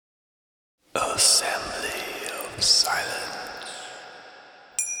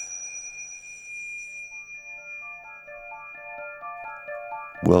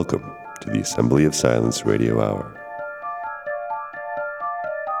Welcome to the Assembly of Silence Radio Hour.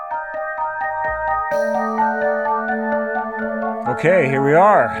 Okay, here we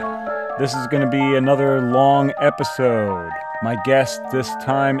are. This is going to be another long episode. My guest this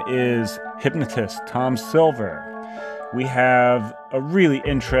time is hypnotist Tom Silver. We have a really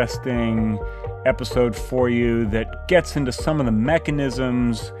interesting episode for you that gets into some of the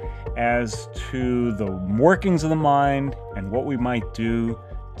mechanisms as to the workings of the mind and what we might do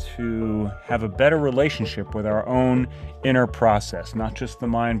to have a better relationship with our own inner process, not just the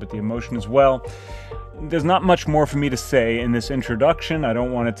mind, but the emotion as well. There's not much more for me to say in this introduction. I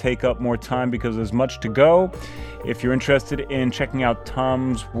don't want to take up more time because there's much to go. If you're interested in checking out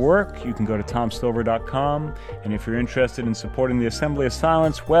Tom's work, you can go to tomsilver.com. And if you're interested in supporting the Assembly of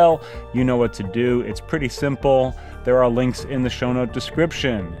Silence, well, you know what to do. It's pretty simple. There are links in the show note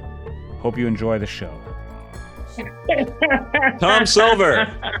description. Hope you enjoy the show. Tom Silver,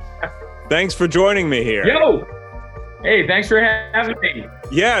 thanks for joining me here. Yo! Hey, thanks for having me.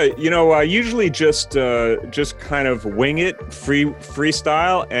 Yeah, I usually just kind of wing it,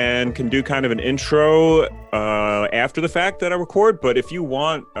 freestyle, and can do kind of an intro after the fact that I record. But if you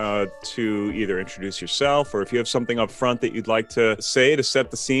want to either introduce yourself or if you have something up front that you'd like to say to set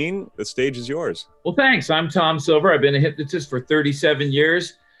the scene, the stage is yours. Well, thanks. I'm Tom Silver. I've been a hypnotist for 37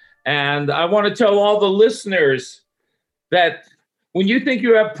 years. And I want to tell all the listeners that when you think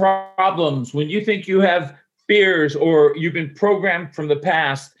you have problems, when you think you have fears, or you've been programmed from the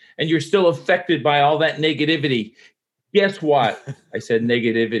past and you're still affected by all that negativity, guess what? I said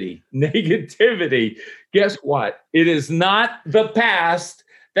negativity. Guess what? It is not the past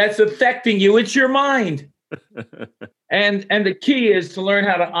that's affecting you. It's your mind. And the key is to learn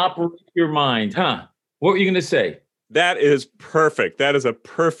how to operate your mind. What were you going to say? That is perfect. That is a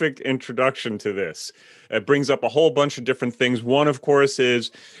perfect introduction to this. It brings up a whole bunch of different things. One, of course,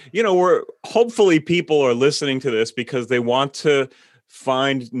 is, hopefully people are listening to this because they want to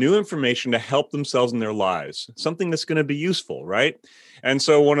find new information to help themselves in their lives, something that's going to be useful, right? And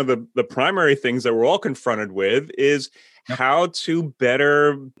so one of the primary things that we're all confronted with is how to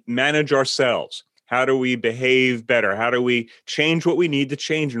better manage ourselves. How do we behave better? How do we change what we need to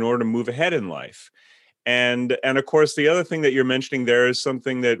change in order to move ahead in life? And of course, the other thing that you're mentioning there is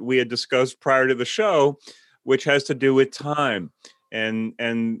something that we had discussed prior to the show, which has to do with time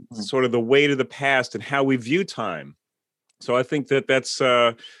and sort of the weight of the past and how we view time. So I think that that's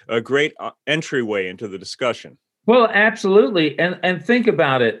a great entryway into the discussion. Well, absolutely. And think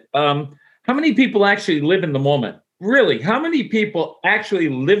about it. How many people actually live in the moment? Really, how many people actually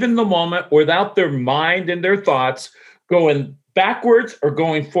live in the moment without their mind and their thoughts going backwards or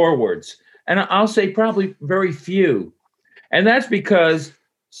going forwards? And I'll say probably very few. And that's because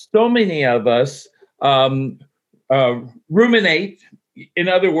so many of us ruminate. In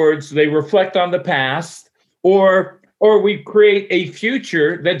other words, they reflect on the past, or we create a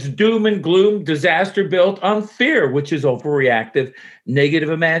future that's doom and gloom, disaster built on fear, which is overreactive, negative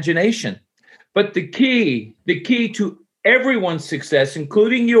imagination. But the key to everyone's success,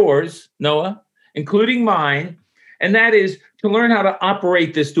 including yours, Noah, including mine, and that is to learn how to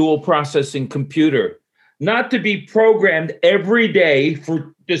operate this dual processing computer, not to be programmed every day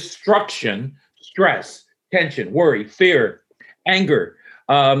for destruction, stress, tension, worry, fear, anger,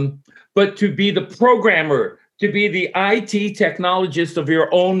 but to be the programmer, to be the IT technologist of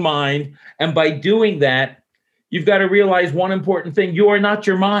your own mind. And by doing that, you've got to realize one important thing: you are not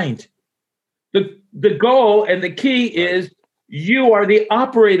your mind. The goal and the key is you are the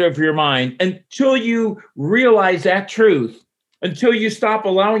operator of your mind. Until you realize that truth, until you stop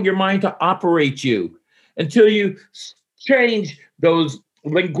allowing your mind to operate you, until you change those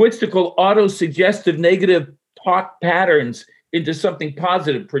linguistical, auto-suggestive, negative thought patterns into something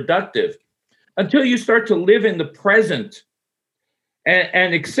positive, productive, until you start to live in the present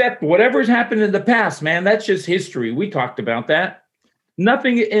and accept whatever's happened in the past, man, that's just history. We talked about that.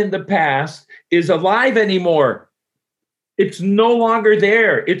 Nothing in the past is alive anymore. It's no longer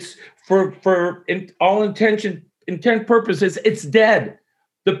there. It's for all intent purposes, it's dead.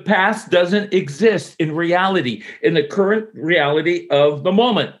 The past doesn't exist in reality, in the current reality of the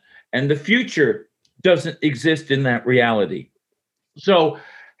moment. And the future doesn't exist in that reality. So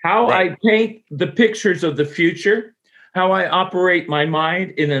how I paint the pictures of the future, how I operate my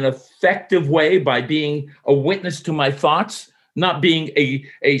mind in an effective way by being a witness to my thoughts, not being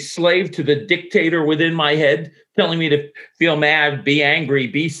a slave to the dictator within my head, telling me to feel mad, be angry,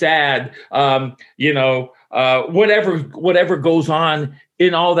 be sad, whatever goes on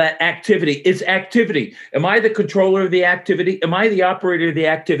in all that activity. It's activity. Am I the controller of the activity? Am I the operator of the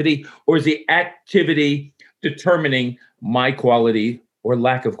activity? Or is the activity determining my quality or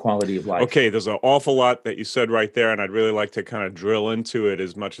lack of quality of life? Okay, there's an awful lot that you said right there, and I'd really like to kind of drill into it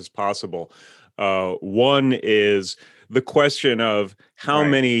as much as possible. One is the question of how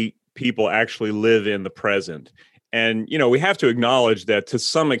many people actually live in the present. And, we have to acknowledge that to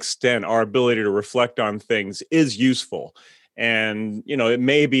some extent, our ability to reflect on things is useful. And, it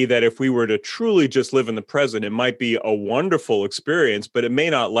may be that if we were to truly just live in the present, it might be a wonderful experience, but it may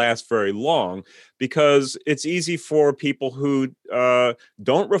not last very long because it's easy for people who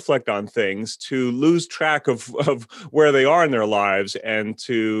don't reflect on things to lose track of where they are in their lives and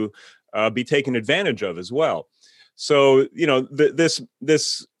to be taken advantage of as well. So,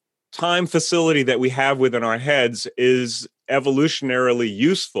 this time facility that we have within our heads is evolutionarily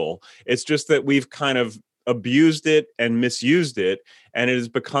useful. It's just that we've kind of abused it and misused it, and it has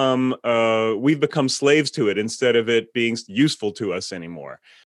become we've become slaves to it instead of it being useful to us anymore.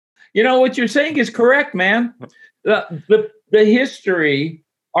 What you're saying is correct, man. The history,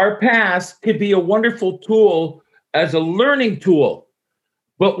 our past, could be a wonderful tool as a learning tool,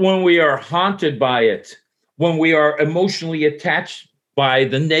 but when we are haunted by it, when we are emotionally attached by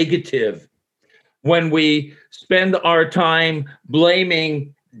the negative, when we spend our time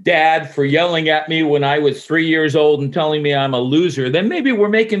blaming Dad for yelling at me when I was 3 years old and telling me I'm a loser, then maybe we're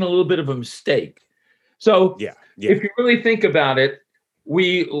making a little bit of a mistake. So if you really think about it,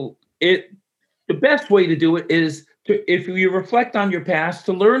 the best way to do it is if you reflect on your past,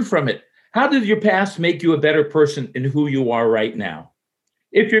 to learn from it. How did your past make you a better person in who you are right now?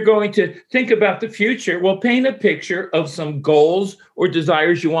 If you're going to think about the future, well, paint a picture of some goals or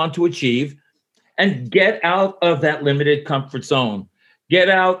desires you want to achieve and get out of that limited comfort zone. Get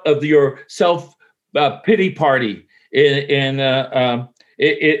out of your self-pity party in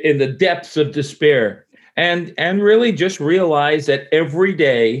the depths of despair, and really just realize that every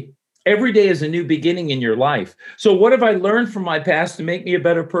day is a new beginning in your life. So what have I learned from my past to make me a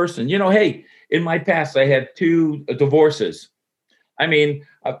better person? Hey, in my past, I had 2 divorces. I mean,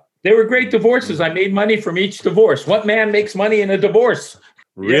 they were great divorces. I made money from each divorce. What man makes money in a divorce?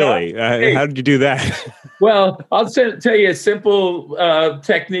 Really? Hey. How did you do that? Well, I'll tell you a simple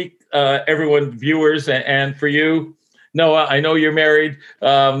technique, everyone, viewers, and for you, Noah, I know you're married,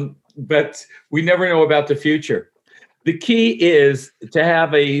 but we never know about the future. The key is to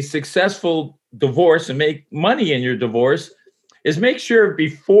have a successful divorce and make money in your divorce is make sure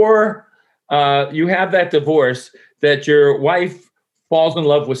before you have that divorce that your wife falls in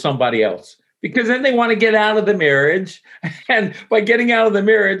love with somebody else. Because then they want to get out of the marriage. And by getting out of the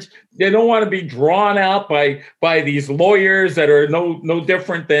marriage, they don't want to be drawn out by these lawyers that are no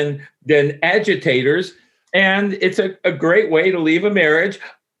different than agitators. And it's a great way to leave a marriage.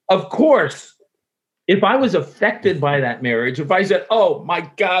 Of course, if I was affected by that marriage, if I said, oh my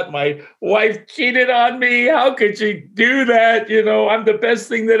God, my wife cheated on me, how could she do that? I'm the best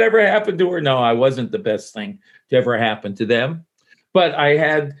thing that ever happened to her. No, I wasn't the best thing to ever happen to them. But I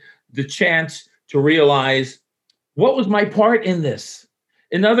had the chance to realize what was my part in this.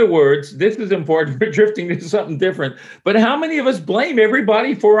 In other words, this is important. We're drifting to something different. But how many of us blame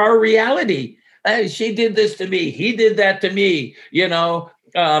everybody for our reality? She did this to me. He did that to me.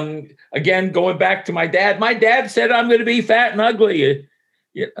 Again, going back to my dad. My dad said I'm going to be fat and ugly.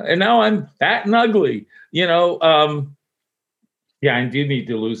 And now I'm fat and ugly. Yeah, I do need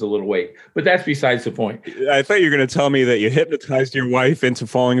to lose a little weight, but that's besides the point. I thought you were going to tell me that you hypnotized your wife into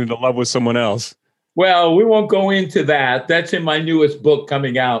falling into love with someone else. Well, we won't go into that. That's in my newest book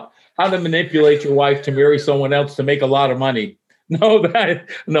coming out, How to Manipulate Your Wife to Marry Someone Else to Make a Lot of Money. No,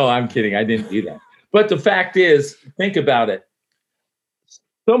 I'm kidding. I didn't do that. But the fact is, think about it.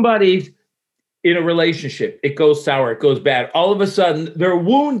 Somebody in a relationship, it goes sour, it goes bad. All of a sudden, they're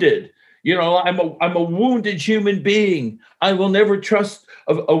wounded. I'm a wounded human being. I will never trust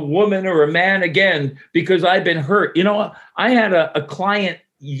a woman or a man again because I've been hurt. I had a client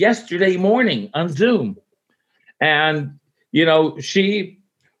yesterday morning on Zoom, and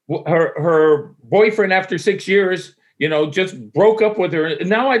her boyfriend after 6 years, just broke up with her. And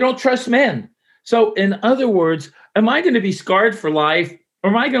now I don't trust men. So in other words, am I going to be scarred for life, or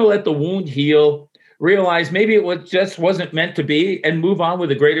am I going to let the wound heal? Realize maybe it just wasn't meant to be and move on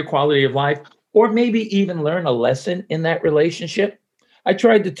with a greater quality of life, or maybe even learn a lesson in that relationship. I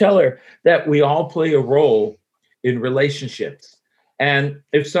tried to tell her that we all play a role in relationships. And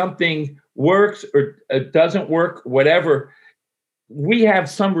if something works or doesn't work, whatever, we have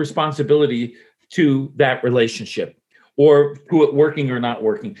some responsibility to that relationship or to it working or not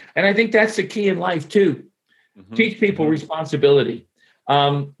working. And I think that's the key in life too. Mm-hmm. Teach people responsibility.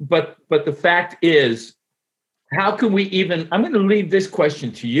 But the fact is, how can we I'm going to leave this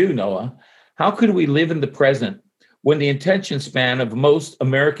question to you, Noah. How could we live in the present when the attention span of most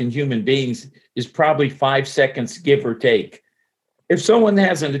American human beings is probably 5 seconds, give or take. If someone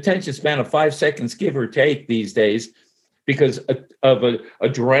has an attention span of 5 seconds, give or take these days, because of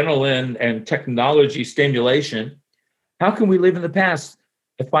adrenaline and technology stimulation, how can we live in the past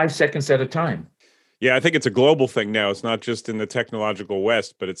at 5 seconds at a time? Yeah, I think it's a global thing now. It's not just in the technological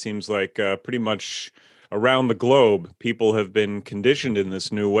West, but it seems like pretty much around the globe, people have been conditioned in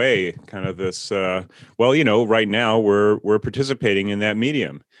this new way. Kind of this. Right now we're participating in that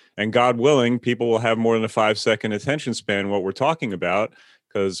medium, and God willing, people will have more than a 5 second attention span. What we're talking about,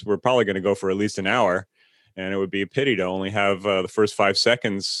 because we're probably going to go for at least an hour, and it would be a pity to only have the first 5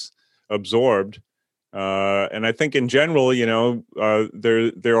 seconds absorbed. And I think in general,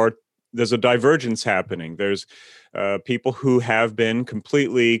 there's a divergence happening. There's people who have been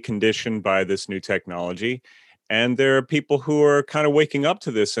completely conditioned by this new technology, and there are people who are kind of waking up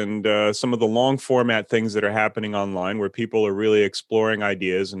to this. And some of the long format things that are happening online, where people are really exploring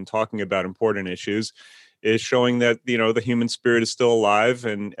ideas and talking about important issues, is showing that the human spirit is still alive,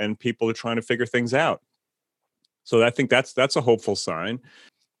 and people are trying to figure things out. So I think that's a hopeful sign.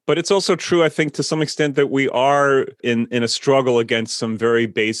 But it's also true, I think, to some extent, that we are in a struggle against some very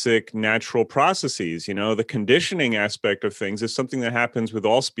basic natural processes. The conditioning aspect of things is something that happens with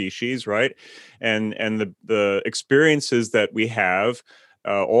all species, right? And the experiences that we have,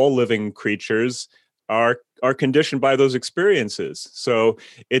 all living creatures, are conditioned by those experiences. So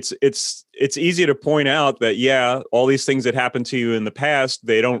it's easy to point out that, yeah, all these things that happened to you in the past,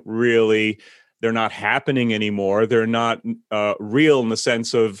 they're not happening anymore. They're not real in the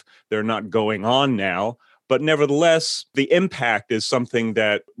sense of they're not going on now. But nevertheless, the impact is something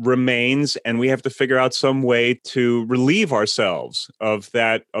that remains, and we have to figure out some way to relieve ourselves of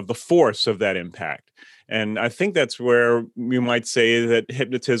the force of that impact. And I think that's where you might say that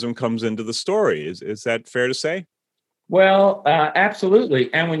hypnotism comes into the story. Is that fair to say? Well,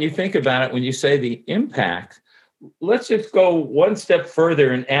 absolutely. And when you think about it, when you say the impact, let's just go one step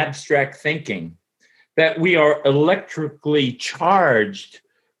further in abstract thinking, that we are electrically charged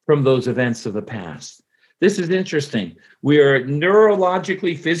from those events of the past. This is interesting. We are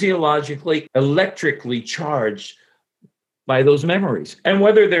neurologically, physiologically, electrically charged by those memories. And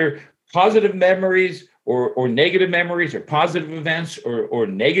whether they're positive memories or negative memories, or positive events or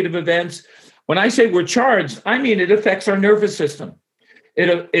negative events, when I say we're charged, I mean it affects our nervous system.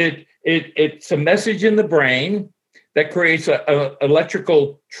 It's a message in the brain that creates an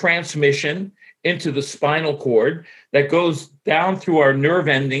electrical transmission into the spinal cord that goes down through our nerve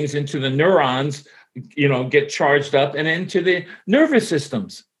endings into the neurons, get charged up and into the nervous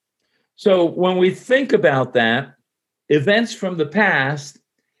systems. So when we think about that, events from the past,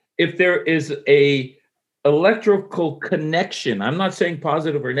 if there is a electrical connection, I'm not saying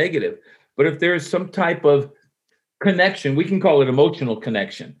positive or negative, but if there is some type of connection, we can call it emotional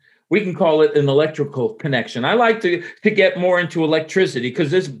connection. We can call it an electrical connection. I like to get more into electricity,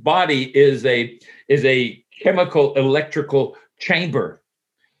 because this body is a chemical electrical chamber,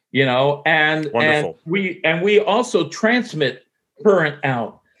 and Wonderful. and we also transmit current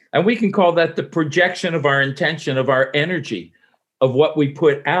out, and we can call that the projection of our intention, of our energy, of what we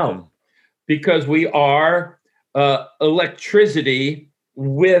put out, because we are electricity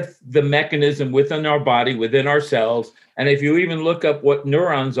with the mechanism within our body, within our cells. And if you even look up what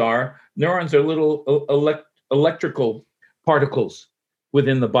neurons are little electrical particles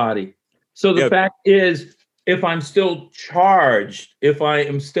within the body. So the fact is, if I'm still charged, if I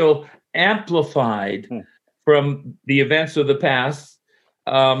am still amplified from the events of the past,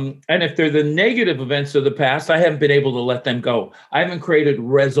 and if they're the negative events of the past, I haven't been able to let them go. I haven't created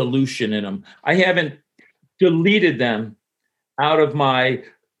resolution in them. I haven't deleted them out of my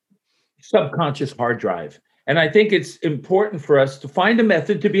subconscious hard drive. And I think it's important for us to find a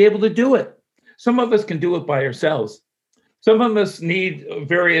method to be able to do it. Some of us can do it by ourselves. Some of us need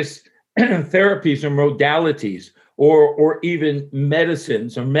various therapies or modalities, or even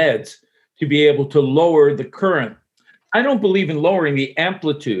medicines or meds to be able to lower the current. I don't believe in lowering the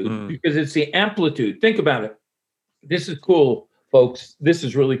amplitude, because it's the amplitude. Think about it. This is cool, folks. This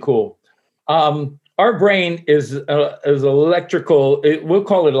is really cool. Our brain is electrical. We'll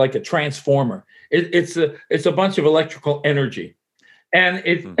call it like a transformer. It's a bunch of electrical energy, and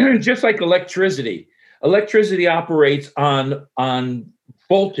it's just like electricity. Electricity operates on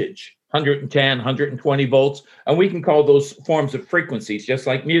voltage, 110, 120 volts, and we can call those forms of frequencies, just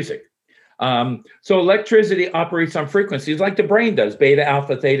like music. So electricity operates on frequencies like the brain does, beta,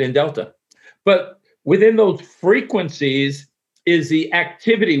 alpha, theta, and delta. But within those frequencies is the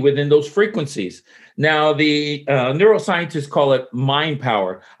activity within those frequencies. Now, the neuroscientists call it mind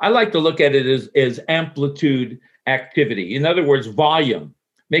power. I like to look at it as amplitude activity. In other words, volume.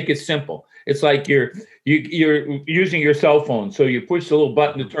 Make it simple. It's like you're using your cell phone. So you push the little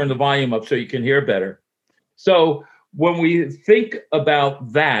button to turn the volume up so you can hear better. So when we think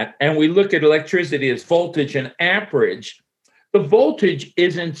about that and we look at electricity as voltage and amperage, the voltage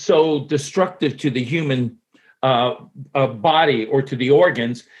isn't so destructive to the human body or to the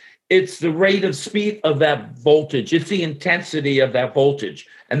organs. It's the rate of speed of that voltage. It's the intensity of that voltage,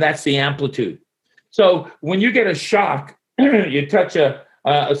 and that's the amplitude. So when you get a shock, you touch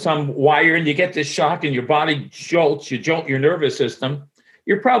some wire and you get this shock and your body jolts, you jolt your nervous system,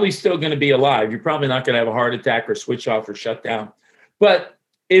 you're probably still going to be alive. You're probably not going to have a heart attack or switch off or shut down. But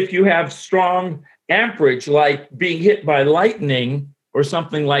if you have strong amperage, like being hit by lightning or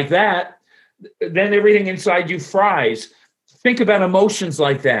something like that, then everything inside you fries. Think about emotions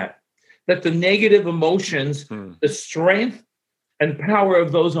like that the negative emotions, the strength and power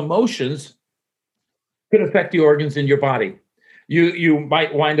of those emotions could affect the organs in your body. You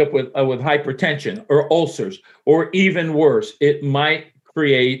might wind up with hypertension or ulcers, or even worse, it might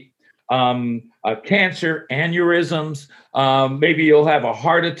create cancer, aneurysms. Maybe you'll have a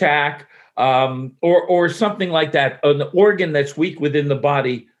heart attack, or something like that. An organ that's weak within the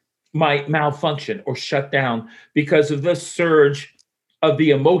body might malfunction or shut down because of the surge of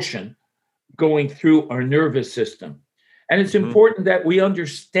the emotion going through our nervous system. And it's important that we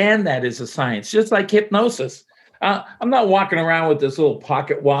understand that as a science, just like hypnosis. I'm not walking around with this little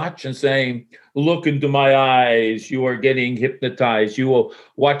pocket watch and saying, look into my eyes, you are getting hypnotized. You will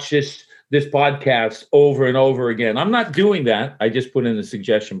watch this podcast over and over again. I'm not doing that. I just put in a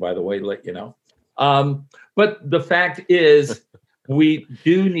suggestion, by the way, to let you know. But the fact is, we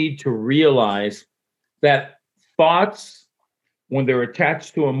do need to realize that thoughts, when they're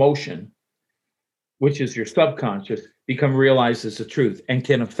attached to emotion, which is your subconscious, become realized as the truth and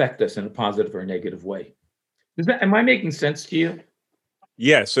can affect us in a positive or negative way. Am I making sense to you?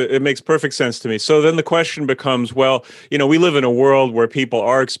 Yes, it makes perfect sense to me. So then the question becomes, well, we live in a world where people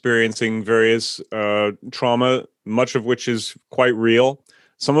are experiencing various trauma, much of which is quite real,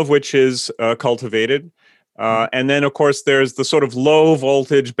 some of which is cultivated. And then, of course, there's the sort of low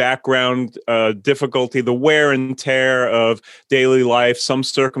voltage background difficulty, the wear and tear of daily life, some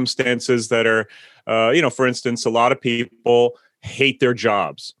circumstances that are, for instance, a lot of people hate their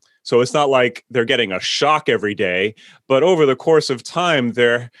jobs. So it's not like they're getting a shock every day, but over the course of time,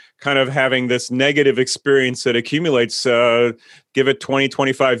 they're kind of having this negative experience that accumulates, give it 20,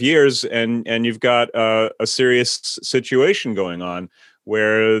 25 years, and you've got a serious situation going on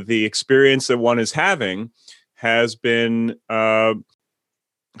where the experience that one is having has been, I'm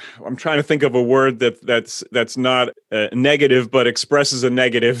trying to think of a word that's not negative, but expresses a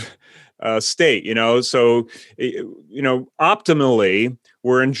negative state, So, optimally,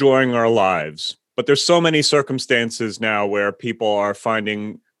 we're enjoying our lives. But there's so many circumstances now where people are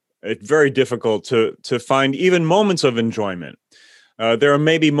finding it very difficult to find even moments of enjoyment. There are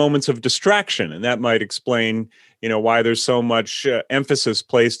maybe moments of distraction, and that might explain, why there's so much emphasis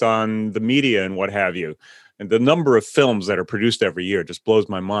placed on the media and what have you. And the number of films that are produced every year just blows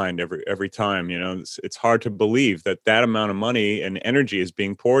my mind every time. It's hard to believe that amount of money and energy is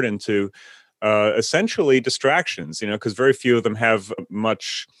being poured into essentially distractions, because very few of them have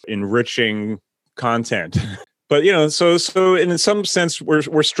much enriching content. But so in some sense,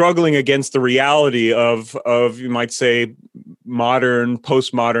 we're struggling against the reality of you might say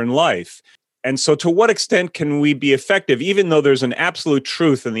postmodern life. And so to what extent can we be effective, even though there's an absolute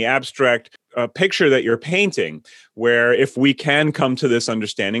truth in the abstract picture that you're painting, where if we can come to this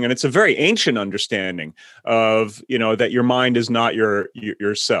understanding, and it's a very ancient understanding of, that your mind is not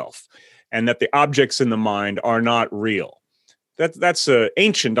yourself, and that the objects in the mind are not real. That's an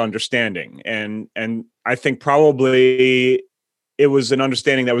ancient understanding. And I think probably it was an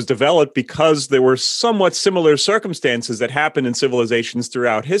understanding that was developed because there were somewhat similar circumstances that happened in civilizations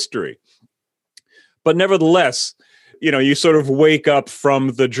throughout history. But nevertheless, you sort of wake up from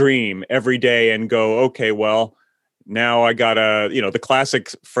the dream every day and go, okay, well, now I gotta, the classic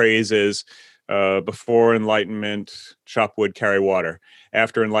phrase is, before enlightenment, chop wood, carry water.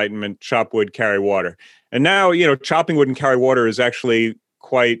 After enlightenment, chop wood, carry water. And now, chopping wood and carry water is actually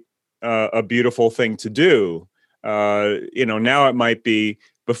quite a beautiful thing to do. Now it might be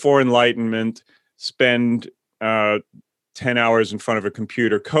before enlightenment, spend 10 hours in front of a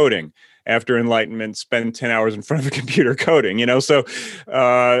computer coding. After enlightenment, spend 10 hours in front of a computer coding. So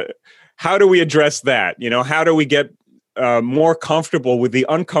how do we address that? How do we get more comfortable with the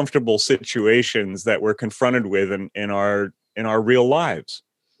uncomfortable situations that we're confronted with in our real lives?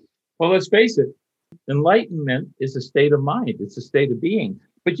 Well, let's face it. Enlightenment is a state of mind. It's a state of being.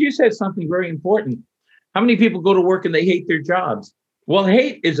 But you said something very important. How many people go to work and they hate their jobs? Well,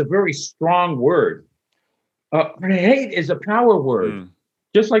 hate is a very strong word. Hate is a power word,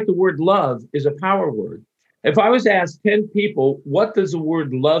 just like the word love is a power word. If I was to ask 10 people, what does the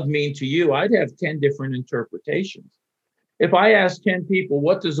word love mean to you? I'd have 10 different interpretations. If I asked 10 people,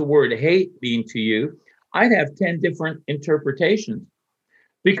 what does the word hate mean to you? I'd have 10 different interpretations,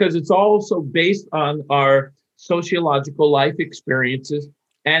 because it's also based on our sociological life experiences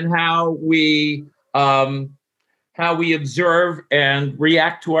and how we observe and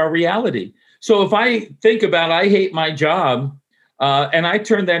react to our reality. So if I think about I hate my job and I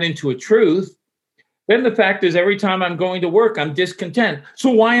turn that into a truth, then the fact is every time I'm going to work, I'm discontent.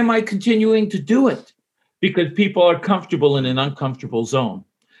 So why am I continuing to do it? Because people are comfortable in an uncomfortable zone.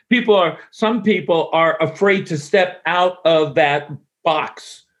 Some people are afraid to step out of that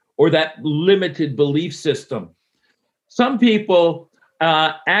box or that limited belief system. Some people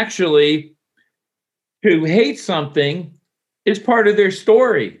actually, who hate something is part of their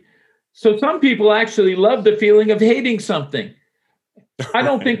story. So some people actually love the feeling of hating something. I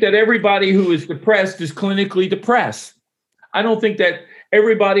don't think that everybody who is depressed is clinically depressed. I don't think that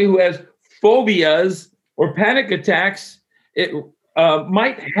everybody who has phobias or panic attacks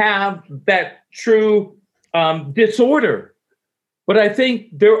might have that true disorder. But I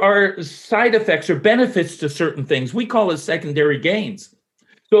think there are side effects or benefits to certain things. We call it secondary gains.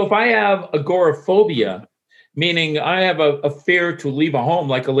 So if I have agoraphobia, meaning I have a fear to leave a home,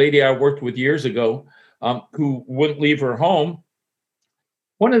 like a lady I worked with years ago who wouldn't leave her home,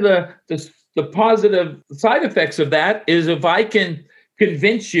 one of the positive side effects of that is if I can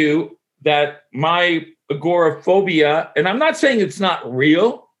convince you that my agoraphobia, and I'm not saying it's not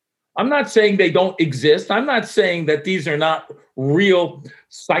real, I'm not saying they don't exist, I'm not saying that these are not real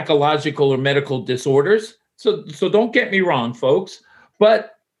psychological or medical disorders. So don't get me wrong, folks.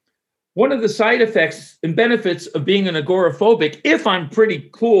 But one of the side effects and benefits of being an agoraphobic, if I'm pretty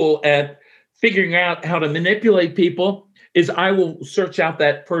cool at figuring out how to manipulate people, is I will search out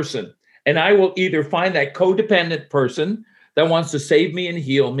that person. And I will either find that codependent person that wants to save me and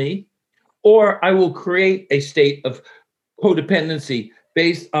heal me, or I will create a state of codependency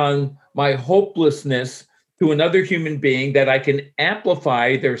based on my hopelessness to another human being that I can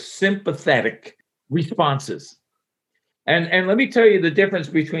amplify their sympathetic responses. And let me tell you the difference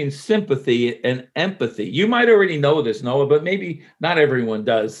between sympathy and empathy. You might already know this, Noah, but maybe not everyone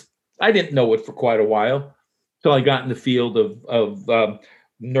does. I didn't know it for quite a while until I got in the field of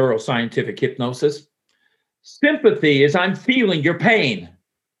neuroscientific hypnosis. Sympathy is I'm feeling your pain.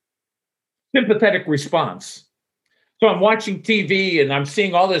 Sympathetic response. So I'm watching TV and I'm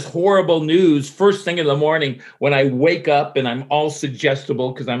seeing all this horrible news first thing in the morning when I wake up, and I'm all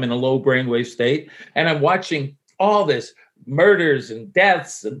suggestible because I'm in a low brainwave state. And I'm watching all this murders and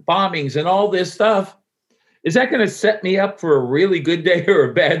deaths and bombings and all this stuff. Is that going to set me up for a really good day or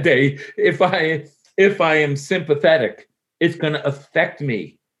a bad day? If I am sympathetic, it's going to affect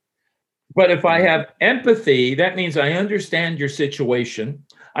me. But if I have empathy, that means I understand your situation.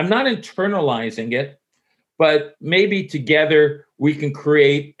 I'm not internalizing it, but maybe together we can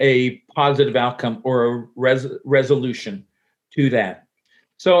create a positive outcome or a resolution to that.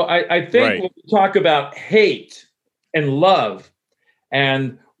 So I think when we talk about hate and love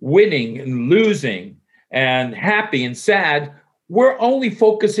and winning and losing and happy and sad, we're only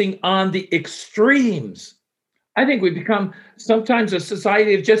focusing on the extremes. I think we become sometimes a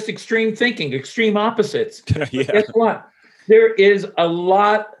society of just extreme thinking, extreme opposites. Yeah. Guess what? There is a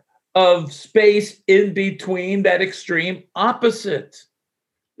lot of space in between that extreme opposite.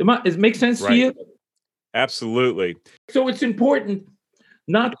 Does it make sense to you? Absolutely. So it's important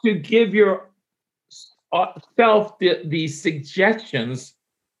not to give yourself the suggestions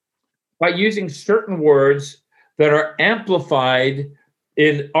by using certain words that are amplified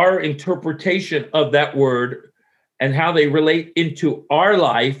in our interpretation of that word and how they relate into our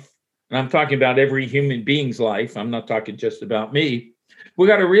life. And I'm talking about every human being's life. I'm not talking just about me. We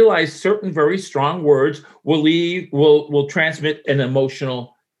got to realize certain very strong words will transmit an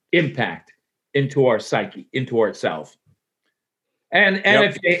emotional impact into our psyche, into ourself. And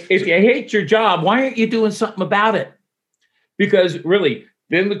if you hate your job, why aren't you doing something about it? Because really,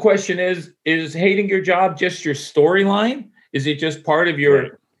 then the question is hating your job just your storyline? Is it just part of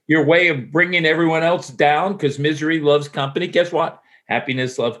your way of bringing everyone else down? Because misery loves company. Guess what?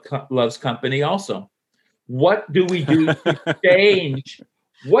 Happiness loves company also. What do we do to change?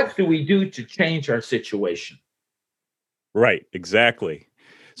 What do we do to change our situation? Right, exactly.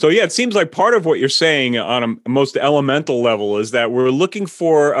 So yeah, it seems like part of what you're saying on a most elemental level is that we're looking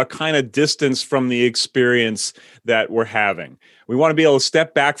for a kind of distance from the experience that we're having. We want to be able to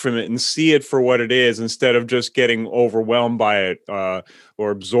step back from it and see it for what it is instead of just getting overwhelmed by it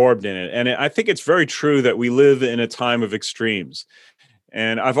or absorbed in it. And I think it's very true that we live in a time of extremes.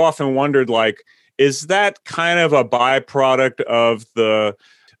 And I've often wondered, like, is that kind of a byproduct of the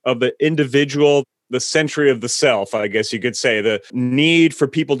individual, the century of the self, I guess you could say, the need for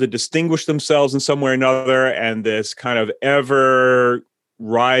people to distinguish themselves in some way or another, and this kind of ever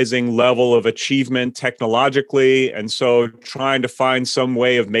rising level of achievement technologically, and so trying to find some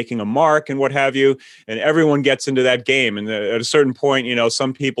way of making a mark and what have you, and everyone gets into that game. And at a certain point,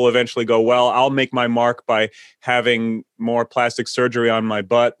 some people eventually go, well, I'll make my mark by having more plastic surgery on my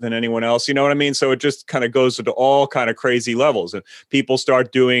butt than anyone else, you know what I mean? So it just kind of goes into all kind of crazy levels, and people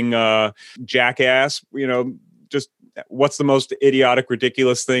start doing jackass, just what's the most idiotic,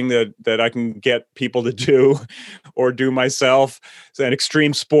 ridiculous thing that I can get people to do or do myself. So in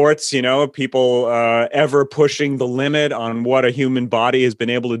extreme sports, people ever pushing the limit on what a human body has been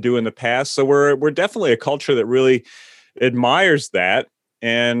able to do in the past. So we're definitely a culture that really admires that.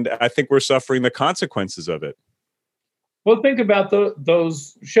 And I think we're suffering the consequences of it. Well, think about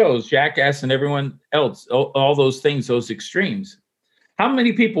those shows, Jackass and everyone else, all those things, those extremes. How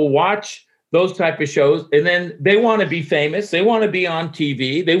many people watch those type of shows, and then they want to be famous. They want to be on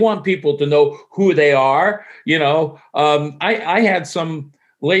TV. They want people to know who they are. I had some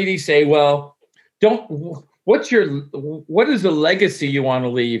lady say, "Well, what is the legacy you want to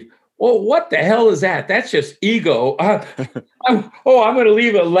leave?" Well, what the hell is that? That's just ego. I'm going to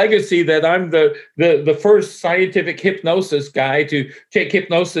leave a legacy that I'm the first scientific hypnosis guy to take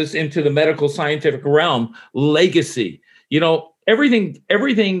hypnosis into the medical scientific realm. Legacy.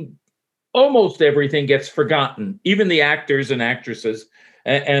 Everything. Almost everything gets forgotten, even the actors and actresses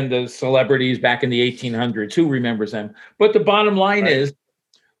and the celebrities back in the 1800s. Who remembers them? But the bottom line is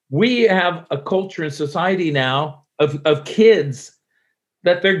we have a culture and society now of kids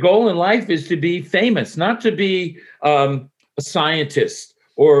that their goal in life is to be famous, not to be a scientist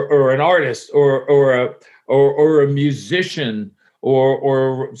or an artist or a musician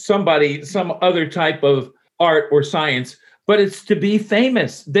or some other type of art or science. But it's to be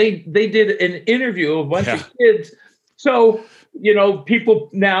famous. They did an interview of a bunch of kids. So, people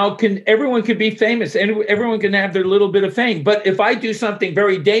now everyone can be famous and everyone can have their little bit of fame. But if I do something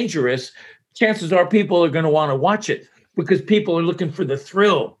very dangerous, chances are people are going to want to watch it because people are looking for the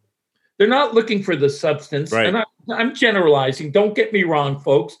thrill. They're not looking for the substance. Right. And I'm generalizing. Don't get me wrong,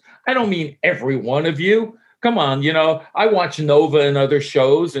 folks. I don't mean every one of you. Come on. I watch Nova and other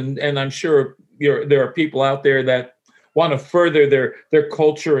shows, and I'm sure there are people out there that want to further their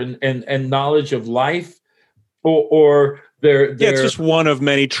culture and knowledge of life or their it's just one of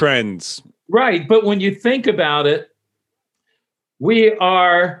many trends. Right. But when you think about it,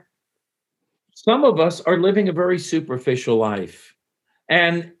 some of us are living a very superficial life.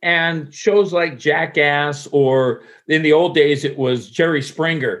 And shows like Jackass, or in the old days, it was Jerry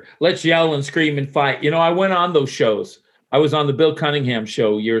Springer, Let's Yell and Scream and Fight. I went on those shows. I was on the Bill Cunningham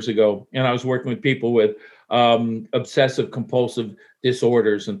show years ago, and I was working with people with obsessive compulsive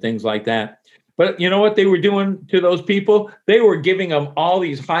disorders and things like that. But you know what they were doing to those people? They were giving them all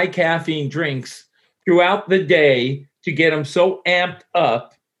these high caffeine drinks throughout the day to get them so amped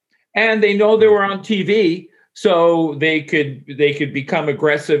up. And they know they were on TV, so they could become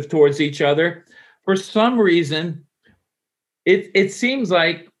aggressive towards each other. For some reason, it seems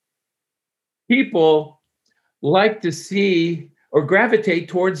like people like to see or gravitate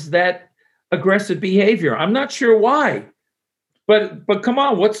towards that aggressive behavior. I'm not sure why, but come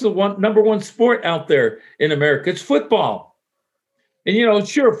on, what's the number one sport out there in America? It's football. And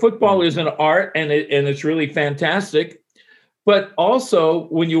sure, football is an art and it's really fantastic. But also,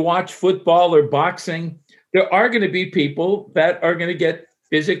 when you watch football or boxing, there are going to be people that are going to get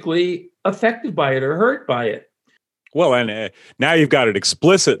physically affected by it or hurt by it. Well, and now you've got it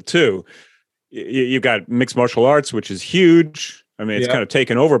explicit too. You've got mixed martial arts, which is huge. I mean, it's kind of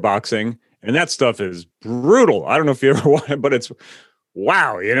taken over boxing. And that stuff is brutal. I don't know if you ever watched it, but it's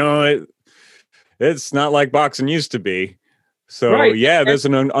wow. It's not like boxing used to be. So there's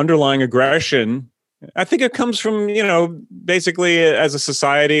an underlying aggression. I think it comes from basically as a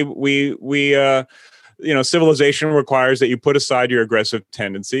society, we civilization requires that you put aside your aggressive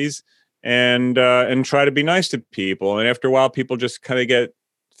tendencies and try to be nice to people. And after a while, people just kind of get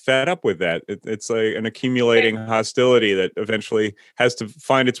fed up with that. It's like an accumulating hostility that eventually has to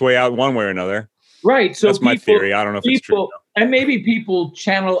find its way out one way or another. Right. So that's my theory. I don't know if it's true. And maybe people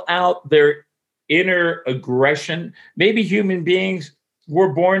channel out their inner aggression. Maybe human beings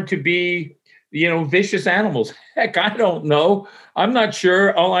were born to be, vicious animals. Heck, I don't know. I'm not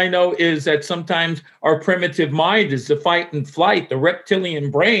sure. All I know is that sometimes our primitive mind is the fight and flight. The reptilian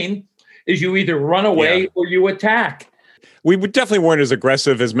brain is you either run away or you attack. We definitely weren't as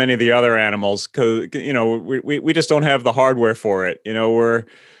aggressive as many of the other animals because, we just don't have the hardware for it.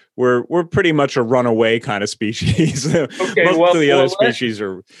 We're pretty much a runaway kind of species. Okay, Most of the other species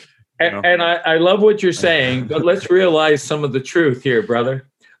are. And I love what you're saying, but let's realize some of the truth here, brother.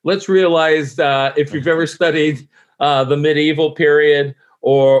 Let's realize if you've ever studied the medieval period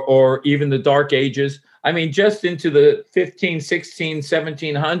or even the Dark Ages, I mean, just into the 15, 16,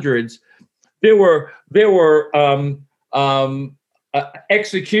 1700s, there were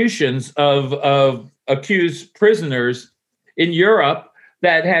executions of accused prisoners in Europe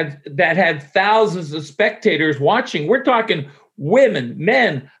that had thousands of spectators watching. We're talking women,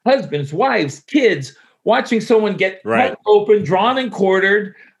 men, husbands, wives, kids watching someone get cut open, drawn and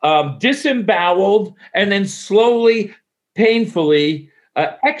quartered, disemboweled, and then slowly, painfully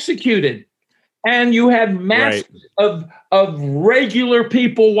executed. And you had masses of regular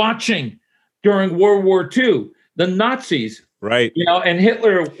people watching during World War II. The Nazis, right? And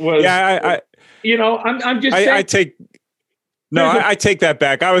Hitler was. Yeah, I'm just saying. I take that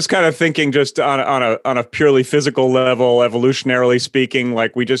back. I was kind of thinking just on a purely physical level, evolutionarily speaking,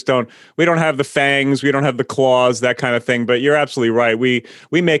 like we don't have the fangs, we don't have the claws, that kind of thing. But you're absolutely right. We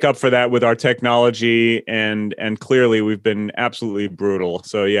make up for that with our technology, and clearly we've been absolutely brutal.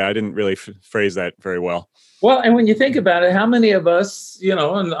 So yeah, I didn't really phrase that very well. Well, and when you think about it, how many of us, and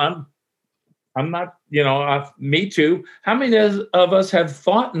I'm not, me too. How many of us have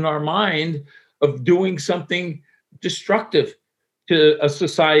thought in our mind of doing something destructive to a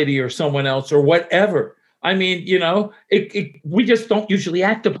society or someone else or whatever? I mean, we just don't usually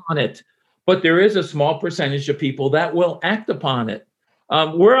act upon it, but there is a small percentage of people that will act upon it.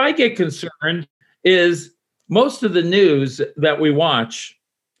 Where I get concerned is most of the news that we watch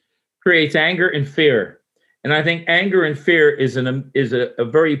creates anger and fear. And I think anger and fear is a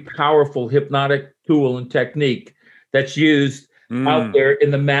very powerful hypnotic tool and technique that's used out there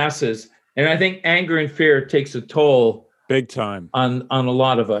in the masses. And I think anger and fear takes a toll big time on a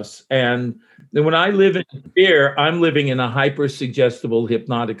lot of us. And when I live in fear, I'm living in a hyper-suggestible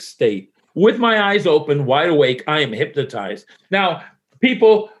hypnotic state. With my eyes open, wide awake, I am hypnotized. Now,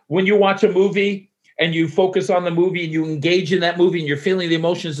 people, when you watch a movie and you focus on the movie and you engage in that movie and you're feeling the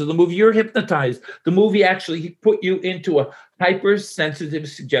emotions of the movie, you're hypnotized. The movie actually put you into a hypersensitive,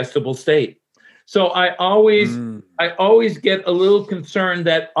 suggestible state. So I always get a little concerned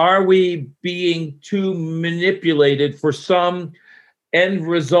that are we being too manipulated for some end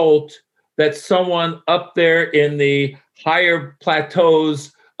result that someone up there in the higher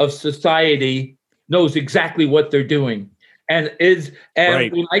plateaus of society knows exactly what they're doing. And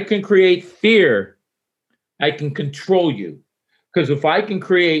when I can create fear, I can control you. Because if I can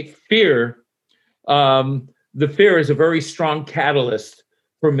create fear, the fear is a very strong catalyst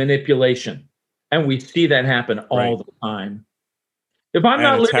for manipulation. And we see that happen all the time. If I'm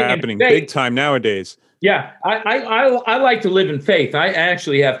not living happening in faith, big time nowadays. Yeah, I like to live in faith. I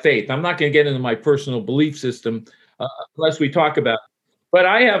actually have faith. I'm not going to get into my personal belief system unless we talk about it. But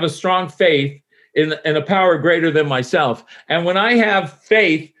I have a strong faith in a power greater than myself. And when I have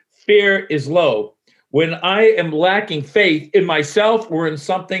faith, fear is low. When I am lacking faith in myself or in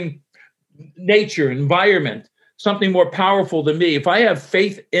something, nature, environment, something more powerful than me, if I have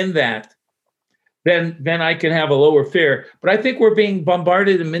faith in that, then I can have a lower fear. But I think we're being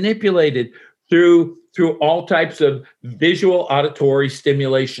bombarded and manipulated through all types of visual auditory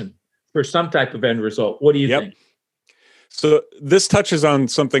stimulation for some type of end result. What do you think? So this touches on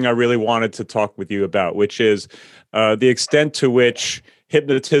something I really wanted to talk with you about, which is the extent to which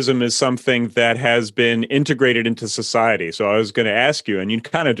hypnotism is something that has been integrated into society. So I was going to ask you, and you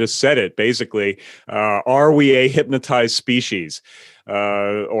kind of just said it, basically, are we a hypnotized species?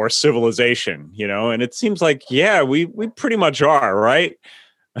 Or civilization, and it seems like, we pretty much are, right?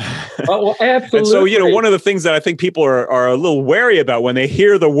 Well, absolutely. And so, one of the things that I think people are a little wary about when they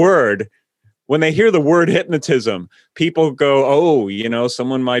hear the word hypnotism, people go, oh,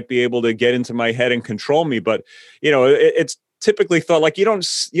 someone might be able to get into my head and control me. But, it's typically thought like you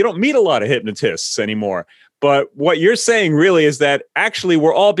don't meet a lot of hypnotists anymore. But what you're saying really is that actually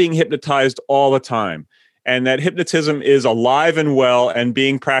we're all being hypnotized all the time. And that hypnotism is alive and well and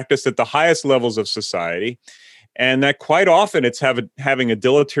being practiced at the highest levels of society. And that quite often it's having a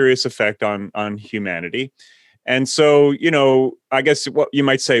deleterious effect on hyhumanity. And so, I guess what you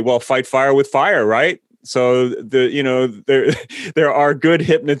might say, well, fight fire with fire, right? So there are good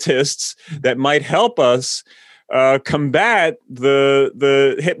hypnotists that might help us combat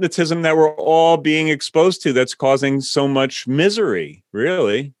the hypnotism that we're all being exposed to that's causing so much misery,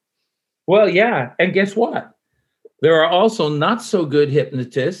 really. Well, yeah. And guess what? There are also not so good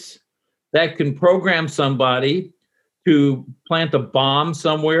hypnotists that can program somebody to plant a bomb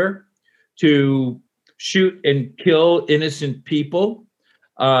somewhere, to shoot and kill innocent people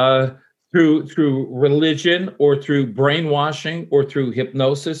through religion or through brainwashing or through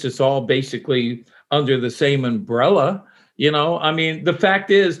hypnosis. It's all basically under the same umbrella. I mean, the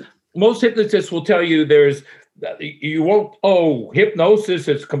fact is, most hypnotists will tell you hypnosis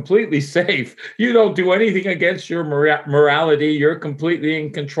is completely safe. You don't do anything against your morality. You're completely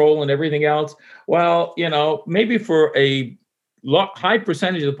in control and everything else. Well, maybe for a high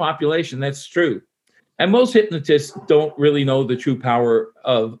percentage of the population, that's true. And most hypnotists don't really know the true power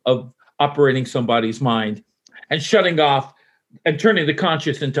of operating somebody's mind and shutting off and turning the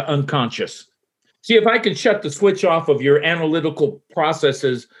conscious into unconscious. See, if I can shut the switch off of your analytical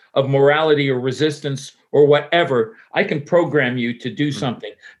processes of morality or resistance or whatever, I can program you to do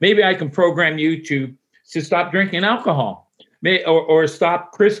something. Maybe I can program you to stop drinking alcohol, or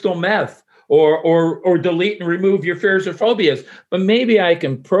stop crystal meth, or delete and remove your fears or phobias. But maybe I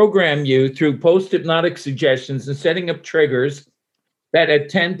can program you through post-hypnotic suggestions and setting up triggers that at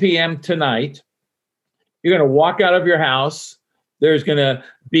 10 p.m. tonight, you're going to walk out of your house. There's going to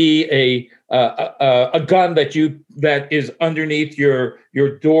be a gun that is underneath your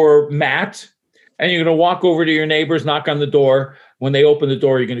door mat, and you're going to walk over to your neighbors, knock on the door. When they open the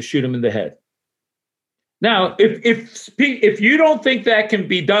door, you're going to shoot them in the head. Now, if you don't think that can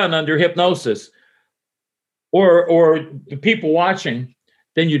be done under hypnosis, or the people watching,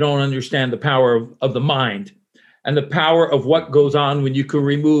 then you don't understand the power of the mind and the power of what goes on when you can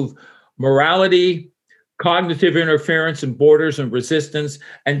remove morality, cognitive interference and borders and resistance,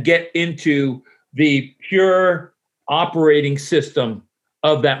 and get into the pure operating system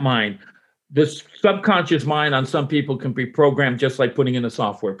of that mind. The subconscious mind on some people can be programmed just like putting in a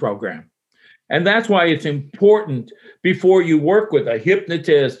software program. And that's why it's important, before you work with a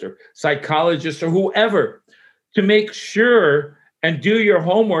hypnotist or psychologist or whoever, to make sure and do your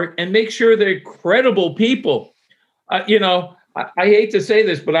homework and make sure they're credible people. I hate to say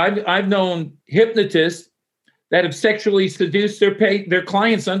this, but I've known hypnotists that have sexually seduced their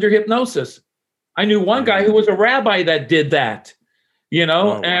clients under hypnosis. I knew one guy who was a rabbi that did that,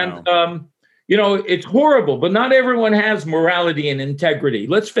 and it's horrible, but not everyone has morality and integrity.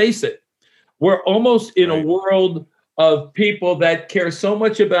 Let's face it. We're almost in a world of people that care so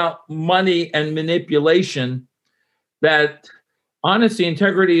much about money and manipulation that honesty,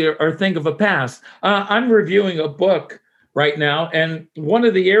 integrity are a thing of a past. I'm reviewing a book right now, and one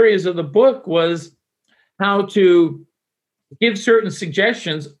of the areas of the book was how to give certain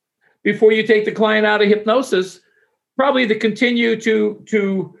suggestions before you take the client out of hypnosis, probably to continue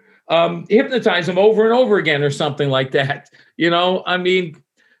to hypnotize them over and over again or something like that. I mean,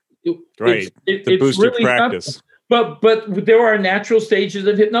 right. The it's boosted really practice. But there are natural stages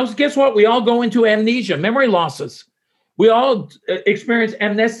of hypnosis. Guess what? We all go into amnesia, memory losses. We all experience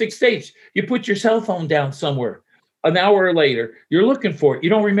amnestic states. You put your cell phone down somewhere. An hour later, you're looking for it. You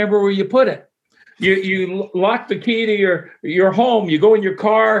don't remember where you put it. You lock the key to your home. You go in your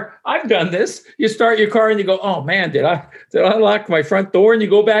car. I've done this. You start your car and you go, oh man, did I lock my front door? And you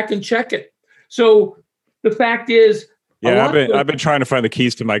go back and check it. So the fact is, yeah, I've been trying to find the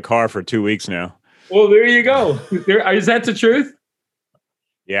keys to my car for 2 weeks now. Well, there you go. Is that the truth?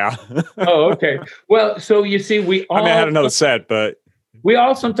 Yeah. Oh, okay. Well, so you see, I had another set, but we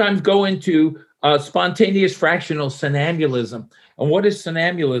all sometimes go into spontaneous fractional somnambulism. And what is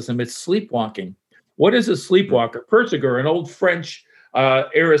somnambulism? It's sleepwalking. What is a sleepwalker? Percigar, an old French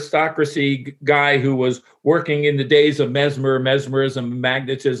aristocracy guy who was working in the days of mesmerism,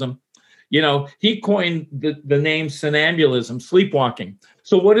 magnetism. He coined the name somnambulism, sleepwalking.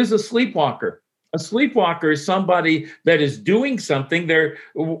 So what is a sleepwalker? A sleepwalker is somebody that is doing something.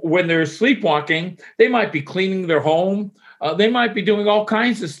 When they're sleepwalking, they might be cleaning their home. They might be doing all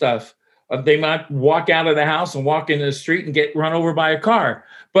kinds of stuff. They might walk out of the house and walk into the street and get run over by a car.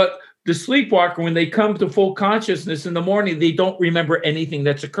 But the sleepwalker, when they come to full consciousness in the morning, they don't remember anything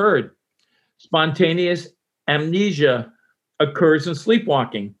that's occurred. Spontaneous amnesia occurs in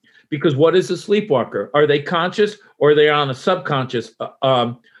sleepwalking. Because what is a sleepwalker? Are they conscious, or are they on a subconscious,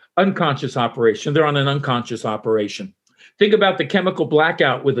 unconscious operation? They're on an unconscious operation. Think about the chemical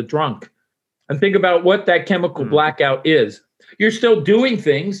blackout with a drunk, and think about what that chemical blackout is. You're still doing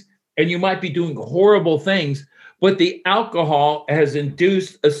things, and you might be doing horrible things, but the alcohol has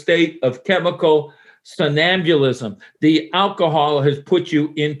induced a state of chemical somnambulism. The alcohol has put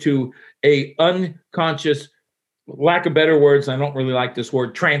you into a unconscious lack of better words, I don't really like this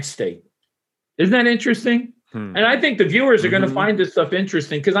word, trance state. Isn't that interesting? And I think the viewers are going to find this stuff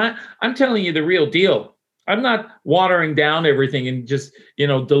interesting because I'm telling you the real deal. I'm not watering down everything and just,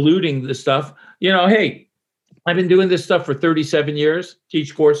 diluting the stuff. Hey, I've been doing this stuff for 37 years,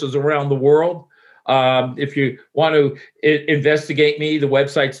 teach courses around the world. If you want to investigate me, the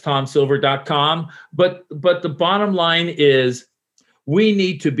website's tomsilver.com. But the bottom line is we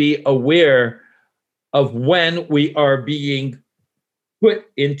need to be aware of when we are being put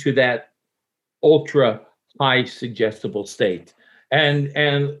into that ultra high suggestible state. And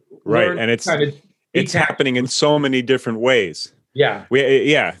right. And it's happening in so many different ways.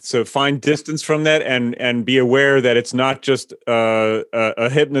 Yeah. So find distance from that and be aware that it's not just a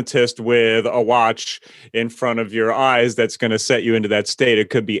hypnotist with a watch in front of your eyes that's going to set you into that state. It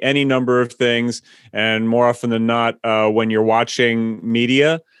could be any number of things. And more often than not, when you're watching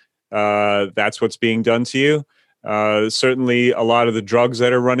media, that's what's being done to you. Certainly a lot of the drugs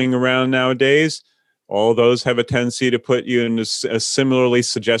that are running around nowadays, all those have a tendency to put you in a similarly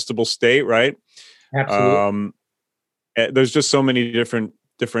suggestible state, right? Absolutely. There's just so many different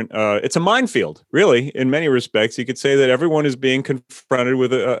it's a minefield, really. In many respects, you could say that everyone is being confronted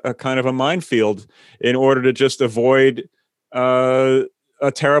with a kind of a minefield in order to just avoid a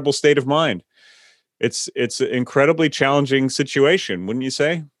terrible state of mind. It's an incredibly challenging situation, wouldn't you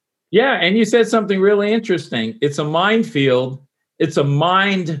say? Yeah, and you said something really interesting. It's a minefield. It's a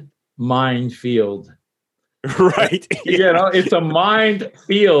minefield. Right. Yeah. It's a mind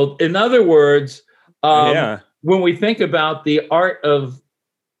field. In other words, when we think about the art of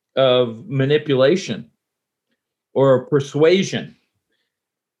manipulation or persuasion,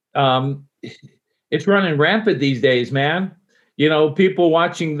 it's running rampant these days, man. People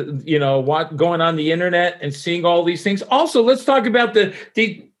watching, going on the internet and seeing all these things. Also, let's talk about the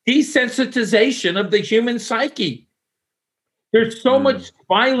desensitization of the human psyche. There's so much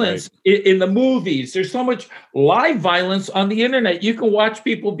violence in the movies. There's so much live violence on the internet. You can watch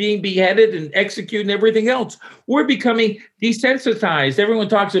people being beheaded and executed and everything else. We're becoming desensitized. Everyone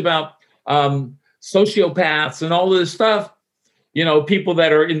talks about sociopaths and all of this stuff. People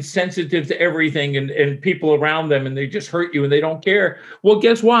that are insensitive to everything and people around them, and they just hurt you and they don't care. Well,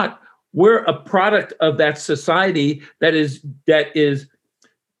 guess what? We're a product of that society that is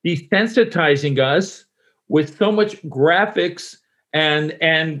desensitizing us with so much graphics and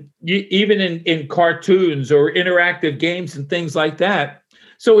even in cartoons or interactive games and things like that.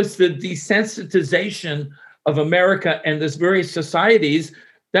 So it's the desensitization of America and this various societies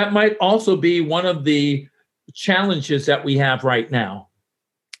that might also be one of the challenges that we have right now.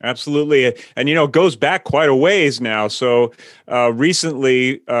 Absolutely. And, it goes back quite a ways now. So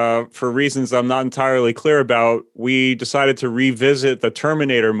recently, for reasons I'm not entirely clear about, we decided to revisit the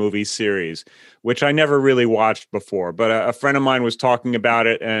Terminator movie series, which I never really watched before. But a friend of mine was talking about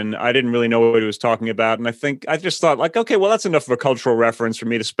it, and I didn't really know what he was talking about. And I just thought, like, okay, well, that's enough of a cultural reference for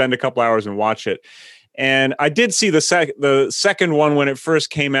me to spend a couple hours and watch it. And I did see the second one when it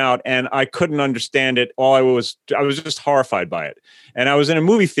first came out, and I couldn't understand it. I was just horrified by it. And I was in a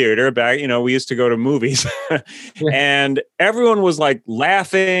movie theater back, we used to go to movies, and everyone was like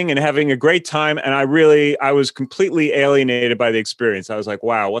laughing and having a great time. And I was completely alienated by the experience. I was like,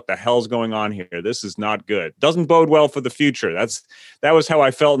 wow, what the hell's going on here? This is not good. Doesn't bode well for the future. That was how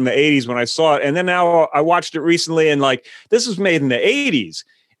I felt in the 80s when I saw it. And then now I watched it recently, and like, this was made in the 80s.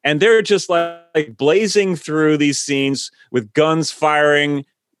 And they're just like blazing through these scenes with guns firing,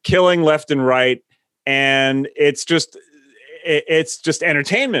 killing left and right. And it's just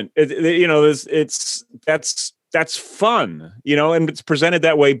entertainment. That's fun, and it's presented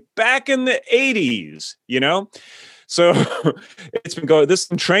that way back in the 80s, So this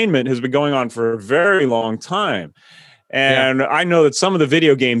entrainment has been going on for a very long time. And I know that some of the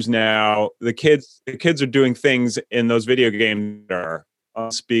video games now, the kids are doing things in those video games that are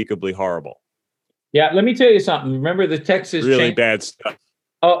unspeakably horrible. Yeah, let me tell you something. Remember the Texas really bad stuff.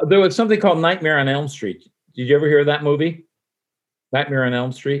 Oh, there was something called Nightmare on Elm Street. Did you ever hear of that movie? Nightmare on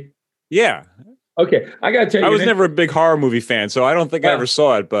Elm Street? Yeah. Okay, I got to tell you. I was never a big horror movie fan, so I don't think I ever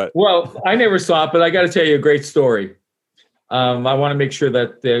saw it. But I never saw it, but I got to tell you a great story. I want to make sure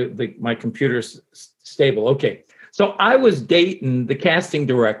that my computer's stable. Okay, so I was dating the casting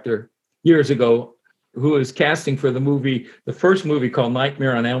director years ago, who was casting for the first movie called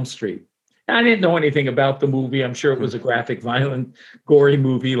Nightmare on Elm Street. I didn't know anything about the movie. I'm sure it was a graphic, violent, gory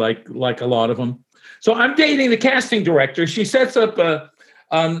movie like a lot of them. So I'm dating the casting director. She sets up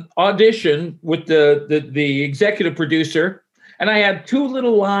an audition with the executive producer, and I had two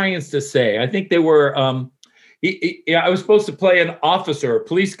little lines to say. I think they were, I was supposed to play an officer, a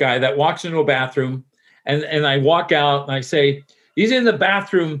police guy that walks into a bathroom And I walk out and I say, he's in the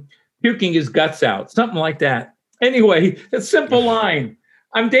bathroom puking his guts out, something like that. Anyway, a simple line.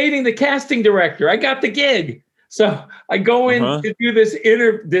 I'm dating the casting director. I got the gig. So I go in to do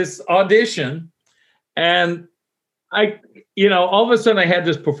this audition, and all of a sudden I had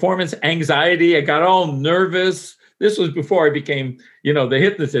this performance anxiety. I got all nervous. This was before I became, the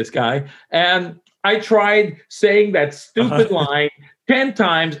hypnotist guy. And I tried saying that stupid line 10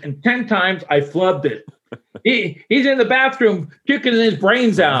 times, and 10 times I flubbed it. He's in the bathroom puking his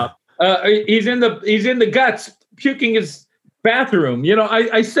brains out. He's in the guts puking his bathroom.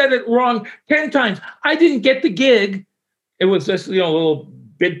 I said it wrong 10 times. I didn't get the gig. It was just, a little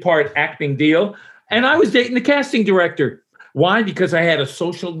bid part acting deal. And I was dating the casting director. Why? Because I had a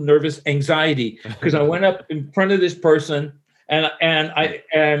social nervous anxiety, because I went up in front of this person and I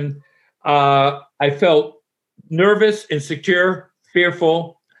felt nervous, insecure,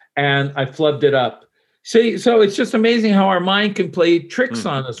 fearful, and I flubbed it up. See, so it's just amazing how our mind can play tricks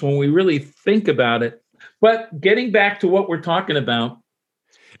on us when we really think about it. But getting back to what we're talking about,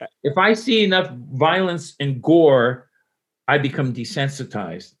 if I see enough violence and gore, I become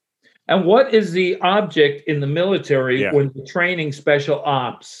desensitized. And what is the object in the military when they're training special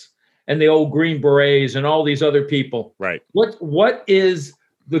ops and the old Green Berets and all these other people? Right. What is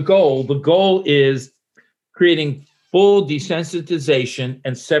the goal? The goal is creating full desensitization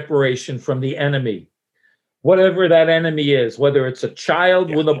and separation from the enemy, whatever that enemy is, whether it's a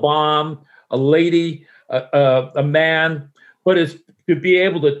child with a bomb, a lady, a man, but it's to be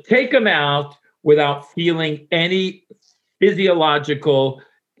able to take them out without feeling any physiological,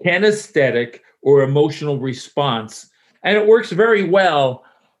 kinesthetic, or emotional response. And it works very well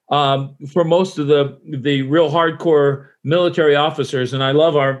for most of the real hardcore military officers. And I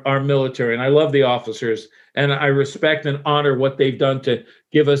love our military, and I love the officers, and I respect and honor what they've done to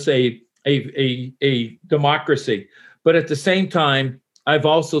give us a democracy. But at the same time, I've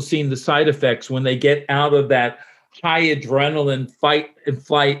also seen the side effects when they get out of that high adrenaline fight and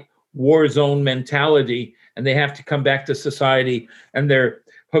flight war zone mentality, and they have to come back to society, and they're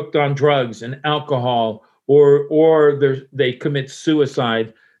hooked on drugs and alcohol, or they commit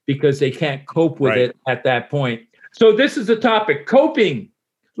suicide because they can't cope with it at that point. So this is the topic, coping.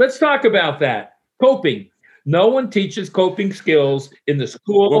 Let's talk about that. Coping. No one teaches coping skills in the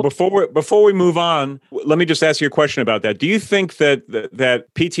school. Well, before we move on, let me just ask you a question about that. Do you think that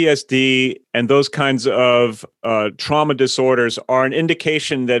PTSD and those kinds of trauma disorders are an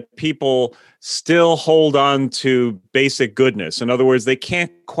indication that people still hold on to basic goodness? In other words, they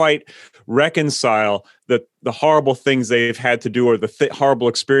can't quite reconcile the horrible things they've had to do, or the horrible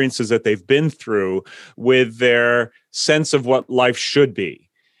experiences that they've been through, with their sense of what life should be.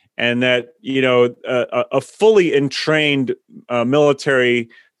 And that, a fully entrained military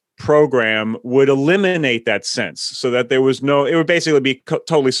program would eliminate that sense, so that there was it would basically be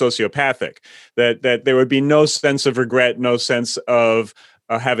totally sociopathic, that there would be no sense of regret, no sense of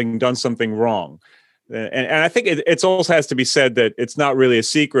having done something wrong. And I think it also has to be said that it's not really a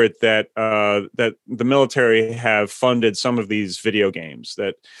secret that that the military have funded some of these video games,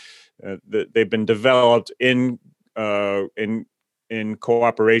 that they've been developed in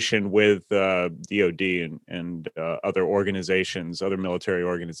cooperation with DOD and other organizations, other military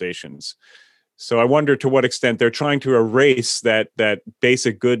organizations. So I wonder to what extent they're trying to erase that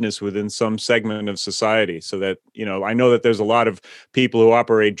basic goodness within some segment of society. So that, I know that there's a lot of people who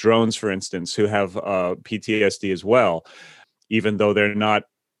operate drones, for instance, who have PTSD as well. Even though they're not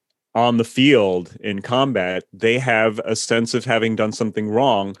on the field in combat, they have a sense of having done something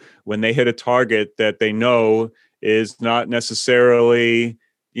wrong when they hit a target that they know is not necessarily,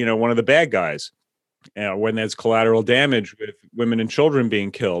 one of the bad guys. When there's collateral damage with women and children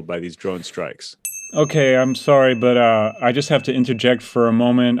being killed by these drone strikes. Okay, I'm sorry, but I just have to interject for a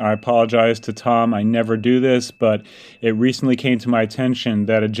moment. I apologize to Tom. I never do this, but it recently came to my attention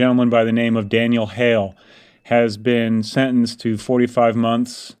that a gentleman by the name of Daniel Hale has been sentenced to 45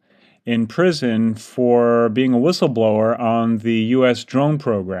 months in prison for being a whistleblower on the U.S. drone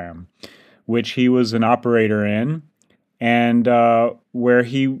program, which he was an operator in, and where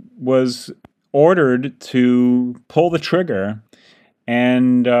he was ordered to pull the trigger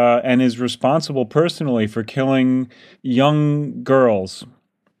and is responsible personally for killing young girls.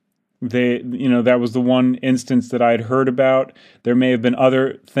 That was the one instance that I'd heard about. There may have been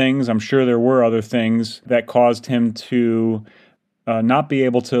other things. I'm sure there were other things that caused him to not be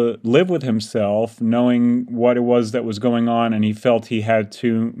able to live with himself, knowing what it was that was going on, and he felt he had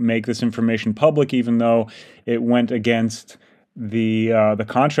to make this information public, even though it went against the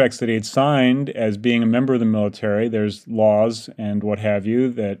contracts that he had signed as being a member of the military. There's laws and what have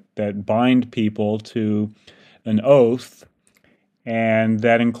you that bind people to an oath, and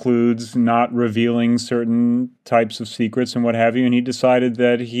that includes not revealing certain types of secrets and what have you. And he decided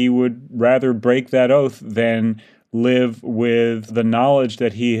that he would rather break that oath than live with the knowledge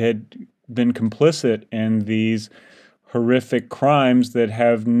that he had been complicit in these horrific crimes that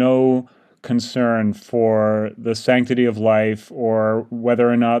have no concern for the sanctity of life or whether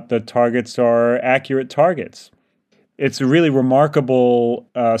or not the targets are accurate targets. It's a really remarkable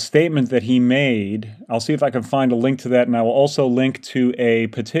statement that he made. I'll see if I can find a link to that, and I will also link to a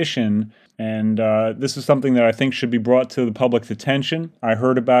petition. And this is something that I think should be brought to the public's attention. I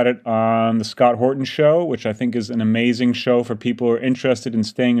heard about it on the Scott Horton Show, which I think is an amazing show for people who are interested in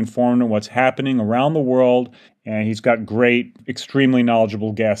staying informed on what's happening around the world. And he's got great, extremely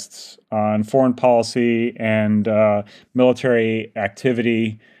knowledgeable guests on foreign policy and military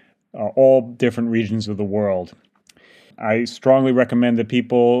activity, all different regions of the world. I strongly recommend that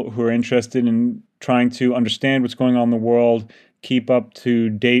people who are interested in trying to understand what's going on in the world keep up to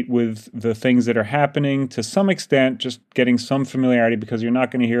date with the things that are happening to some extent, just getting some familiarity, because you're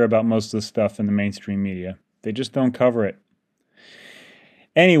not going to hear about most of the stuff in the mainstream media. They just don't cover it.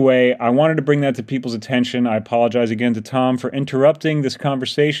 Anyway, I wanted to bring that to people's attention. I apologize again to Tom for interrupting this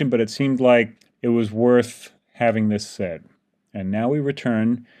conversation, but it seemed like it was worth having this said. And now we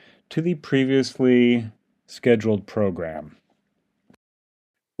return to the previously scheduled program.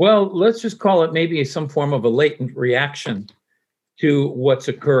 Well, let's just call it maybe some form of a latent reaction to what's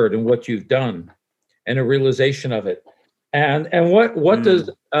occurred and what you've done, and a realization of it. And what does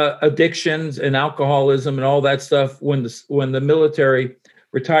addictions and alcoholism and all that stuff, when the military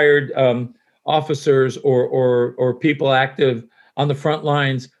retired officers or people active on the front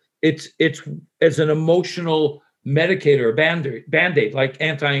lines, it's as an emotional medicator, a band-aid, like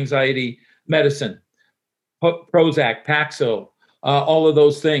anti-anxiety medicine, Prozac, Paxil, all of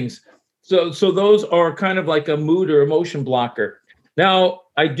those things. So those are kind of like a mood or emotion blocker. Now,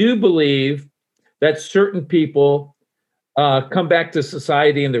 I do believe that certain people come back to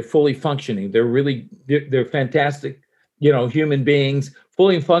society and they're fully functioning. They're fantastic, human beings,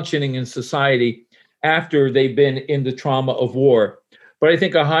 fully functioning in society after they've been in the trauma of war. But I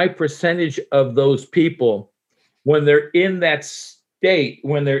think a high percentage of those people, when they're in that state,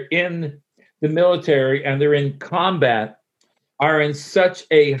 when they're in the military and they're in combat, are in such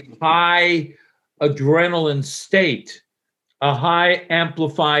a high adrenaline state, a high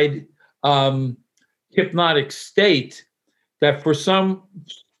amplified hypnotic state, that for some,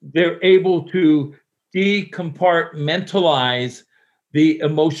 they're able to decompartmentalize the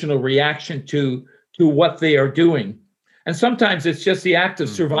emotional reaction to what they are doing. And sometimes it's just the act of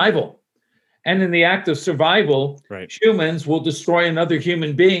survival. And in the act of survival, humans will destroy another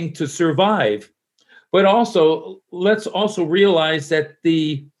human being to survive. But also, let's also realize that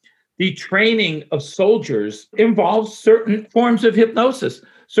the training of soldiers involves certain forms of hypnosis,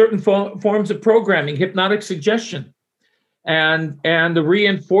 certain forms of programming, hypnotic suggestion, and the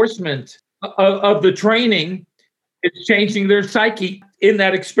reinforcement of the training is changing their psyche in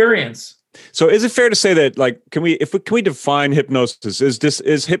that experience. So is it fair to say that, like, can we define hypnosis?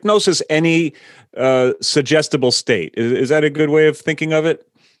 Is hypnosis any suggestible state? Is that a good way of thinking of it?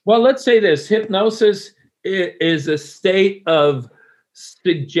 Well, let's say this. Hypnosis is a state of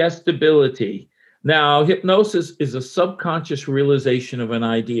suggestibility. Now, hypnosis is a subconscious realization of an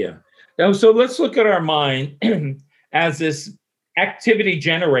idea. Now, so let's look at our mind as this activity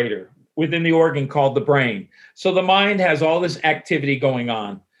generator within the organ called the brain. So the mind has all this activity going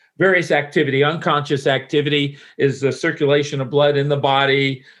on. Various activity, unconscious activity is the circulation of blood in the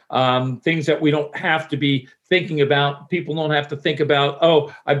body, things that we don't have to be thinking about. People don't have to think about,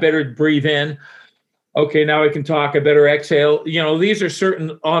 oh, I better breathe in. Okay, now I can talk, I better exhale. These are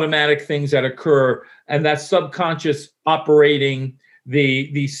certain automatic things that occur, and that's subconscious operating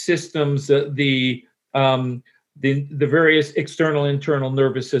the systems, the various external, internal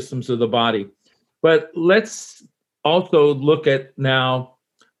nervous systems of the body. But let's also look at now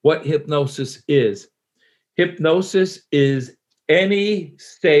what hypnosis is. Hypnosis is any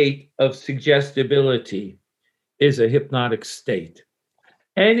state of suggestibility is a hypnotic state.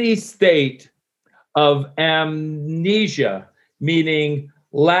 Any state of amnesia, meaning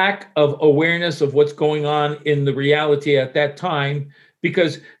lack of awareness of what's going on in the reality at that time.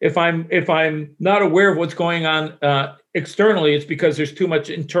 Because if I'm not aware of what's going on externally, it's because there's too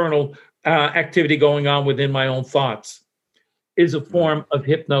much internal activity going on within my own thoughts, is a form of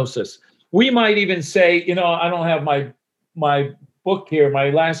hypnosis. We might even say, I don't have my book here, my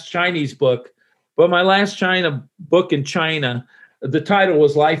last Chinese book, But my last China book in China, the title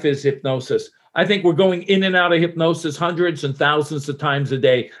was Life is Hypnosis. I think we're going in and out of hypnosis hundreds and thousands of times a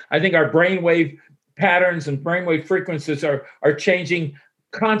day. I think our brainwave patterns and brainwave frequencies are changing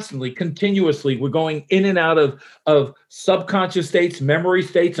constantly, continuously. We're going in and out of subconscious states, memory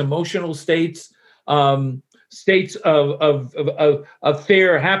states, emotional states, states of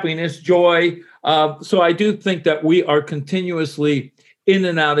fear, happiness, joy. So I do think that we are continuously in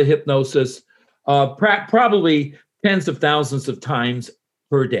and out of hypnosis, probably tens of thousands of times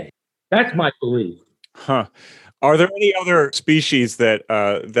per day. That's my belief. Huh. Are there any other species that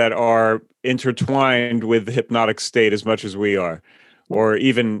are intertwined with the hypnotic state as much as we are, or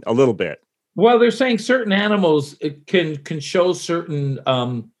even a little bit? Well, they're saying certain animals can show certain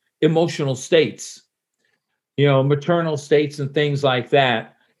emotional states, maternal states and things like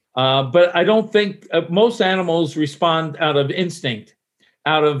that. But I don't think most animals respond out of instinct,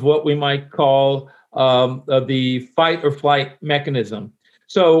 out of what we might call the fight or flight mechanism.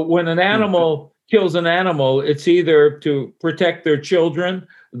 So when an animal kills an animal, it's either to protect their children,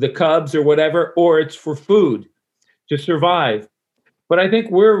 the cubs or whatever, or it's for food to survive. But I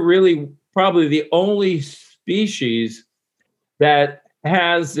think we're really probably the only species that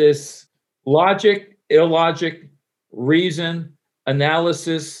has this logic, illogic, reason,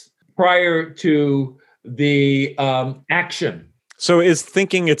 analysis prior to the action. So is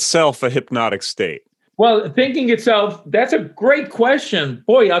thinking itself a hypnotic state? Well, thinking itself, that's a great question.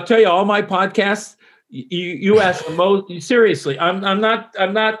 Boy, I'll tell you, all my podcasts, you ask the most, seriously, I'm not,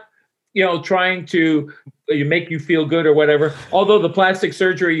 trying to make you feel good or whatever. Although the plastic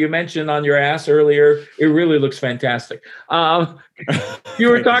surgery you mentioned on your ass earlier, it really looks fantastic. You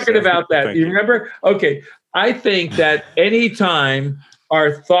were talking about that. You remember? Okay. I think that anytime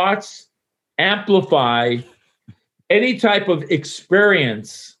our thoughts amplify any type of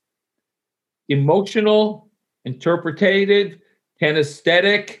experience, emotional, interpretative,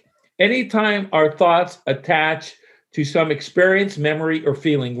 kinesthetic, anytime our thoughts attach to some experience, memory, or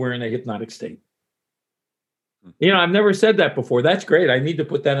feeling, we're in a hypnotic state. I've never said that before. That's great. I need to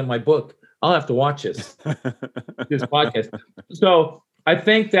put that in my book. I'll have to watch this podcast. So I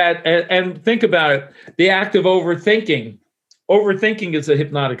think that, and think about it, the act of overthinking. Overthinking is a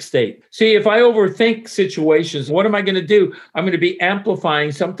hypnotic state. See, if I overthink situations, what am I going to do? I'm going to be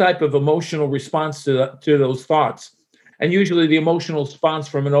amplifying some type of emotional response to those thoughts. And usually the emotional response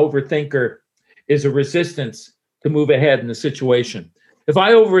from an overthinker is a resistance to move ahead in the situation. If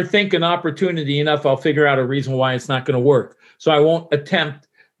I overthink an opportunity enough, I'll figure out a reason why it's not going to work. So I won't attempt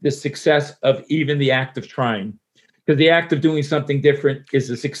the success of even the act of trying. Because the act of doing something different is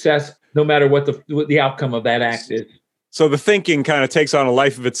a success, no matter what the outcome of that act is. So the thinking kind of takes on a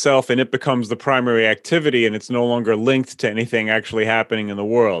life of itself and it becomes the primary activity and it's no longer linked to anything actually happening in the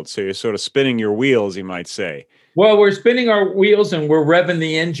world. So you're sort of spinning your wheels, you might say. Well, we're spinning our wheels and we're revving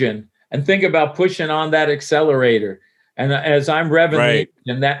the engine. And think about pushing on that accelerator. And as I'm revving the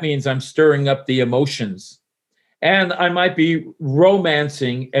engine, that means I'm stirring up the emotions. And I might be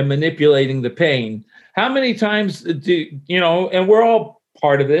romancing and manipulating the pain. How many times and we're all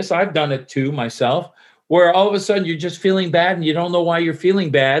part of this. I've done it too myself, where all of a sudden you're just feeling bad and you don't know why you're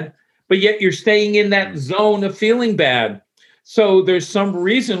feeling bad, but yet you're staying in that zone of feeling bad. So there's some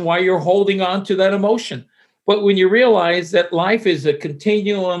reason why you're holding on to that emotion. But when you realize that life is a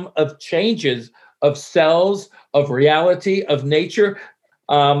continuum of changes, of cells, of reality, of nature,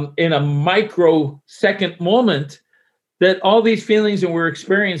 in a microsecond moment, that all these feelings and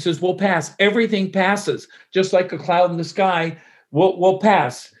experiences will pass. Everything passes, just like a cloud in the sky will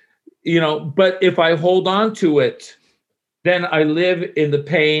pass. But if I hold on to it, then I live in the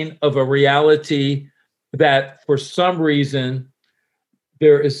pain of a reality that for some reason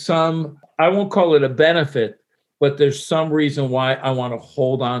there is I won't call it a benefit, but there's some reason why I want to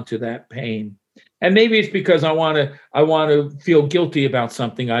hold on to that pain. And maybe it's because I want to feel guilty about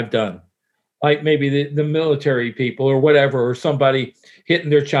something I've done, like maybe the military people or whatever, or somebody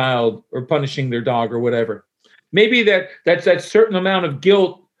hitting their child or punishing their dog or whatever. Maybe that's that certain amount of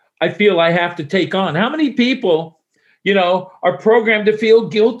guilt I feel I have to take on. How many people, are programmed to feel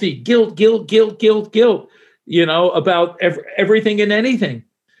guilty, guilt, about everything and anything.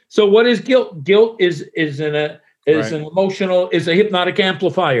 So what is guilt? Guilt is an emotional, is a hypnotic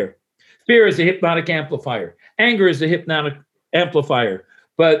amplifier. Fear is a hypnotic amplifier. Anger is a hypnotic amplifier.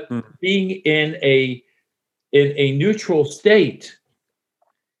 But being in a neutral state,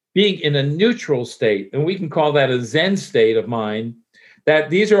 and we can call that a Zen state of mind, that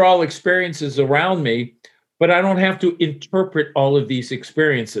these are all experiences around me, but I don't have to interpret all of these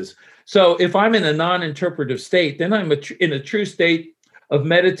experiences. So if I'm in a non-interpretive state, then I'm in a true state of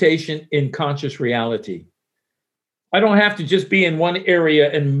meditation in conscious reality. I don't have to just be in one area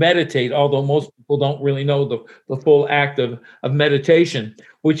and meditate, although most people don't really know the full act of meditation,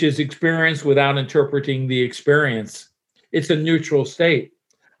 which is experience without interpreting the experience. It's a neutral state.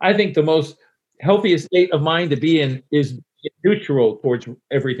 I think the most healthiest state of mind to be in is neutral towards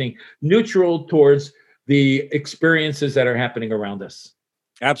everything, neutral towards the experiences that are happening around us.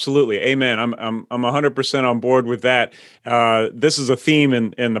 Absolutely. Amen. I'm 100% on board with that. This is a theme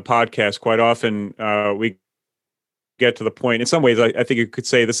in the podcast. Quite often we get to the point, in some ways, I think you could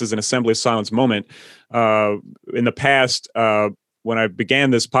say this is an assembly of silence moment. In the past, when I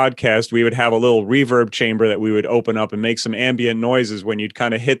began this podcast, we would have a little reverb chamber that we would open up and make some ambient noises when you'd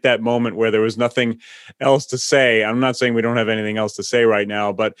kind of hit that moment where there was nothing else to say. I'm not saying we don't have anything else to say right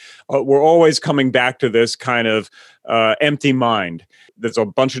now, but we're always coming back to this kind of empty mind. There's a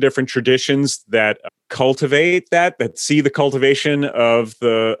bunch of different traditions that cultivate that see the cultivation of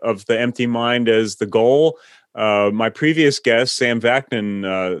the empty mind as the goal. My previous guest, Sam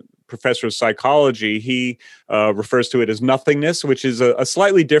Vaknin, professor of psychology, he refers to it as nothingness, which is a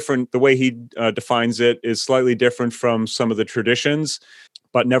slightly different, the way he defines it is slightly different from some of the traditions.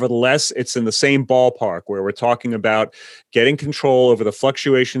 But nevertheless, it's in the same ballpark where we're talking about getting control over the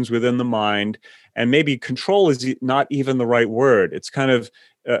fluctuations within the mind. And maybe control is not even the right word. It's kind of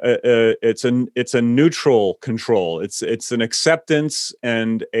it's a neutral control. It's an acceptance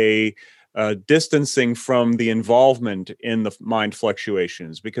and a distancing from the involvement in the mind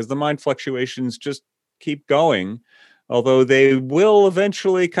fluctuations, because the mind fluctuations just keep going, although they will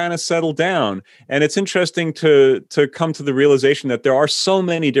eventually kind of settle down. And it's interesting to come to the realization that there are so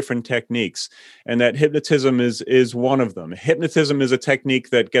many different techniques, and that hypnotism is one of them. Hypnotism is a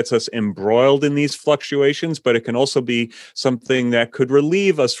technique that gets us embroiled in these fluctuations, but it can also be something that could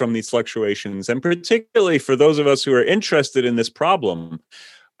relieve us from these fluctuations. And particularly for those of us who are interested in this problem,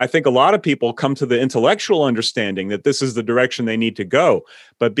 I think a lot of people come to the intellectual understanding that this is the direction they need to go,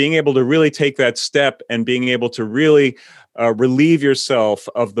 but being able to really take that step and being able to really relieve yourself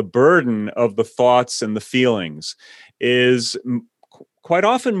of the burden of the thoughts and the feelings is quite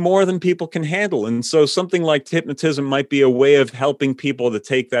often more than people can handle. And so something like hypnotism might be a way of helping people to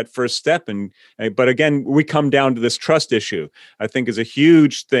take that first step. But again, we come down to this trust issue, I think, is a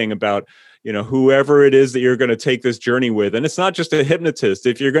huge thing about whoever it is that you're going to take this journey with. And it's not just a hypnotist.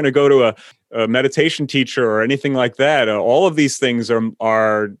 If you're going to go to a meditation teacher or anything like that, all of these things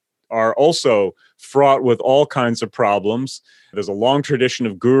are also fraught with all kinds of problems. There's a long tradition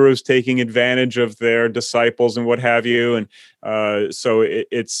of gurus taking advantage of their disciples and what have you. And so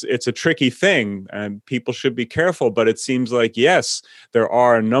it's a tricky thing, and people should be careful. But it seems like, yes, there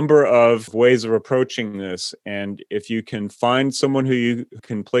are a number of ways of approaching this. And if you can find someone who you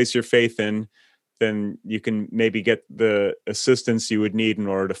can place your faith in, then you can maybe get the assistance you would need in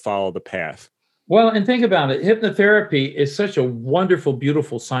order to follow the path. Well, and think about it. Hypnotherapy is such a wonderful,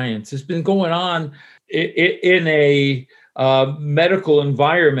 beautiful science. It's been going on in a medical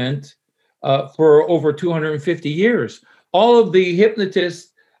environment for over 250 years. All of the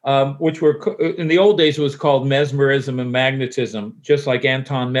hypnotists, which were in the old days, it was called mesmerism and magnetism, just like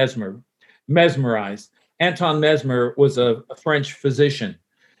Anton Mesmer, mesmerized. Anton Mesmer was a French physician,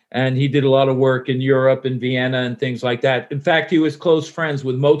 and he did a lot of work in Europe and Vienna and things like that. In fact, he was close friends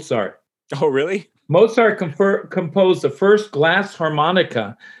with Mozart. Oh, really? Mozart composed the first glass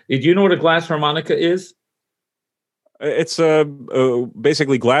harmonica. Do you know what a glass harmonica is? It's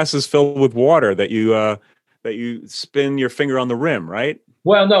basically glasses filled with water that you spin your finger on the rim, right?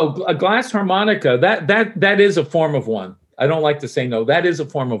 Well, no, a glass harmonica, that is a form of one. I don't like to say no, that is a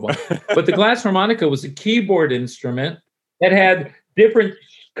form of one. But the glass harmonica was a keyboard instrument that had different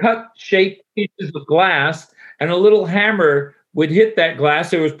cut-shaped pieces of glass, and a little hammer would hit that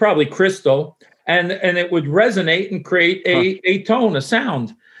glass. It was probably crystal, and it would resonate and create a tone, a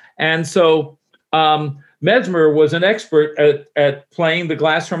sound. And so Mesmer was an expert at playing the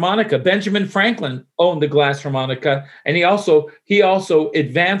glass harmonica. Benjamin Franklin owned the glass harmonica, and he also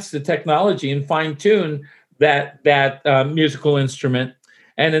advanced the technology and fine-tuned that musical instrument.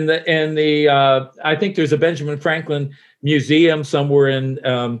 And in the I think there's a Benjamin Franklin museum somewhere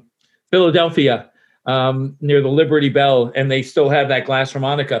in Philadelphia, near the Liberty Bell, and they still have that glass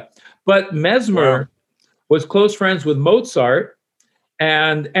harmonica. But Mesmer was close friends with Mozart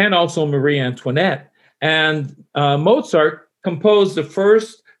and also Marie Antoinette. And Mozart composed the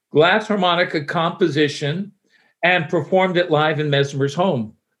first glass harmonica composition and performed it live in Mesmer's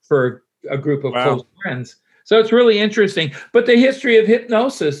home for a group of close friends. So it's really interesting. But the history of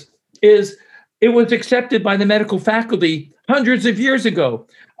hypnosis is it was accepted by the medical faculty hundreds of years ago.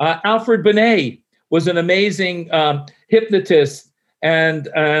 Alfred Binet was an amazing hypnotist and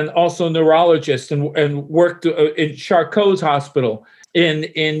also neurologist, and worked in Charcot's hospital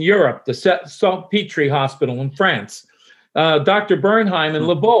in Europe, the Salpêtrière Hospital in France. Dr. Bernheim and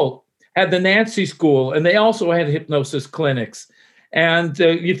Lebolt had the Nancy School, and they also had hypnosis clinics. And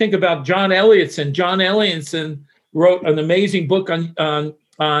you think about John Elliotson. John Elliotson wrote an amazing book on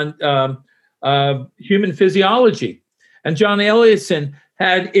human physiology. And John Elliotson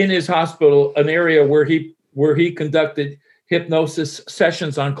had in his hospital an area where he conducted hypnosis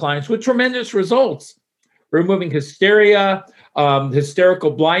sessions on clients with tremendous results, removing hysteria,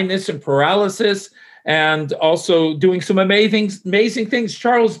 hysterical blindness and paralysis, and also doing some amazing things.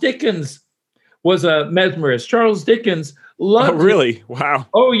 Charles Dickens was a mesmerist. Charles Dickens loved. Oh, really? Wow.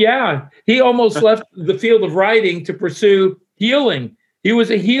 Oh, yeah. He almost left the field of writing to pursue healing. He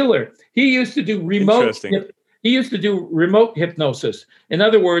was a healer. He used to do remote hypnosis. In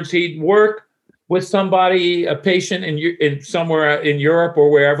other words, he'd work with somebody, a patient in somewhere in Europe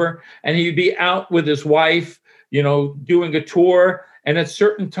or wherever, and he'd be out with his wife, doing a tour. And at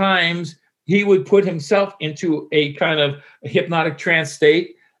certain times, he would put himself into a kind of hypnotic trance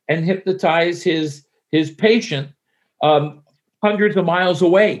state and hypnotize his patient hundreds of miles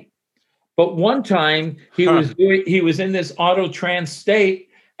away. But one time he was in this auto trance state,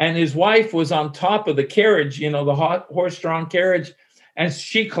 and his wife was on top of the carriage, the horse-drawn carriage, and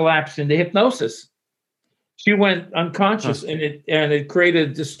she collapsed into hypnosis. She went unconscious, and it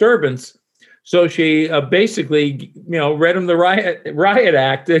created a disturbance. So she basically, read him the riot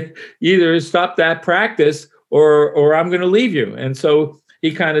act. Either stop that practice, or I'm going to leave you. And so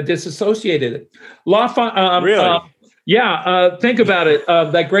he kind of disassociated it. Really? Think about it.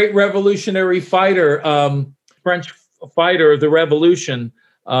 That great revolutionary fighter, French fighter of the Revolution.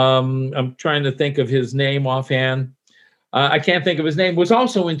 I'm trying to think of his name offhand. I can't think of his name. Was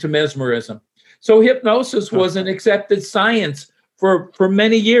also into mesmerism. So hypnosis was an accepted science for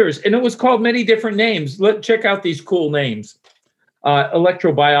many years, and it was called many different names. Check out these cool names.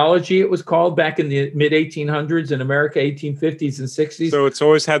 Electrobiology, it was called back in the mid-1800s in America, 1850s and 60s. So it's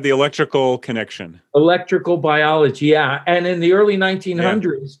always had the electrical connection. Electrical biology, yeah. And in the early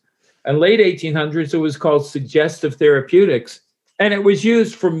 1900s and late 1800s, it was called suggestive therapeutics. And it was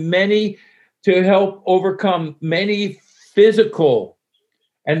used to help overcome many physical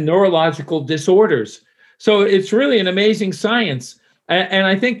and neurological disorders. So it's really an amazing science. And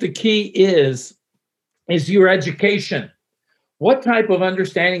I think the key is your education. What type of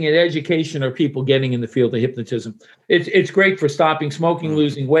understanding and education are people getting in the field of hypnotism? It's great for stopping smoking,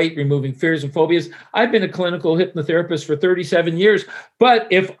 losing weight, removing fears and phobias. I've been a clinical hypnotherapist for 37 years, but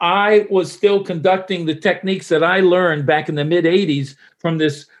if I was still conducting the techniques that I learned back in the mid-'80s from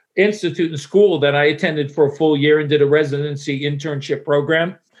this institute and school that I attended for a full year and did a residency internship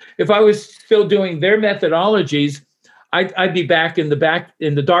program, if I was still doing their methodologies, I'd be back in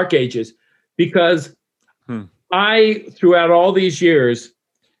the dark ages, because I, throughout all these years,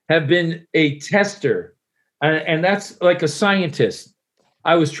 have been a tester, and that's like a scientist.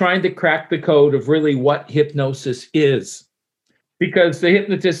 I was trying to crack the code of really what hypnosis is, because the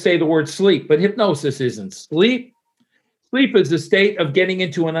hypnotists say the word sleep, but hypnosis isn't sleep. Sleep is the state of getting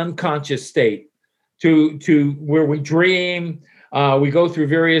into an unconscious state to where we dream. We go through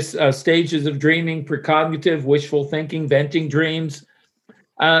various stages of dreaming: precognitive, wishful thinking, venting dreams.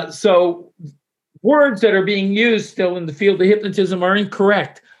 So words that are being used still in the field of hypnotism are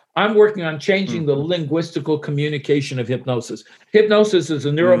incorrect. I'm working on changing the linguistical communication of hypnosis. Hypnosis is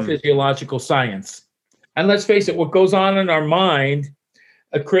a neurophysiological science. And let's face it, what goes on in our mind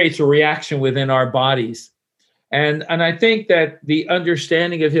creates a reaction within our bodies. And I think that the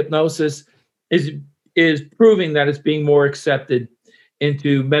understanding of hypnosis is proving that it's being more accepted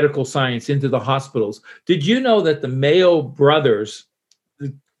into medical science, into the hospitals. Did you know that the Mayo brothers,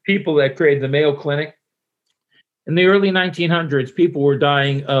 the people that created the Mayo Clinic, in the early 1900s, people were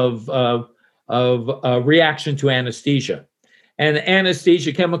dying of reaction to anesthesia. And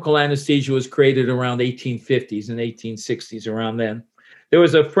anesthesia, chemical anesthesia, was created around 1850s and 1860s, around then. There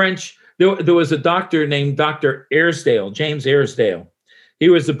was a doctor named Dr. Airsdale, James Airsdale. He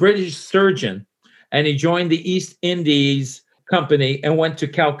was a British surgeon, and he joined the East Indies Company and went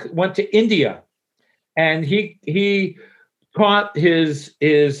to India. And he taught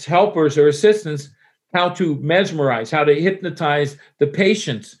his helpers or assistants how to mesmerize, how to hypnotize the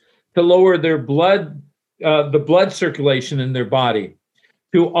patients, to lower their blood, the blood circulation in their body,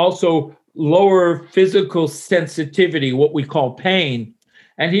 to also lower physical sensitivity, what we call pain.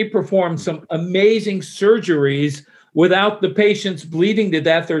 And he performed some amazing surgeries without the patients bleeding to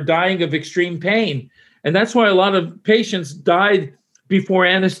death or dying of extreme pain. And that's why a lot of patients died before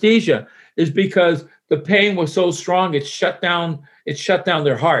anesthesia, is because the pain was so strong, it shut down it shut down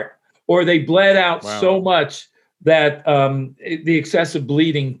their heart, or they bled out so much that the excessive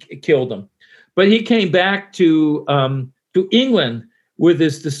bleeding killed them. But he came back to England with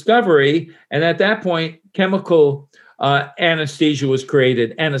his discovery, and at that point, chemical anesthesia was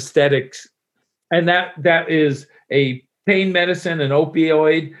created, anesthetics, and that is a pain medicine, an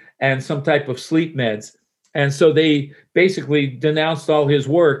opioid, and some type of sleep meds. And so they basically denounced all his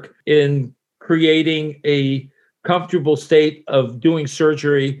work in creating a comfortable state of doing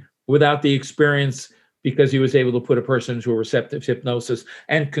surgery without the experience, because he was able to put a person into a receptive hypnosis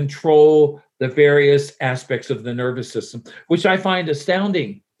and control the various aspects of the nervous system, which I find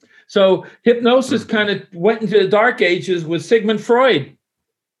astounding. So hypnosis kind of went into the dark ages with Sigmund Freud.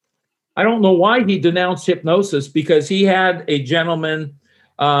 I don't know why he denounced hypnosis, because he had a gentleman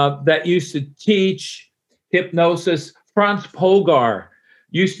that used to teach hypnosis. Franz Polgar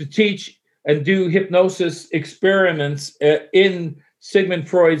used to teach and do hypnosis experiments in Sigmund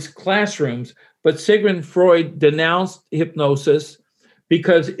Freud's classrooms. But Sigmund Freud denounced hypnosis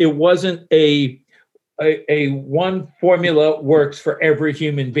because it wasn't a one formula works for every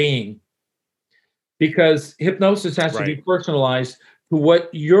human being. Because hypnosis has to be personalized to what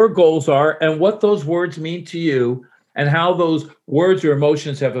your goals are and what those words mean to you, and how those words or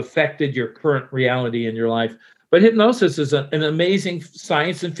emotions have affected your current reality in your life. But hypnosis is an amazing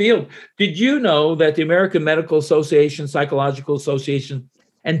science and field. Did you know that the American Medical Association, Psychological Association,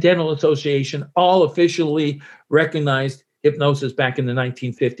 and Dental Association all officially recognized hypnosis back in the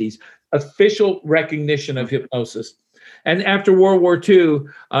 1950s? Official recognition of hypnosis. And after World War II,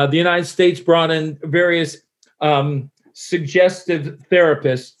 the United States brought in various suggestive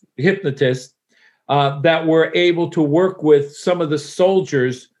therapists, hypnotists, that were able to work with some of the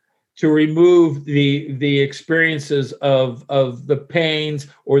soldiers to remove the experiences of the pains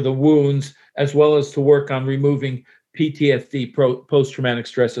or the wounds, as well as to work on removing PTSD, post-traumatic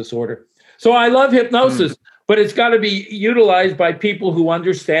stress disorder. So I love hypnosis, but it's got to be utilized by people who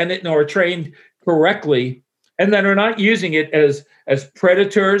understand it and are trained correctly, and that are not using it as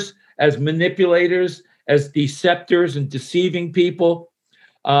predators, as manipulators, as deceptors and deceiving people.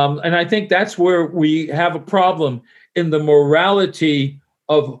 And I think that's where we have a problem in the morality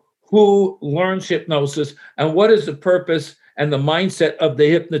of who learns hypnosis and what is the purpose and the mindset of the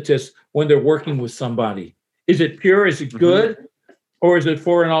hypnotist when they're working with somebody. Is it pure? Is it good? Or is it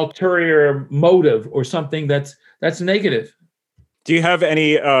for an ulterior motive or something that's negative? Do you have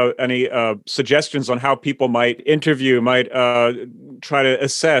any suggestions on how people might try to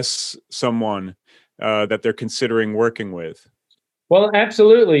assess someone that they're considering working with? Well,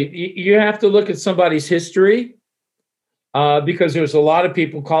 absolutely. You have to look at somebody's history, because there's a lot of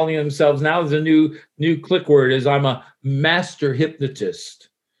people calling themselves, now the new click word is, I'm a master hypnotist.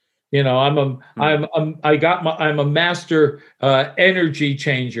 You know, I'm a master energy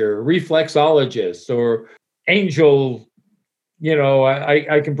changer, reflexologist, or angel. You know,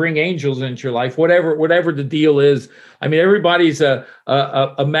 I can bring angels into your life, whatever the deal is. I mean, everybody's a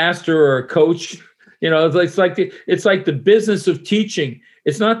master or a coach. You know, it's like the business of teaching.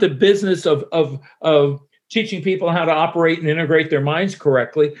 It's not the business of teaching people how to operate and integrate their minds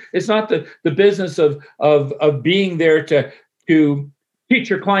correctly. It's not the business of being there to teach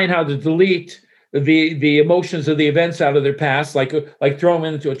your client how to delete the emotions of the events out of their past, like throw them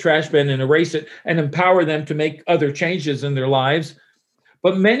into a trash bin and erase it, and empower them to make other changes in their lives.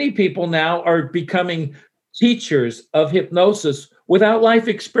 But many people now are becoming teachers of hypnosis without life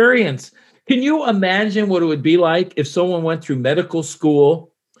experience. Can you imagine what it would be like if someone went through medical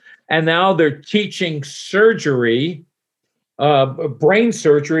school and now they're teaching surgery, brain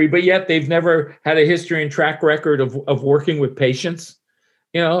surgery, but yet they've never had a history and track record of working with patients?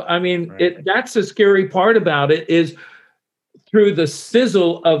 You know, I mean, that's the scary part about it, is through the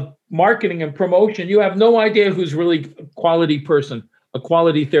sizzle of marketing and promotion, you have no idea who's really a quality person, a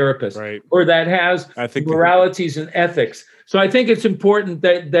quality therapist, or that has moralities and ethics. So I think it's important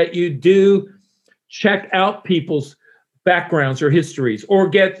that you do check out people's backgrounds or histories, or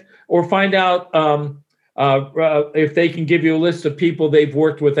find out if they can give you a list of people they've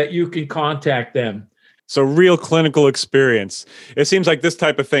worked with, that you can contact them. So real clinical experience. It seems like this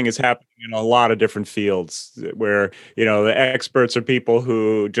type of thing is happening in a lot of different fields, where, you know, the experts are people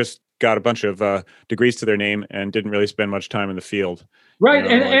who just got a bunch of degrees to their name and didn't really spend much time in the field. Right.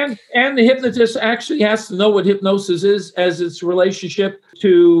 You know, and the hypnotist actually has to know what hypnosis is as its relationship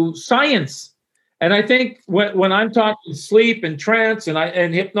to science. And I think when I'm talking sleep and trance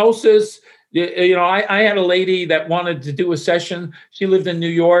and hypnosis, you know, I had a lady that wanted to do a session. She lived in New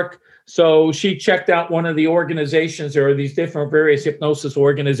York. So she checked out one of the organizations. There are these different various hypnosis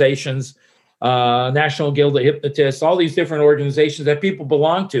organizations. National Guild of Hypnotists, all these different organizations that people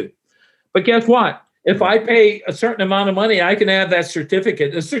belong to. But guess what? If I pay a certain amount of money, I can have that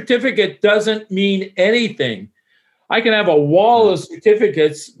certificate. The certificate doesn't mean anything. I can have a wall of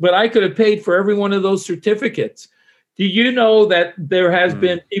certificates, but I could have paid for every one of those certificates. Do you know that there has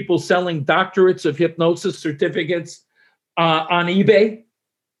been people selling doctorates of hypnosis certificates on eBay?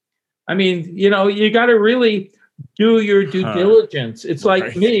 I mean, you got to really do your due diligence. It's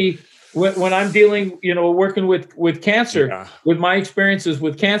like me when I'm dealing, working with cancer, with my experiences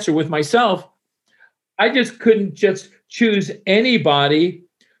with cancer, with myself. I just couldn't just choose anybody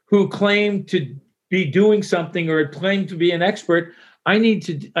who claimed to be doing something or claimed to be an expert. I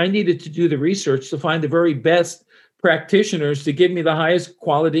needed to do the research to find the very best practitioners to give me the highest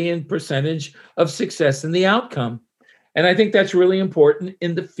quality and percentage of success in the outcome. And I think that's really important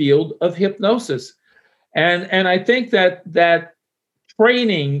in the field of hypnosis. And I think that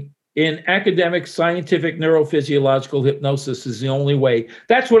training in academic, scientific, neurophysiological hypnosis is the only way.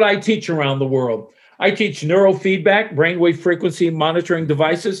 That's what I teach around the world. I teach neurofeedback, brainwave frequency monitoring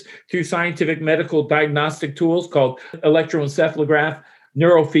devices through scientific medical diagnostic tools called electroencephalograph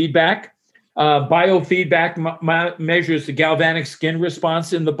neurofeedback. Biofeedback measures the galvanic skin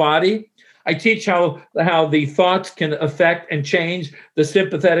response in the body. I teach how the thoughts can affect and change the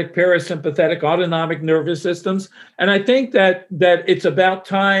sympathetic, parasympathetic, autonomic nervous systems. And I think that it's about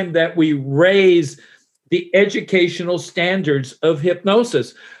time that we raise the educational standards of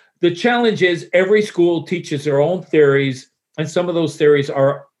hypnosis. The challenge is every school teaches their own theories, and some of those theories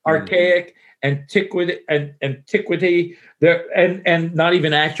are archaic, antiquity, and not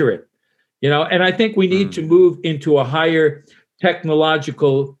even accurate. And I think we need to move into a higher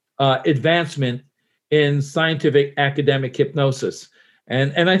technological advancement in scientific academic hypnosis.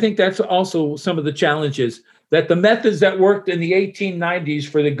 And I think that's also some of the challenges, that the methods that worked in the 1890s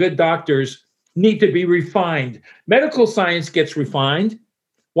for the good doctors need to be refined. Medical science gets refined.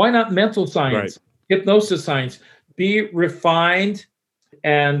 Why not mental science, hypnosis science, be refined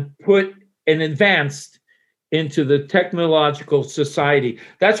and put and advanced into the technological society?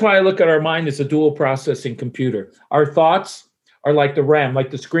 That's why I look at our mind as a dual processing computer. Our thoughts are like the RAM,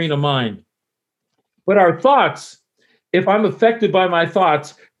 like the screen of mind. But our thoughts, if I'm affected by my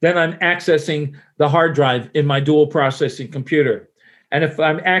thoughts, then I'm accessing the hard drive in my dual processing computer. And if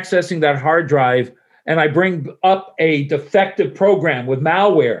I'm accessing that hard drive and I bring up a defective program with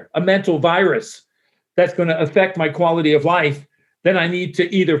malware, a mental virus that's going to affect my quality of life, then I need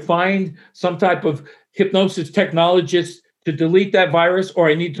to either find some type of hypnosis technologist to delete that virus, or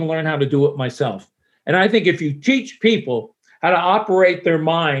I need to learn how to do it myself. And I think if you teach people how to operate their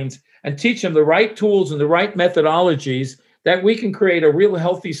minds and teach them the right tools and the right methodologies, that we can create a real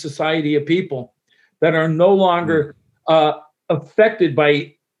healthy society of people that are no longer affected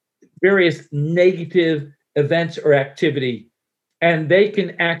by various negative events or activity, and they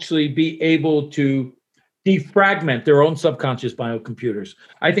can actually be able to defragment their own subconscious biocomputers.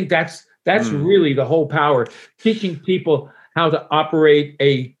 I think that's really the whole power, teaching people how to operate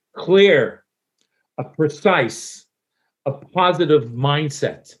a clear, a precise, a positive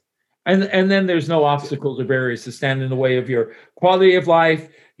mindset. And then there's no obstacles or barriers to stand in the way of your quality of life,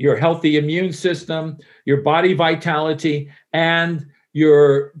 your healthy immune system, your body vitality, and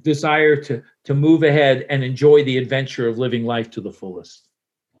your desire to move ahead and enjoy the adventure of living life to the fullest.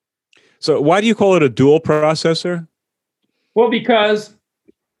 So why do you call it a dual processor? Well, because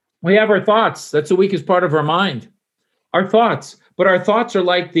we have our thoughts. That's the weakest part of our mind, our thoughts. But our thoughts are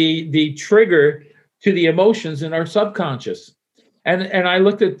like the trigger to the emotions in our subconscious. And I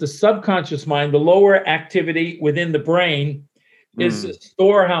looked at the subconscious mind, the lower activity within the brain is the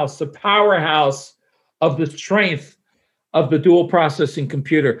storehouse, the powerhouse of the strength of the dual processing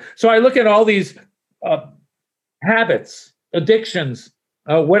computer. So I look at all these habits, addictions,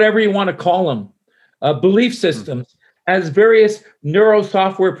 whatever you want to call them, belief systems, as various neuro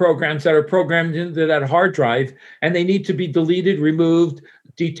software programs that are programmed into that hard drive, and they need to be deleted, removed,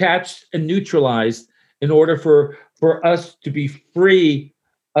 detached, and neutralized in order for us to be free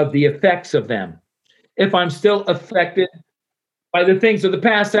of the effects of them. If I'm still affected by the things of the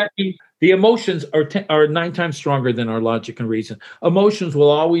past, that means the emotions are 9 times stronger than our logic and reason. Emotions will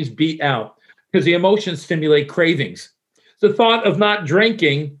always beat out because the emotions stimulate cravings. The thought of not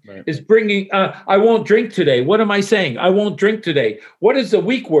drinking is bringing, I won't drink today. What am I saying? I won't drink today. What is the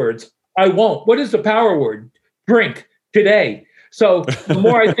weak words? I won't. What is the power word? Drink today. So the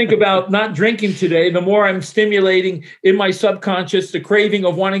more I think about not drinking today, the more I'm stimulating in my subconscious the craving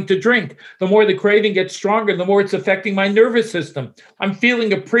of wanting to drink. The more the craving gets stronger, the more it's affecting my nervous system. I'm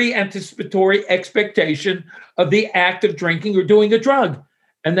feeling a pre-anticipatory expectation of the act of drinking or doing a drug.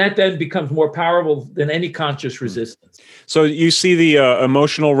 And that then becomes more powerful than any conscious resistance. So you see the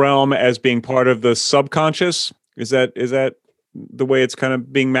emotional realm as being part of the subconscious? Is that the way it's kind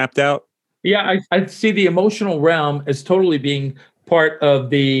of being mapped out? Yeah, I see the emotional realm as totally being part of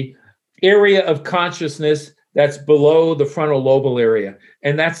the area of consciousness that's below the frontal lobal area.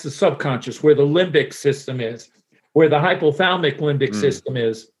 And that's the subconscious, where the limbic system is, where the hypothalamic limbic system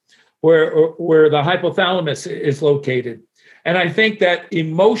is, where the hypothalamus is located. And I think that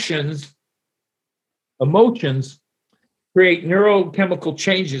emotions create neurochemical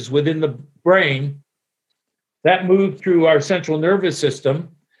changes within the brain that move through our central nervous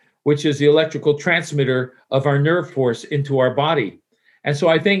system, which is the electrical transmitter of our nerve force into our body. And so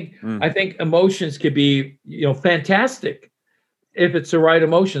I think emotions could be, fantastic if it's the right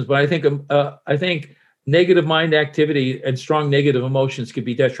emotions. But I think negative mind activity and strong negative emotions could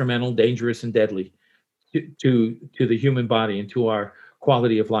be detrimental, dangerous, and deadly to the human body and to our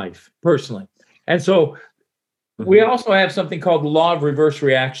quality of life personally. And so we also have something called the law of reverse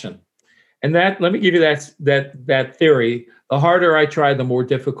reaction. And that, let me give you that theory. The harder I try, the more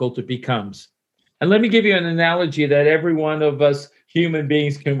difficult it becomes. And let me give you an analogy that every one of us human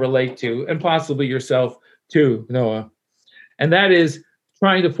beings can relate to, and possibly yourself too, Noah. And that is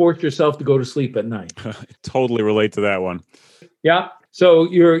trying to force yourself to go to sleep at night. Totally relate to that one. Yeah. So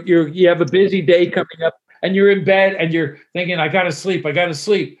you have a busy day coming up, and you're in bed and you're thinking, I got to sleep.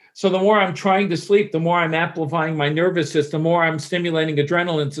 So the more I'm trying to sleep, the more I'm amplifying my nervous system, the more I'm stimulating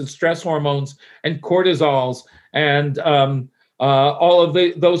adrenalines and stress hormones and cortisols and all of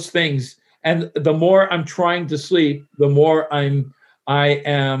those things. And the more I'm trying to sleep, the more I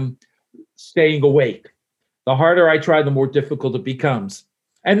am staying awake. The harder I try, the more difficult it becomes.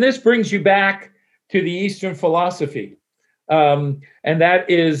 And this brings you back to the Eastern philosophy. And that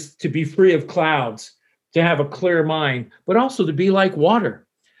is to be free of clouds, to have a clear mind, but also to be like water.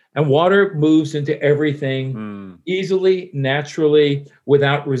 And water moves into everything easily, naturally,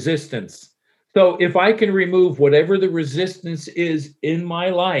 without resistance. So if I can remove whatever the resistance is in my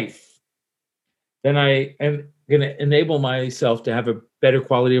life, then I am going to enable myself to have a better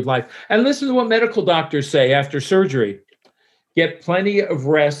quality of life. And listen to what medical doctors say after surgery. Get plenty of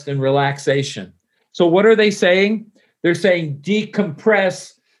rest and relaxation. So what are they saying? They're saying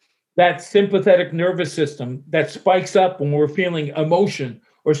decompress that sympathetic nervous system that spikes up when we're feeling emotion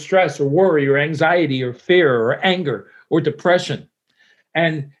or stress or worry or anxiety or fear or anger or depression.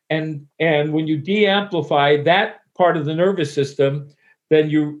 And when you de-amplify that part of the nervous system, then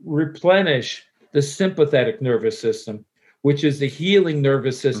you replenish the sympathetic nervous system, which is the healing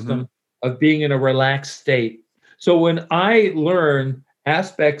nervous system of being in a relaxed state. So when I learn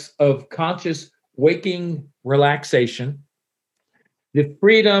aspects of conscious waking relaxation, the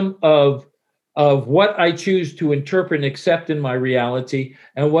freedom of what I choose to interpret and accept in my reality,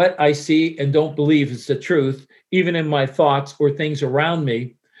 and what I see and don't believe is the truth, even in my thoughts or things around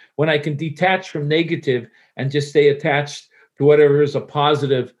me, when I can detach from negative and just stay attached to whatever is a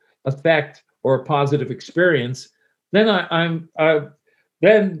positive effect or a positive experience, then I'm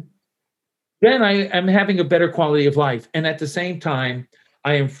having a better quality of life. And at the same time,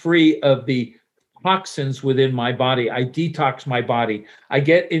 I am free of the toxins within my body. I detox my body. I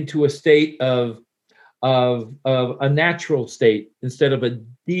get into a state of a natural state instead of a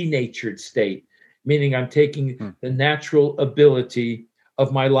denatured state, meaning I'm taking the natural ability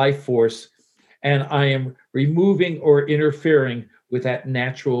of my life force and I am removing or interfering with that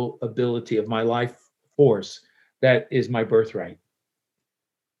natural ability of my life force that is my birthright.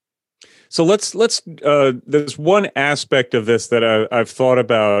 So let's there's one aspect of this that I've thought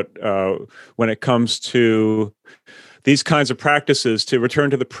about when it comes to these kinds of practices, to return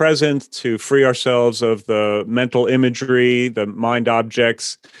to the present, to free ourselves of the mental imagery, the mind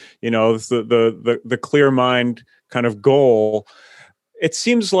objects, the clear mind kind of goal. It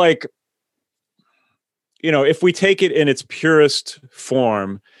seems like, if we take it in its purest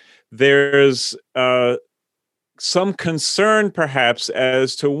form, there's some concern perhaps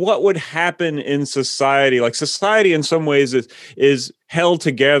as to what would happen in society. Like society in some ways is held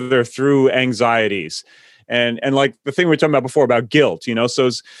together through anxieties. And like the thing we were talking about before about guilt, so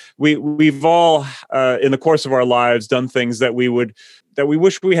we've all in the course of our lives done things that we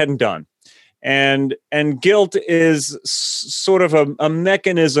wish we hadn't done. And guilt is sort of a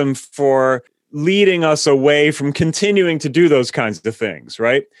mechanism for leading us away from continuing to do those kinds of things,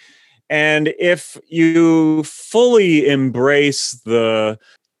 right? And if you fully embrace the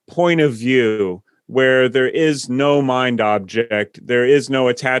point of view where there is no mind object, there is no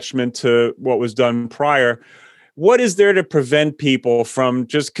attachment to what was done prior, what is there to prevent people from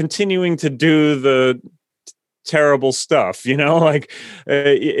just continuing to do the terrible stuff, like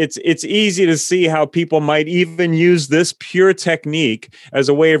it's easy to see how people might even use this pure technique as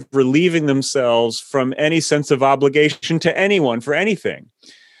a way of relieving themselves from any sense of obligation to anyone for anything.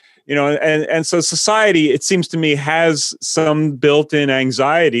 And so society, it seems to me, has some built-in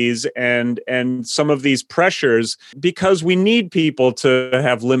anxieties and some of these pressures because we need people to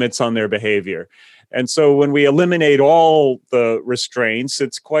have limits on their behavior. And so when we eliminate all the restraints,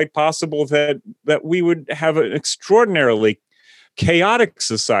 it's quite possible that we would have an extraordinarily chaotic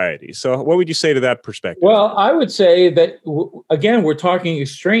society. So what would you say to that perspective? Well, I would say that, again, we're talking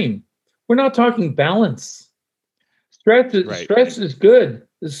extreme. We're not talking balance. Stress is good.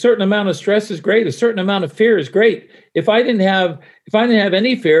 A certain amount of stress is great. A certain amount of fear is great. If I didn't have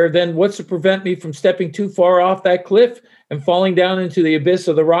any fear, then what's to prevent me from stepping too far off that cliff and falling down into the abyss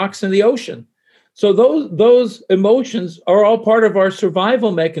of the rocks and the ocean? So those emotions are all part of our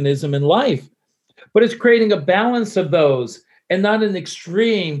survival mechanism in life, but it's creating a balance of those and not an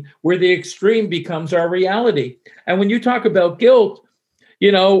extreme where the extreme becomes our reality. And when you talk about guilt,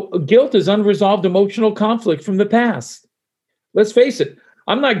 guilt is unresolved emotional conflict from the past. Let's face it.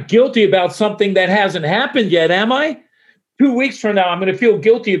 I'm not guilty about something that hasn't happened yet, am I? 2 weeks from now, I'm going to feel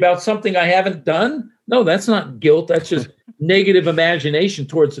guilty about something I haven't done. No, that's not guilt. That's just negative imagination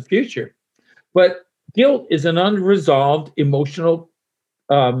towards the future. But guilt is an unresolved emotional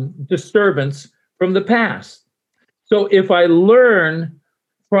disturbance from the past. So if I learn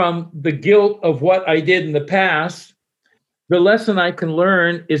from the guilt of what I did in the past, the lesson I can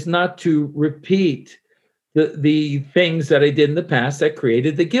learn is not to repeat the things that I did in the past that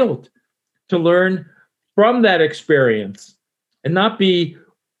created the guilt, to learn from that experience and not be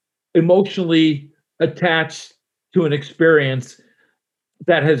emotionally attached to an experience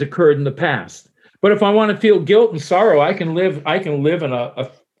that has occurred in the past. But if I want to feel guilt and sorrow, I can live in an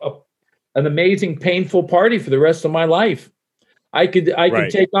amazing, painful party for the rest of my life. I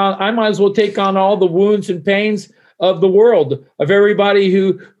might as well take on all the wounds and pains of the world, of everybody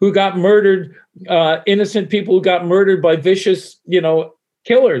who got murdered, innocent people who got murdered by vicious,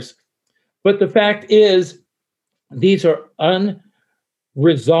 killers. But the fact is, these are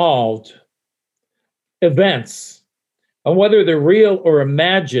unresolved events. And whether they're real or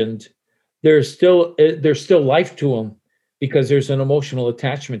imagined, there's still life to them because there's an emotional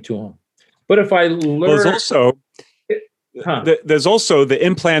attachment to them. But if I learn, there's also the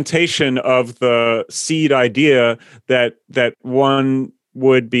implantation of the seed idea that one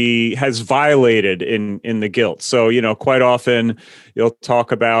has violated in the guilt. So quite often you'll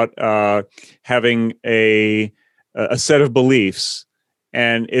talk about having a set of beliefs,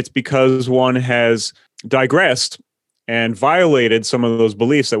 and it's because one has digressed and violated some of those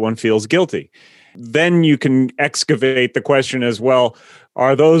beliefs that one feels guilty. Then you can excavate the question as well,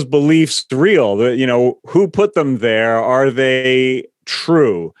 are those beliefs real? Who put them there? Are they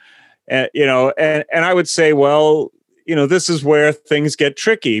true? And I would say, well, this is where things get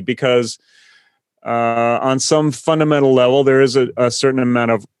tricky because on some fundamental level, there is a certain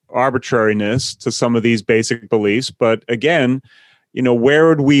amount of arbitrariness to some of these basic beliefs. But again, where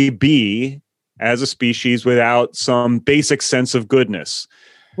would we be as a species without some basic sense of goodness?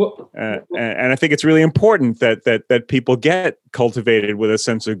 And I think it's really important that people get cultivated with a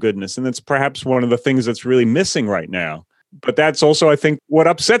sense of goodness. And that's perhaps one of the things that's really missing right now. But that's also, I think, what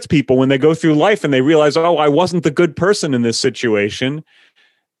upsets people when they go through life and they realize, oh, I wasn't the good person in this situation.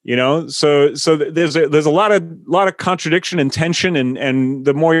 So there's a lot of contradiction and tension, and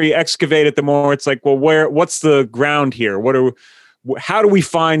the more you excavate it, the more it's like, well, what's the ground here? How do we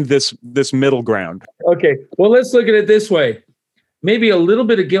find this middle ground? Okay, well, let's look at it this way. Maybe a little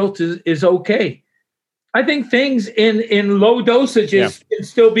bit of guilt is okay. I think things in low dosages can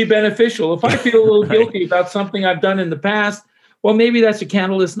still be beneficial. If I feel a little guilty about something I've done in the past, well, maybe that's a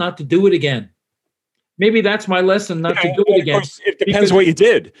catalyst not to do it again. Maybe that's my lesson not to do it again. Of course, it depends what you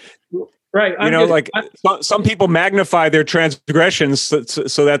did. Right. Some people magnify their transgressions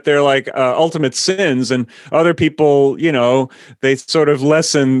so that they're like ultimate sins, and other people, they sort of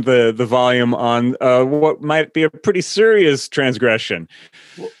lessen the volume on what might be a pretty serious transgression.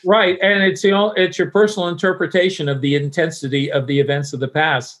 Right, and it's your personal interpretation of the intensity of the events of the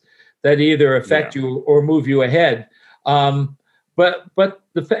past that either affect you or move you ahead. But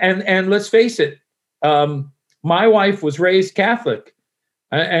let's face it, my wife was raised Catholic,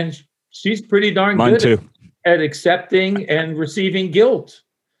 and she's pretty darn good at accepting and receiving guilt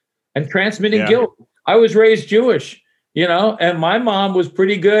and transmitting guilt. I was raised Jewish, and my mom was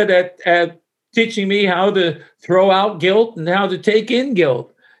pretty good at teaching me how to throw out guilt and how to take in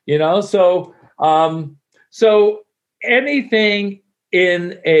guilt, So anything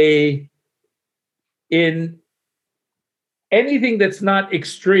in anything that's not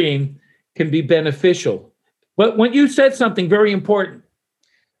extreme can be beneficial. But when you said something very important,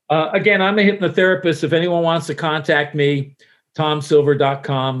 again, I'm a hypnotherapist. If anyone wants to contact me,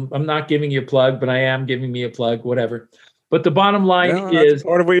 TomSilver.com. I'm not giving you a plug, but I am giving me a plug, whatever. But the bottom line is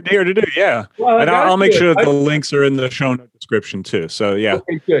part of what you're here to do. Yeah. Well, and I'll make sure that the links are in the show note description too. So yeah,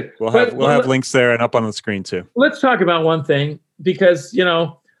 okay, good. We'll have links there and up on the screen too. Let's talk about one thing, because,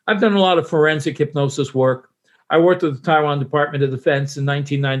 I've done a lot of forensic hypnosis work. I worked with the Taiwan Department of Defense in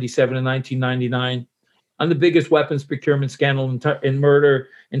 1997 and 1999 on the biggest weapons procurement scandal in murder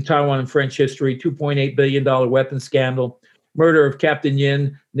in Taiwan and French history, $2.8 billion weapons scandal, murder of Captain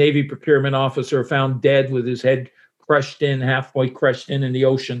Yin, Navy procurement officer, found dead with his head halfway crushed in the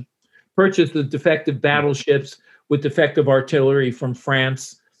ocean, purchased the defective battleships with defective artillery from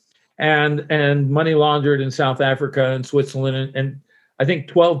France, and money laundered in South Africa and Switzerland. And I think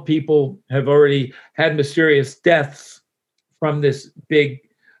 12 people have already had mysterious deaths from this big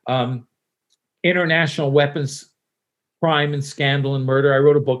international weapons crime and scandal and murder. I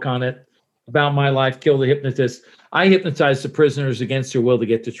wrote a book on it about my life, Kill the Hypnotist. I hypnotized the prisoners against their will to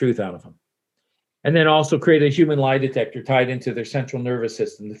get the truth out of them. And then also created a human lie detector tied into their central nervous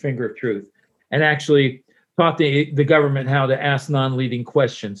system, the finger of truth, and actually taught the government how to ask non-leading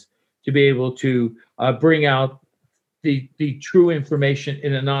questions to be able to bring out the true information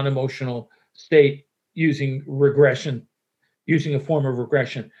in a non-emotional state using regression, using a form of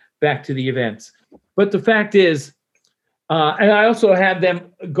regression back to the events. But the fact is, and I also had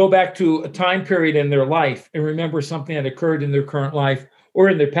them go back to a time period in their life and remember something that occurred in their current life or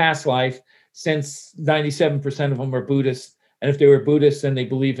in their past life, since 97% of them are Buddhists. And if they were Buddhists, then they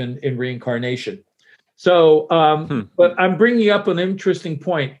believe in reincarnation. So, but I'm bringing up an interesting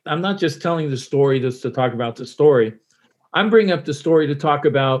point. I'm not just telling the story just to talk about the story. I'm bringing up the story to talk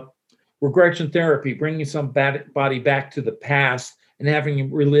about regression therapy, bringing somebody back to the past and having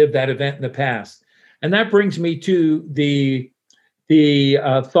him relive that event in the past. And that brings me to the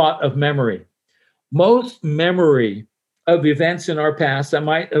thought of memory. Most memory of events in our past that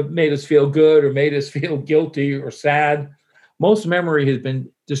might have made us feel good or made us feel guilty or sad, most memory has been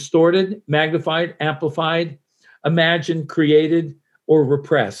distorted, magnified, amplified, imagined, created, or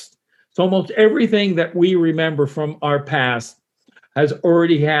repressed. So almost everything that we remember from our past has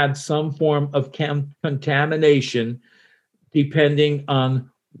already had some form of contamination, depending on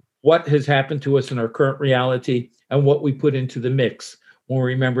what has happened to us in our current reality and what we put into the mix when we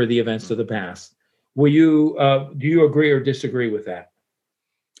remember the events of the past. Do you agree or disagree with that?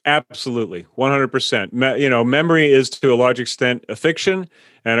 Absolutely, 100%. Memory is to a large extent a fiction,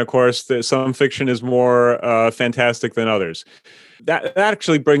 and of course, some fiction is more fantastic than others. That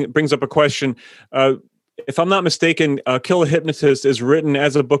actually brings up a question. If I'm not mistaken, Kill the Hypnotist is written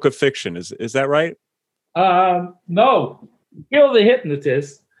as a book of fiction. Is that right? No, Kill the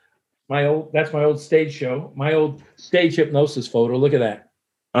Hypnotist. That's my old stage show. My old stage hypnosis photo. Look at that.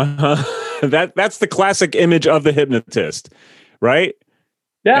 That's the classic image of the hypnotist, right?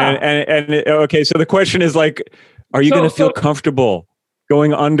 Yeah. And okay, so the question is like, are you going to feel comfortable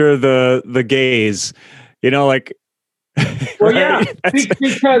going under the gaze? Like. Well, right? Yeah,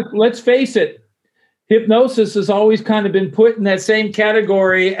 because let's face it, hypnosis has always kind of been put in that same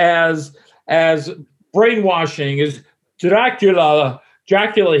category as brainwashing, as Dracula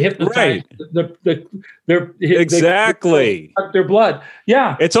hypnotized exactly their blood.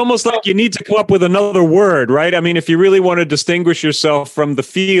 Yeah, it's almost like you need to come up with another word, right? I mean, if you really want to distinguish yourself from the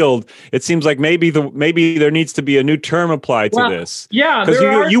field, it seems like maybe there needs to be a new term applied to this. Yeah,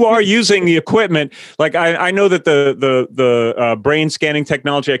 because you are using the equipment. Like I know that the brain scanning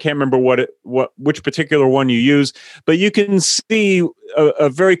technology, I can't remember which particular one you use, but you can see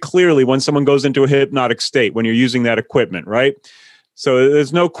very clearly when someone goes into a hypnotic state when you're using that equipment, right? So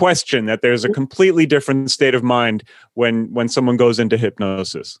there's no question that there's a completely different state of mind when someone goes into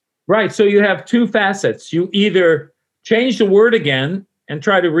hypnosis. Right. So you have two facets. You either change the word again and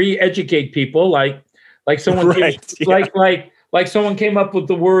try to re-educate people, like someone right, like someone came up with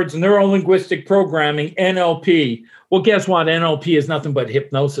the words neuro-linguistic programming, NLP. Well, guess what? NLP is nothing but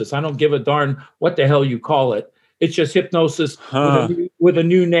hypnosis. I don't give a darn what the hell you call it. It's just hypnosis with a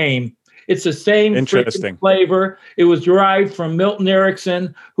new name. It's the same freaking flavor. It was derived from Milton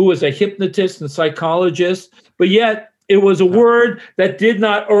Erickson, who was a hypnotist and psychologist, but yet it was a word that did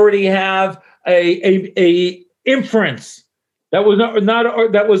not already have a inference that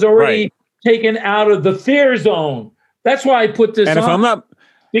was already taken out of the fear zone. That's why I put this. And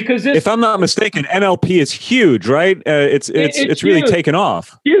if I'm not mistaken, NLP is huge, right? It's really taken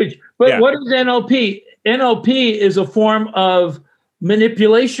off. Huge. But what is NLP? NLP is a form of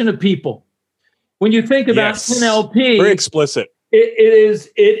manipulation of people. When you think about Yes. NLP, Very explicit. it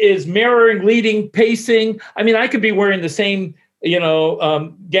is mirroring, leading, pacing. I mean, I could be wearing the same,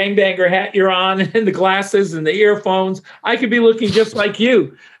 gangbanger hat you're on, and the glasses and the earphones. I could be looking just like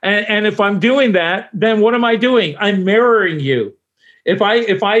you. And if I'm doing that, then what am I doing? I'm mirroring you. If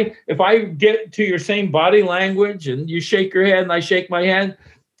I get to your same body language and you shake your head and I shake my head,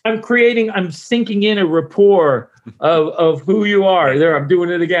 I'm sinking in a rapport of who you are. There, I'm doing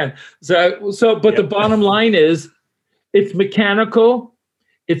it again. But the bottom line is, it's mechanical,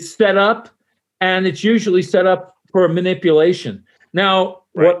 it's set up, and it's usually set up for manipulation. Now,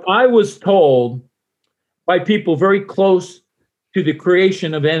 what I was told by people very close to the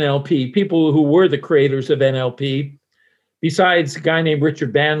creation of NLP, people who were the creators of NLP, besides a guy named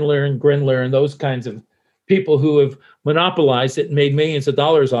Richard Bandler and Grindler and those kinds of people who have monopolized it and made millions of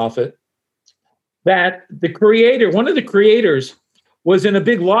dollars off it, that one of the creators, was in a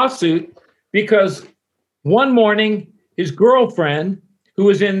big lawsuit because one morning his girlfriend, who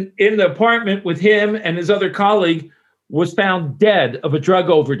was in the apartment with him and his other colleague, was found dead of a drug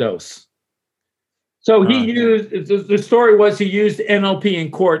overdose. So he used the story was he used NLP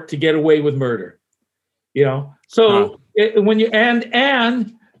in court to get away with murder. And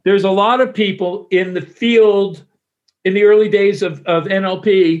there's a lot of people in the field in the early days of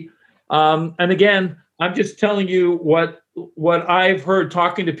NLP. And again, I'm just telling you what I've heard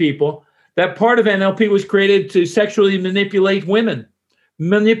talking to people. That part of NLP was created to sexually manipulate women.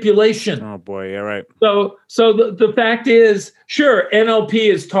 Manipulation. Oh boy, yeah, right. So the fact is, sure, NLP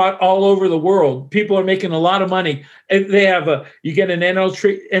is taught all over the world. People are making a lot of money. And you get an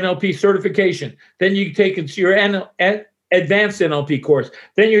NLP certification. Then you take your advanced NLP course.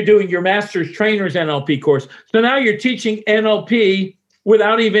 Then you're doing your master's trainer's NLP course. So now you're teaching NLP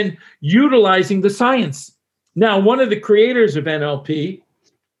without even utilizing the science. Now, one of the creators of NLP,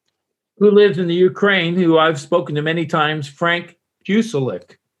 who lives in the Ukraine, who I've spoken to many times, Frank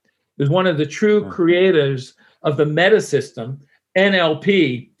Kuselik, is one of the true creators of the meta system,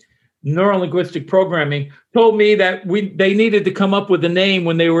 NLP, neuro-linguistic programming, told me that they needed to come up with a name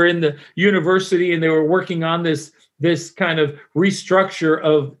when they were in the university and they were working on this kind of restructure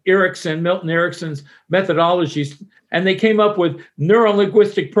of Milton Erickson's methodologies. And they came up with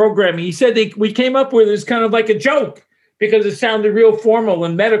neuro-linguistic programming. He said we came up with it as kind of like a joke because it sounded real formal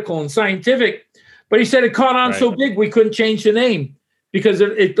and medical and scientific. But he said it caught on so big we couldn't change the name because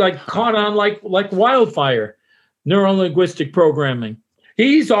it caught on like wildfire. Neuro-linguistic programming.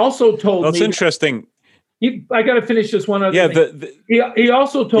 He's also told me. That's interesting. I got to finish this one other thing. He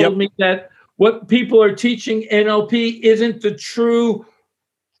also told me that what people are teaching NLP isn't the true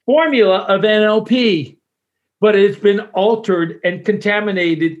formula of NLP, but it's been altered and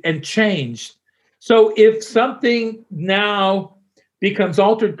contaminated and changed. So if something now becomes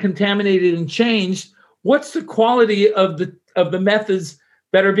altered, contaminated, and changed, what's the quality of the methods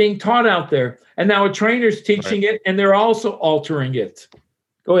that are being taught out there? And now a trainer's teaching it, and they're also altering it.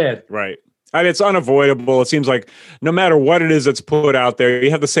 Go ahead. Right. And it's unavoidable. It seems like no matter what it is that's put out there,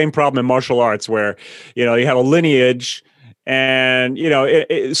 you have the same problem in martial arts where, you have a lineage. And,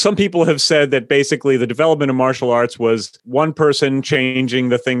 some people have said that basically the development of martial arts was one person changing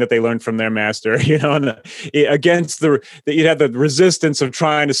the thing that they learned from their master, and against you'd have the resistance of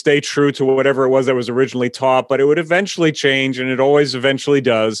trying to stay true to whatever it was that was originally taught, but it would eventually change, and it always eventually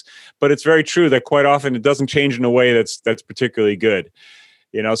does. But it's very true that quite often it doesn't change in a way that's particularly good.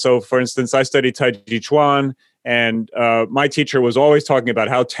 So for instance, I studied Tai Chi Chuan. And my teacher was always talking about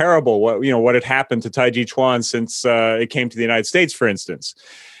how terrible what had happened to Tai Chi Chuan since it came to the United States, for instance.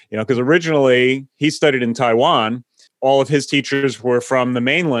 Because originally he studied in Taiwan. All of his teachers were from the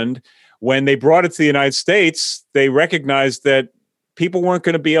mainland. When they brought it to the United States, they recognized that people weren't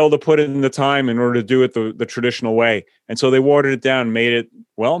going to be able to put in the time in order to do it the traditional way. And so they watered it down and made it,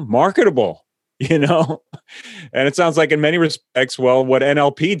 marketable. And it sounds like in many respects, what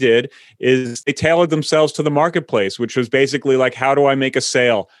NLP did is they tailored themselves to the marketplace, which was basically like, how do I make a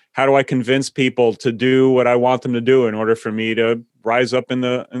sale? How do I convince people to do what I want them to do in order for me to rise up in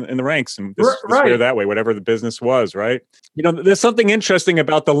the ranks and this way or that way, whatever the business was, right? There's something interesting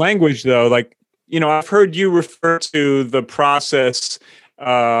about the language, though. Like, I've heard you refer to the process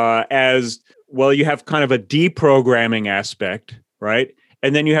as, you have kind of a deprogramming aspect, right?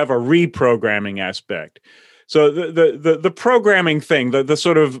 And then you have a reprogramming aspect. So the programming thing, the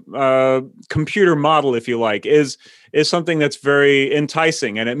sort of computer model, if you like, is something that's very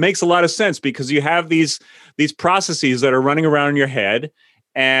enticing, and it makes a lot of sense because you have these processes that are running around in your head,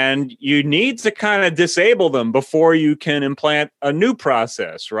 and you need to kind of disable them before you can implant a new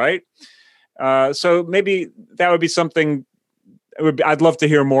process, right? So maybe that would be something I'd love to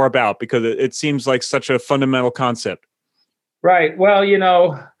hear more about, because it seems like such a fundamental concept. Right. Well,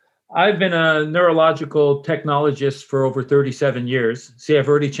 I've been a neurological technologist for over 37 years. See, I've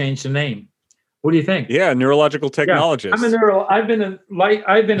already changed the name. What do you think? Yeah, neurological technologist. Yeah,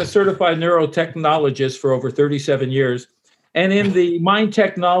 I've been a certified neurotechnologist for over 37 years. And in the mind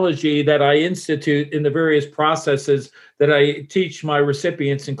technology that I institute in the various processes that I teach my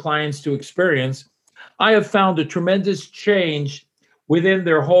recipients and clients to experience, I have found a tremendous change within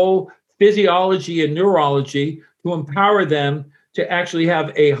their whole physiology and neurology to empower them to actually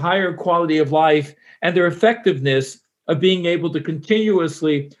have a higher quality of life and their effectiveness of being able to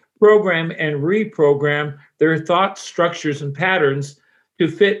continuously program and reprogram their thought structures and patterns to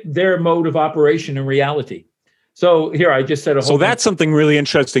fit their mode of operation in reality. So here, I just said a whole. So that's something really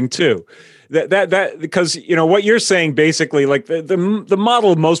interesting too. That because what you're saying basically, like the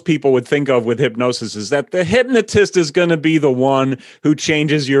model most people would think of with hypnosis is that the hypnotist is going to be the one who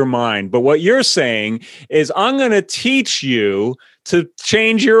changes your mind. But what you're saying is, I'm going to teach you to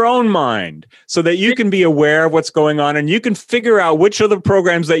change your own mind so that you can be aware of what's going on, and you can figure out which of the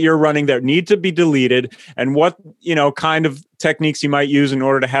programs that you're running that need to be deleted, and what kind of techniques you might use in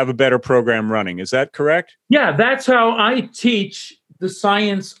order to have a better program running. Is that correct? Yeah, that's how I teach the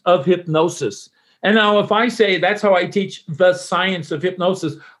science of hypnosis. And now if I say that's how I teach the science of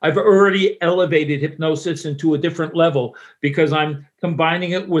hypnosis, I've already elevated hypnosis into a different level, because I'm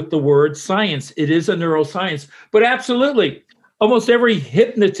combining it with the word science. It is a neuroscience. But absolutely, almost every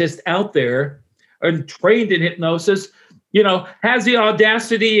hypnotist out there and trained in hypnosis, has the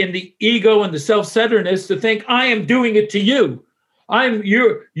audacity and the ego and the self-centeredness to think, I am doing it to you.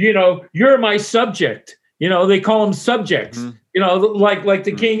 You're my subject. They call them subjects. Mm-hmm. Like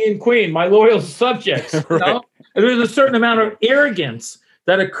the king and queen, my loyal subjects. Right. There's a certain amount of arrogance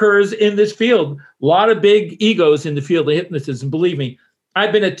that occurs in this field. A lot of big egos in the field of hypnotism. Believe me,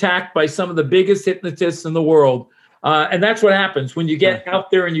 I've been attacked by some of the biggest hypnotists in the world. And that's what happens when you get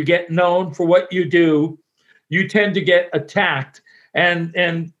out there and you get known for what you do. You tend to get attacked, and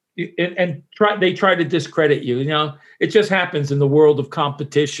they try to discredit you. It just happens in the world of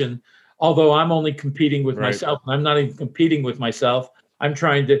competition. Although I'm only competing with myself, and I'm not even competing with myself. I'm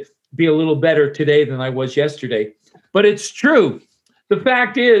trying to be a little better today than I was yesterday. But it's true. The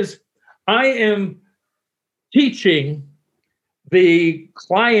fact is, I am teaching the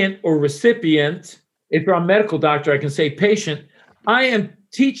client or recipient. If you're a medical doctor, I can say patient. I am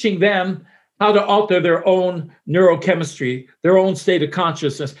teaching them how to alter their own neurochemistry, their own state of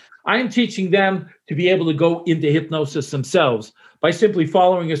consciousness. I am teaching them to be able to go into hypnosis themselves by simply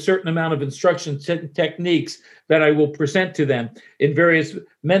following a certain amount of instructions and techniques that I will present to them in various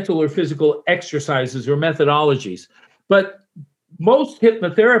mental or physical exercises or methodologies. But most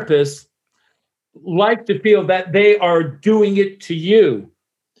hypnotherapists like to feel that they are doing it to you.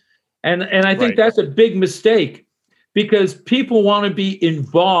 And I think that's a big mistake, because people want to be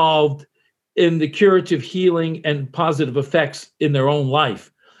involved in the curative healing and positive effects in their own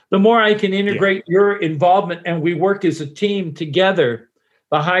life. The more I can integrate your involvement and we work as a team together,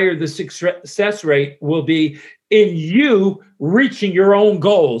 the higher the success rate will be in you reaching your own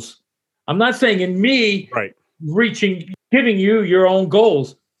goals. I'm not saying in me giving you your own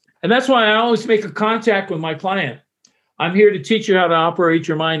goals. And that's why I always make a contact with my client. I'm here to teach you how to operate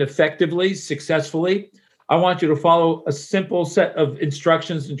your mind effectively, successfully. I want you to follow a simple set of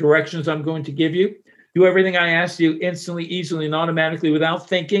instructions and directions I'm going to give you. Do everything I ask you instantly, easily, and automatically without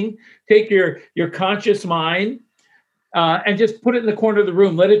thinking. Take your conscious mind and just put it in the corner of the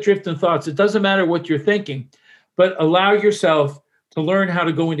room. Let it drift in thoughts. It doesn't matter what you're thinking, but allow yourself to learn how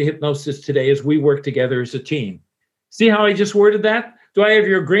to go into hypnosis today as we work together as a team. See how I just worded that? Do I have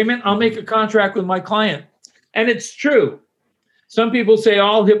your agreement? I'll make a contract with my client. And it's true. Some people say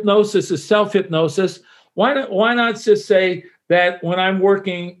all hypnosis is self-hypnosis. Why not just say that when I'm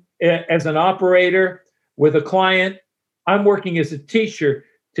working as an operator with a client, I'm working as a teacher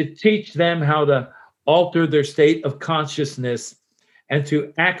to teach them how to alter their state of consciousness and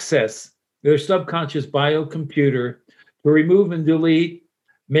to access their subconscious biocomputer to remove and delete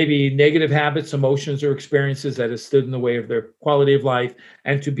maybe negative habits, emotions, or experiences that have stood in the way of their quality of life,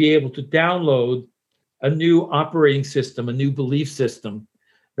 and to be able to download a new operating system, a new belief system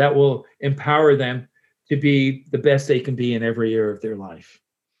that will empower them to be the best they can be in every area of their life.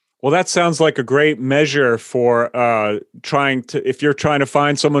 Well, that sounds like a great measure for if you're trying to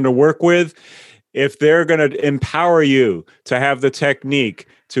find someone to work with, if they're going to empower you to have the technique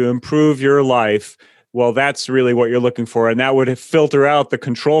to improve your life, well, that's really what you're looking for. And that would filter out the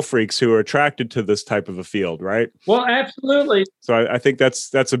control freaks who are attracted to this type of a field, right? Well, absolutely. So I think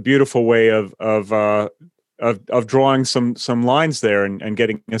that's a beautiful way of of drawing some lines there and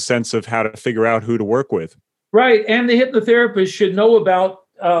getting a sense of how to figure out who to work with. Right. And the hypnotherapist should know about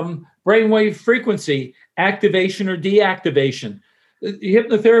brainwave frequency, activation or deactivation. The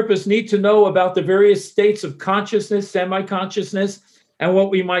hypnotherapists need to know about the various states of consciousness, semi-consciousness, and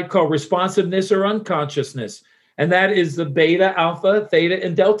what we might call responsiveness or unconsciousness. And that is the beta, alpha, theta,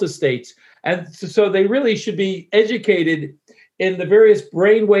 and delta states. And so they really should be educated in the various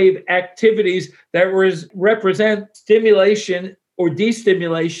brainwave activities that represent stimulation or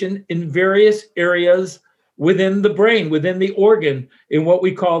destimulation in various areas within the brain, within the organ, in what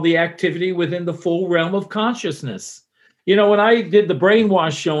we call the activity within the full realm of consciousness. You know, when I did the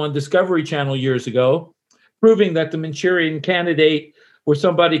Brainwash show on Discovery Channel years ago, proving that the Manchurian Candidate, where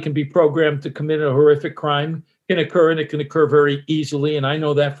somebody can be programmed to commit a horrific crime, can occur, and it can occur very easily, and I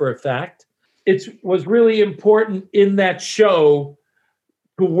know that for a fact. It was really important in that show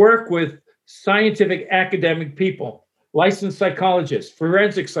to work with scientific academic people, licensed psychologists,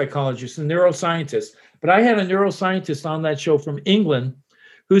 forensic psychologists, and neuroscientists. But I had a neuroscientist on that show from England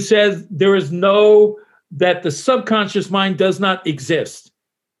who says that the subconscious mind does not exist.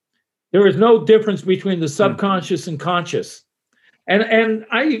 There is no difference between the subconscious and conscious. And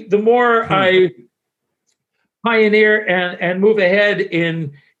the more I pioneer and move ahead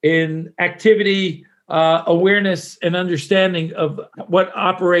in activity, awareness, and understanding of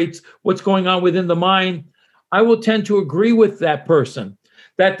what's going on within the mind, I will tend to agree with that person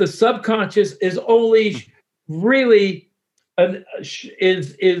that the subconscious is only really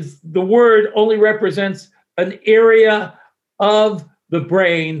is the word only represents an area of the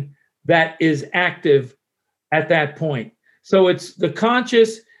brain that is active at that point. So it's the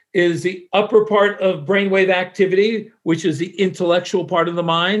conscious is the upper part of brainwave activity, which is the intellectual part of the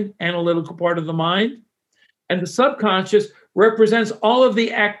mind, analytical part of the mind. And the subconscious represents all of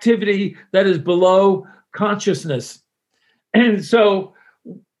the activity that is below consciousness. And so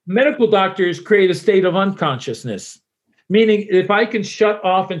medical doctors create a state of unconsciousness, meaning if I can shut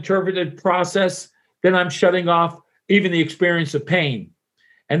off interpreted process, then I'm shutting off even the experience of pain.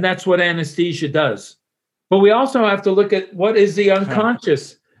 And that's what anesthesia does. But we also have to look at what is the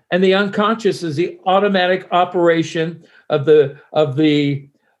unconscious. And the unconscious is the automatic operation of the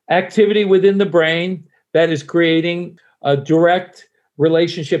activity within the brain that is creating a direct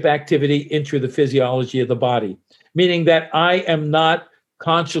relationship activity into the physiology of the body, meaning that I am not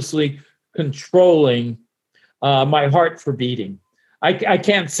consciously controlling my heart for beating. I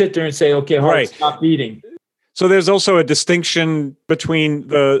can't sit there and say, okay, heart, stop beating. So there's also a distinction between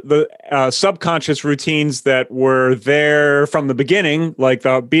the subconscious routines that were there from the beginning, like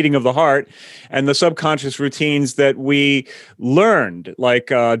the beating of the heart, and the subconscious routines that we learned, like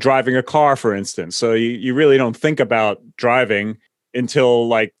driving a car, for instance. So you really don't think about driving until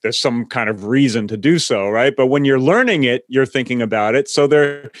like there's some kind of reason to do so, right? But when you're learning it, you're thinking about it. So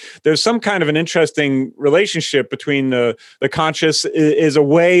there's some kind of an interesting relationship between the conscious is a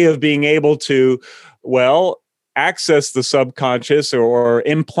way of being able to, access the subconscious or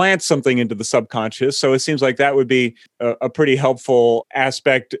implant something into the subconscious. So it seems like that would be a pretty helpful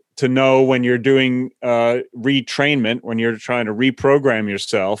aspect to know when you're doing retrainment, when you're trying to reprogram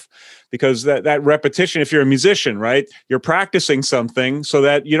yourself, because that repetition, if you're a musician, right, you're practicing something so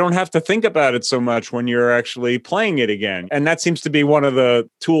that you don't have to think about it so much when you're actually playing it again. And that seems to be one of the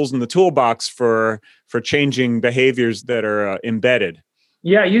tools in the toolbox for changing behaviors that are embedded.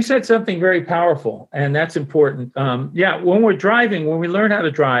 Yeah, you said something very powerful, and that's important. When we're driving, when we learn how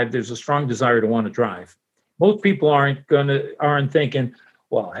to drive, there's a strong desire to want to drive. Most people aren't thinking,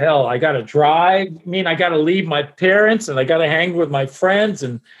 well, hell, I got to drive. I mean, I got to leave my parents and I got to hang with my friends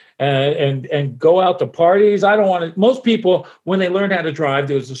and go out to parties. I don't want to. Most people, when they learn how to drive,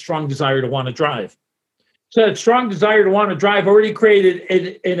 there's a strong desire to want to drive. So that strong desire to want to drive already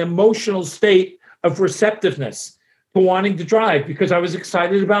created an emotional state of receptiveness to wanting to drive because I was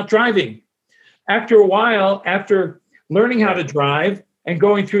excited about driving. After a while, after learning how to drive and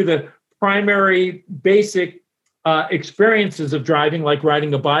going through the primary basic experiences of driving, like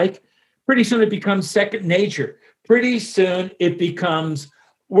riding a bike, pretty soon it becomes second nature. Pretty soon it becomes,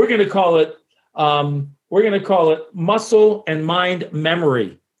 we're going to call it muscle and mind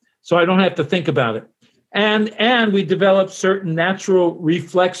memory. So I don't have to think about it. And we develop certain natural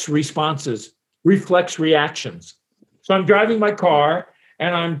reflex responses, reflex reactions. So I'm driving my car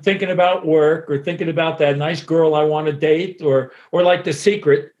and I'm thinking about work or thinking about that nice girl I want to date or like The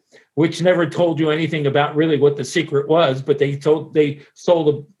Secret, which never told you anything about really what The Secret was, but they sold the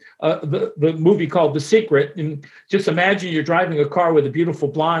movie called The Secret. And just imagine you're driving a car with a beautiful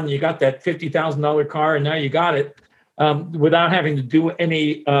blonde, and you got that $50,000 car, and now you got it without having to do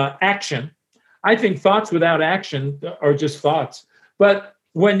any action. I think thoughts without action are just thoughts. But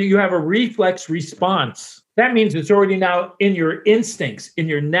when you have a reflex response, that means it's already now in your instincts, in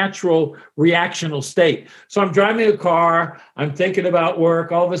your natural reactional state. So I'm driving a car, I'm thinking about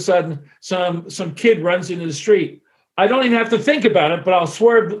work, all of a sudden some kid runs into the street. I don't even have to think about it, but I'll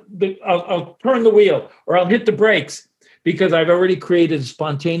swerve, I'll turn the wheel or I'll hit the brakes because I've already created a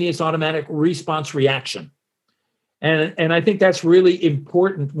spontaneous automatic response reaction. And I think that's really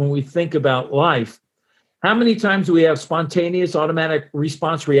important when we think about life. How many times do we have spontaneous automatic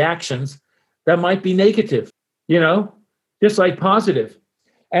response reactions that might be negative, just like positive?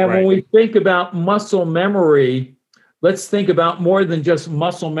 And Right. when we think about muscle memory, let's think about more than just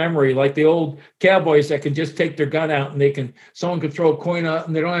muscle memory, like the old cowboys that can just take their gun out and someone could throw a coin out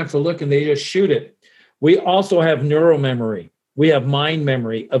and they don't have to look and they just shoot it. We also have neural memory. We have mind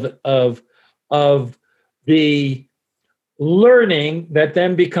memory of the learning that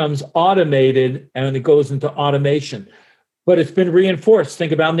then becomes automated and it goes into automation. But it's been reinforced.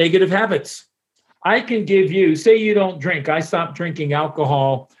 Think about negative habits. I can give you, say you don't drink. I stopped drinking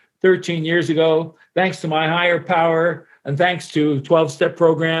alcohol 13 years ago, thanks to my higher power and thanks to 12-step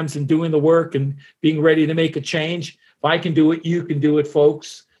programs and doing the work and being ready to make a change. If I can do it, you can do it,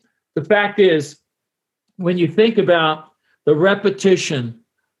 folks. The fact is, when you think about the repetition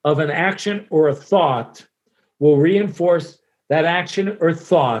of an action or a thought, will reinforce that action or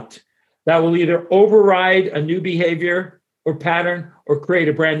thought that will either override a new behavior or pattern or create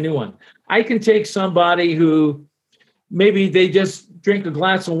a brand new one. I can take somebody who maybe they just drink a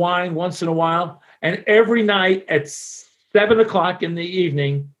glass of wine once in a while, and every night at 7:00 in the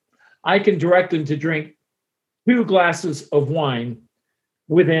evening, I can direct them to drink 2 glasses of wine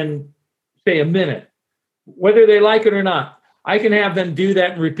within, say, a minute. Whether they like it or not, I can have them do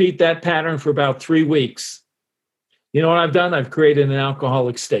that and repeat that pattern for about 3 weeks. You know what I've done? I've created an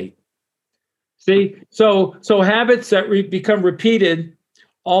alcoholic state. See, so habits that become repeated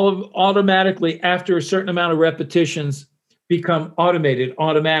automatically after a certain amount of repetitions become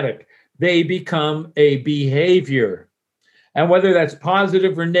automatic. They become a behavior. And whether that's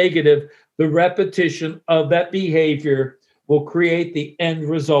positive or negative, the repetition of that behavior will create the end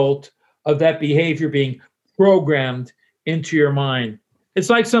result of that behavior being programmed into your mind. It's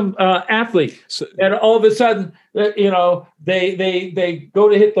like some athlete that all of a sudden, they go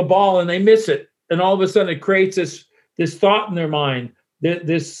to hit the ball and they miss it, and all of a sudden it creates this thought in their mind,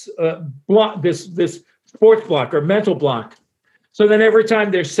 this sports block or mental block. So then every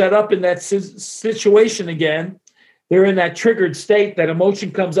time they're set up in that situation again, they're in that triggered state. That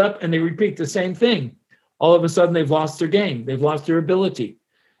emotion comes up and they repeat the same thing. All of a sudden they've lost their game, they've lost their ability,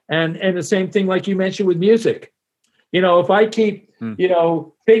 and the same thing like you mentioned with music. If I keep,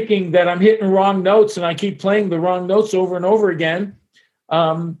 thinking that I'm hitting wrong notes and I keep playing the wrong notes over and over again,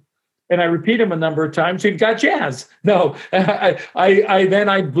 and I repeat them a number of times, you've got jazz. No,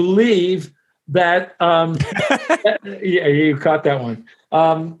 I believe that, yeah, you caught that one.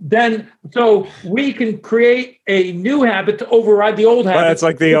 So we can create a new habit to override the old habit. That's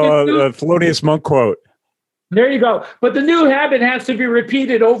like the Thelonious Monk quote. There you go. But the new habit has to be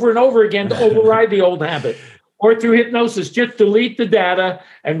repeated over and over again to override the old habit. Or through hypnosis, just delete the data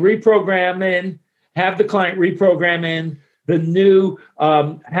and reprogram in, have the client reprogram in the new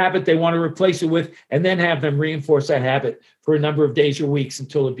habit they want to replace it with, and then have them reinforce that habit for a number of days or weeks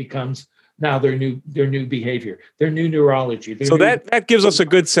until it becomes now their new behavior, their new neurology. So that gives us a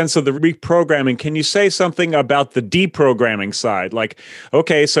good sense of the reprogramming. Can you say something about the deprogramming side? Like,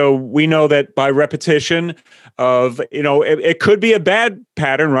 okay, so we know that by repetition of, it could be a bad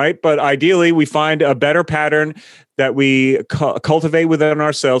pattern, right? But ideally we find a better pattern that we cultivate within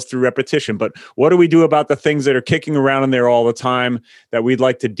ourselves through repetition. But what do we do about the things that are kicking around in there all the time that we'd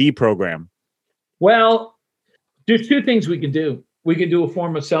like to deprogram? Well, there's 2 things we can do. We can do a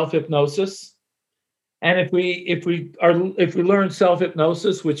form of self-hypnosis. And if we learn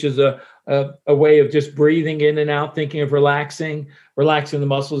self-hypnosis, which is a way of just breathing in and out, thinking of relaxing the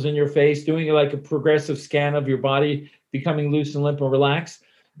muscles in your face, doing it like a progressive scan of your body, becoming loose and limp and relaxed,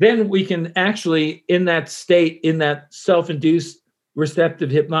 then we can actually, in that state, in that self-induced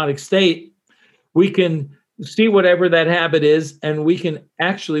receptive hypnotic state, we can see whatever that habit is, and we can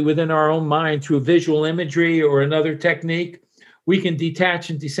actually, within our own mind, through visual imagery or another technique, we can detach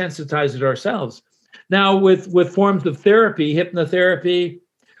and desensitize it ourselves. Now, with forms of therapy, hypnotherapy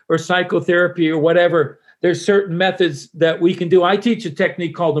or psychotherapy or whatever, there's certain methods that we can do. I teach a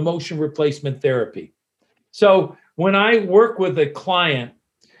technique called emotion replacement therapy. So when I work with a client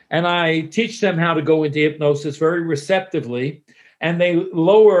and I teach them how to go into hypnosis very receptively, and they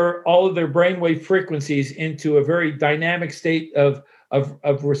lower all of their brainwave frequencies into a very dynamic state of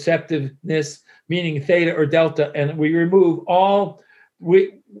receptiveness, meaning theta or delta, and we remove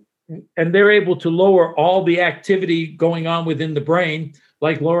and they're able to lower all the activity going on within the brain,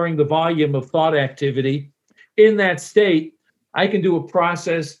 like lowering the volume of thought activity. In that state, I can do a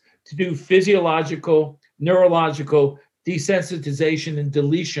process to do physiological, neurological desensitization and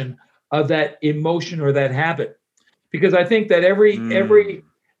deletion of that emotion or that habit. Because I think that everything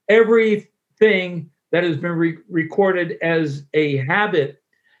that has been recorded as a habit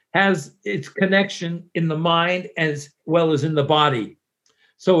has its connection in the mind as well as in the body.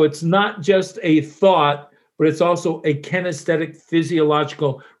 So it's not just a thought, but it's also a kinesthetic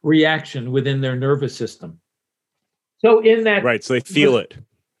physiological reaction within their nervous system. So in that... Right, so they feel it.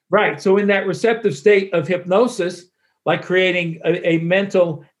 Right, so in that receptive state of hypnosis, like creating a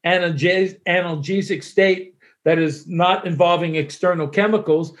mental analgesic state that is not involving external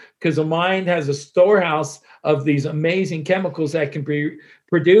chemicals, because the mind has a storehouse of these amazing chemicals that can be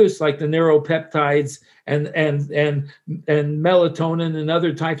produced, like the neuropeptides and melatonin and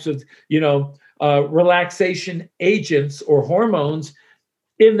other types of relaxation agents or hormones.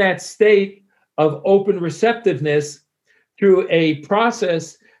 In that state of open receptiveness, through a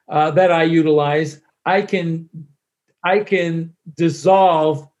process that I utilize, I can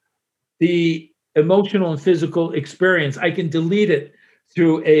dissolve the emotional and physical experience. I can delete it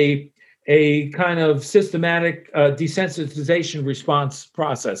through a kind of systematic desensitization response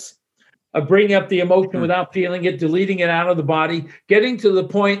process of bringing up the emotion without feeling it, deleting it out of the body, getting to the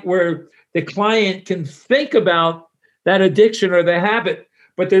point where the client can think about that addiction or the habit,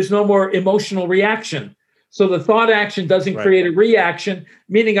 but there's no more emotional reaction. So the thought action doesn't create a reaction,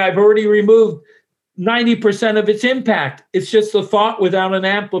 meaning I've already removed 90% of its impact. It's just the thought without an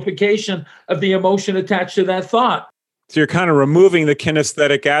amplification of the emotion attached to that thought. So you're kind of removing the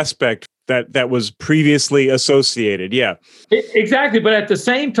kinesthetic aspect that was previously associated. Yeah. Exactly. But at the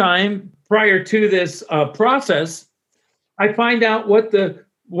same time, prior to this process, I find out what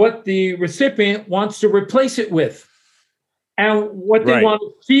the recipient wants to replace it with and what they want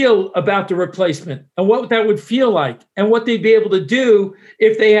to feel about the replacement and what that would feel like and what they'd be able to do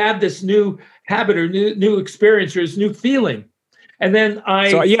if they have this new habit or new experience or this new feeling. And then I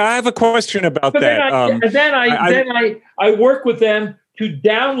have a question about that. I work with them to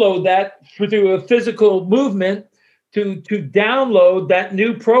download that through a physical movement to download that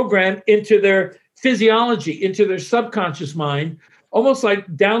new program into their physiology, into their subconscious mind, almost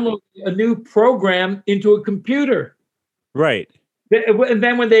like downloading a new program into a computer. Right. And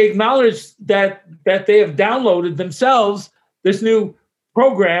then when they acknowledge that they have downloaded themselves this new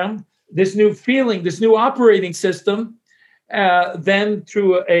program, this new feeling, this new operating system, then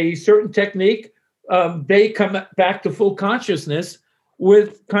through a certain technique, they come back to full consciousness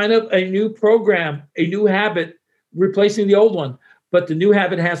with kind of a new program, a new habit, replacing the old one. But the new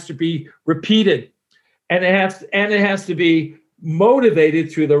habit has to be repeated, and it has to be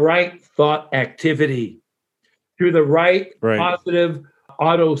motivated through the right thought activity, through the right. Positive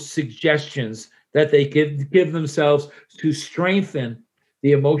auto suggestions that they give themselves to strengthen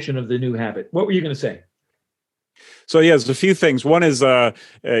the emotion of the new habit. What were you going to say? So there's a few things. One is,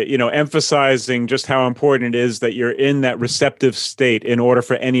 emphasizing just how important it is that you're in that receptive state in order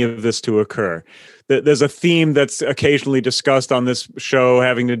for any of this to occur. There's a theme that's occasionally discussed on this show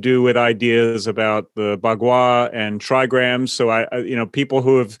having to do with ideas about the Bagua and trigrams. So people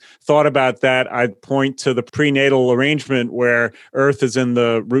who have thought about that, I'd point to the prenatal arrangement where Earth is in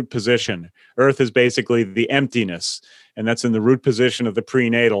the root position. Earth is basically the emptiness, and that's in the root position of the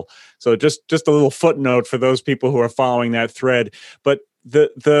prenatal. So just a little footnote for those people who are following that thread. But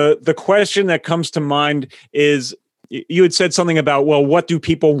the question that comes to mind is, you had said something about, well, what do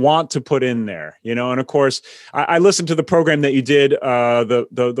people want to put in there? And of course, I listened to the program that you did,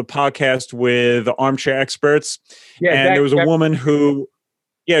 the podcast with Armchair Experts. Yeah, and there was a woman who,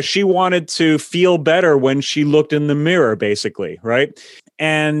 she wanted to feel better when she looked in the mirror, basically, right?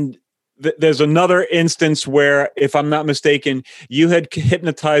 And there's another instance where, if I'm not mistaken, you had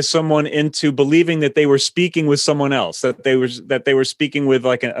hypnotized someone into believing that they were speaking with someone else, that they were speaking with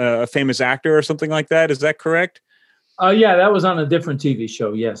like a famous actor or something like that. Is that correct? Yeah, that was on a different TV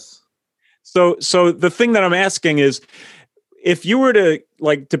show. Yes. So the thing that I'm asking is, if you were to,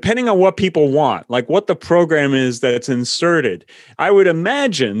 depending on what people want, like what the program is that's inserted, I would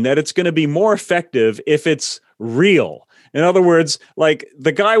imagine that it's going to be more effective if it's real. In other words, like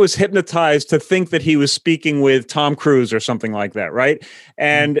the guy was hypnotized to think that he was speaking with Tom Cruise or something like that, right?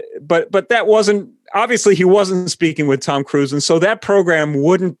 And but that wasn't, obviously he wasn't speaking with Tom Cruise, and so that program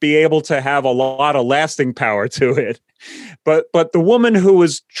wouldn't be able to have a lot of lasting power to it. but the woman who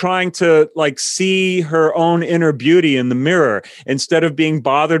was trying to like see her own inner beauty in the mirror instead of being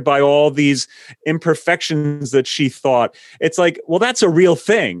bothered by all these imperfections that she thought, it's like, well, that's a real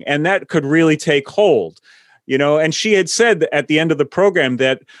thing, and that could really take hold. And she had said at the end of the program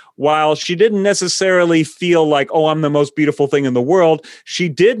that while she didn't necessarily feel like, oh, I'm the most beautiful thing in the world, she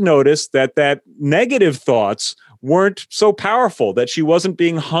did notice that negative thoughts weren't so powerful, that she wasn't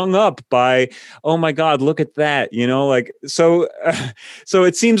being hung up by, oh my God, look at that, so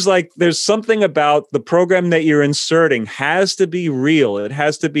it seems like there's something about the program that you're inserting has to be real. It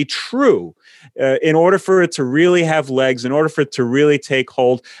has to be true in order for it to really have legs, in order for it to really take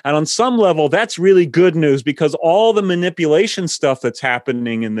hold. And on some level, that's really good news, because all the manipulation stuff that's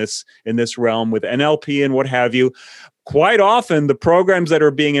happening in this realm with NLP and what have you, quite often the programs that are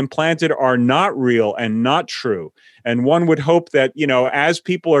being implanted are not real and not true. And one would hope that, as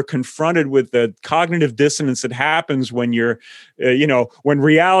people are confronted with the cognitive dissonance that happens when you're, when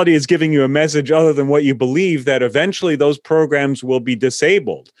reality is giving you a message other than what you believe, that eventually those programs will be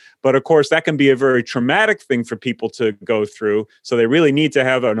disabled. But of course, that can be a very traumatic thing for people to go through. So they really need to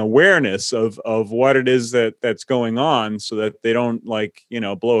have an awareness of what it is that's going on, so that they don't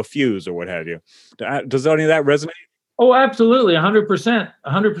blow a fuse or what have you. Does any of that resonate? Oh, absolutely.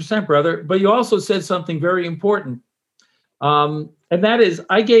 100%, brother. But you also said something very important. And that is,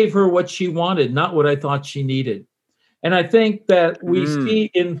 I gave her what she wanted, not what I thought she needed. And I think that we see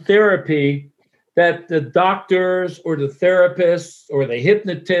in therapy that the doctors or the therapists or the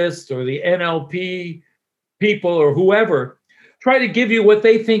hypnotists or the NLP people or whoever try to give you what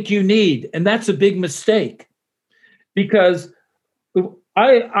they think you need. And that's a big mistake, because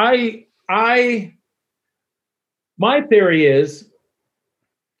my theory is,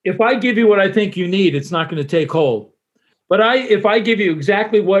 if I give you what I think you need, it's not going to take hold. But if I give you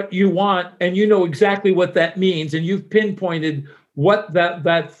exactly what you want, and you know exactly what that means, and you've pinpointed what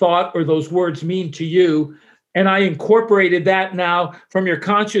that thought or those words mean to you, and I incorporated that now from your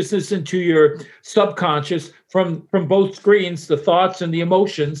consciousness into your subconscious, from both screens, the thoughts and the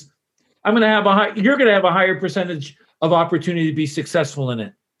emotions, you're going to have a higher percentage of opportunity to be successful in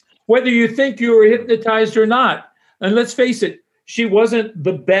it, whether you think you were hypnotized or not. And let's face it, she wasn't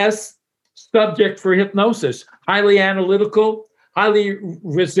the best subject for hypnosis. Highly analytical, highly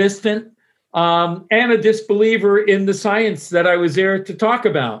resistant, and a disbeliever in the science that I was there to talk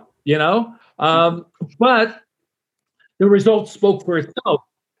about, but the results spoke for itself.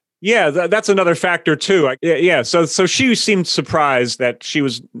 Yeah, that's another factor too. Yeah. So she seemed surprised that she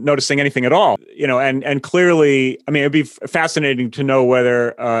was noticing anything at all, and clearly, I mean, it'd be fascinating to know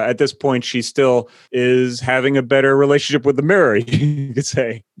whether at this point she still is having a better relationship with the mirror, you could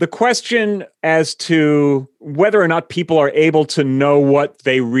say. The question as to whether or not people are able to know what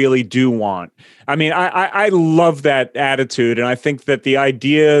they really do want. I mean, I love that attitude. And I think that the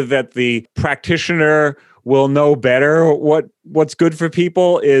idea that the practitioner will know better what's good for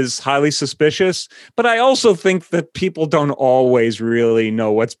people is highly suspicious. But I also think that people don't always really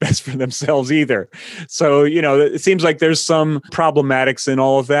know what's best for themselves either. So, it seems like there's some problematics in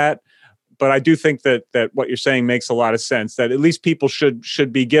all of that. But I do think that what you're saying makes a lot of sense, that at least people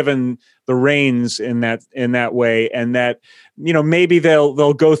should be given the reins in that way, and that, maybe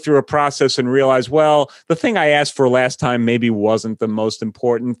they'll go through a process and realize, well, the thing I asked for last time maybe wasn't the most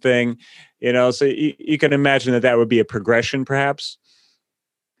important thing. So you can imagine that would be a progression, perhaps.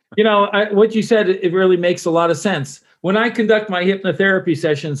 What you said, it really makes a lot of sense. When I conduct my hypnotherapy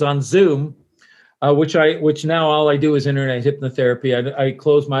sessions on Zoom, which now all I do is internet hypnotherapy. I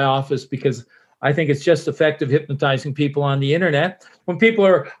close my office because I think it's just effective hypnotizing people on the internet. When people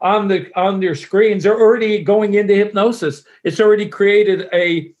are on their screens, they're already going into hypnosis. It's already created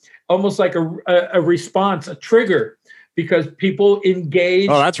almost like a response, a trigger, because people engage.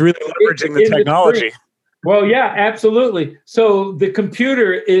 Oh, that's really leveraging the technology. Well, yeah, absolutely. So the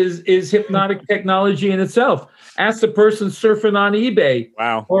computer is hypnotic technology in itself. Ask the person surfing on eBay,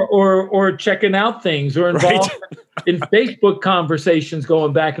 wow, or checking out things, or involved in Facebook conversations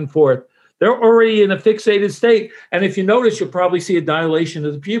going back and forth. They're already in a fixated state. And if you notice, you'll probably see a dilation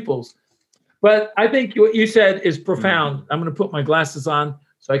of the pupils. But I think what you said is profound. I'm going to put my glasses on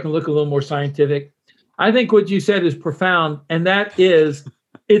so I can look a little more scientific. I think what you said is profound, and that is,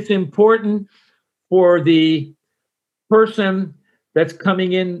 it's important for the person that's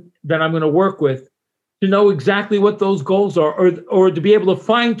coming in that I'm going to work with to know exactly what those goals are, or to be able to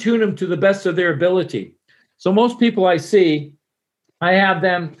fine tune them to the best of their ability. So most people I see, I have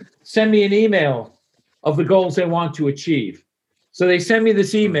them send me an email of the goals they want to achieve. So they send me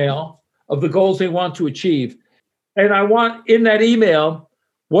this email of the goals they want to achieve. And I want in that email,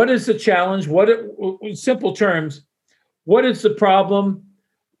 what is the challenge? In simple terms, What is the problem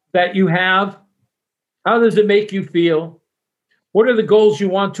that you have? How does it make you feel? What are the goals you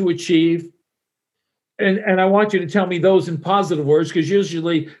want to achieve? And I want you to tell me those in positive words, because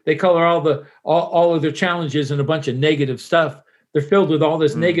usually they color all of their challenges in a bunch of negative stuff. They're filled with all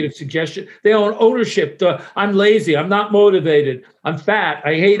this negative suggestion. They own ownership. I'm lazy. I'm not motivated. I'm fat.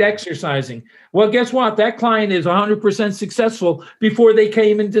 I hate exercising. Well, guess what? That client is 100% successful before they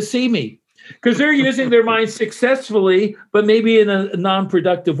came in to see me, because they're using their mind successfully, but maybe in a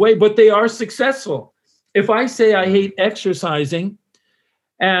non-productive way, but they are successful. If I say I hate exercising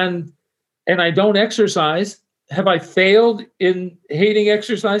and I don't exercise, have I failed in hating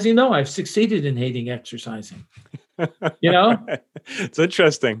exercising? No, I've succeeded in hating exercising. You know? It's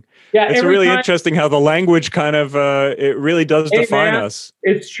interesting. Yeah, it's really interesting how the language kind of, it really does define us.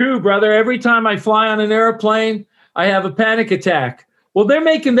 It's true, brother. Every time I fly on an airplane, I have a panic attack. Well, they're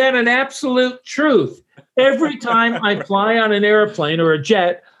making that an absolute truth. Every time I fly on an airplane or a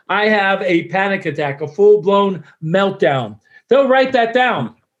jet, I have a panic attack, a full-blown meltdown. They'll write that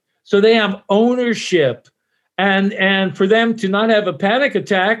down. So they have ownership. And for them to not have a panic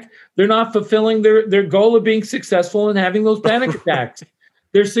attack, they're not fulfilling their goal of being successful and having those panic attacks.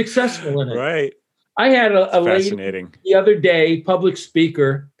 They're successful in it. Right. I had a lady the other day, public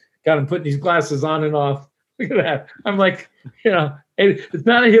speaker. God, I'm putting these glasses on and off. Look at that. I'm like, it's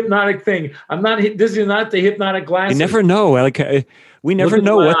not a hypnotic thing. This is not the hypnotic glasses. You never know. We never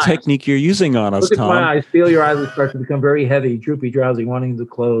know what technique you're using on us, Tom. Look at my eyes. Feel your eyelids start to become very heavy, droopy, drowsy, wanting to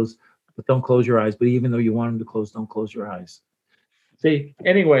close, but don't close your eyes. But even though you want them to close, don't close your eyes. See,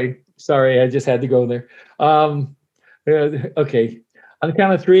 anyway, sorry, I just had to go there. Okay. On the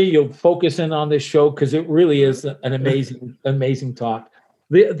count of three, you'll focus in on this show because it really is an amazing, amazing talk.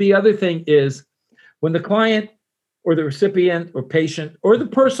 The other thing is when the client or the recipient or patient or the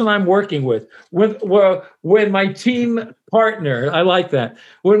person I'm working with, when my team partner, I like that,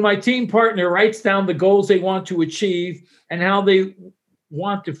 when my team partner writes down the goals they want to achieve and how they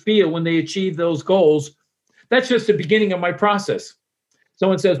want to feel when they achieve those goals, that's just the beginning of my process.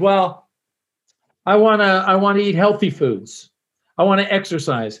 Someone says, well, I want to eat healthy foods. I want to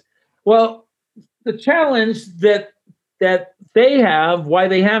exercise. Well, the challenge that they have, why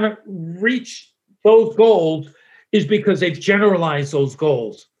they haven't reached those goals, is because they've generalized those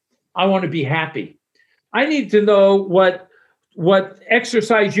goals. I want to be happy. I need to know what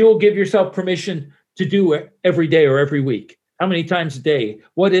exercise you'll give yourself permission to do every day or every week. How many times a day?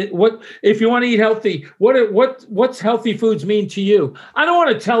 What if you want to eat healthy? What's healthy foods mean to you? I don't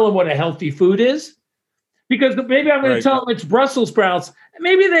want to tell them what a healthy food is, because maybe I'm going to tell them it's Brussels sprouts.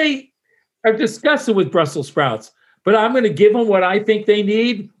 Maybe they are disgusted with Brussels sprouts, but I'm going to give them what I think they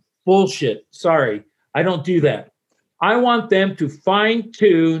need. Bullshit. Sorry, I don't do that. I want them to fine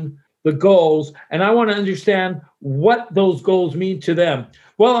tune the goals, and I want to understand what those goals mean to them.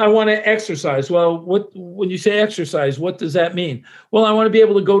 Well, I want to exercise. Well, when you say exercise, what does that mean? Well, I want to be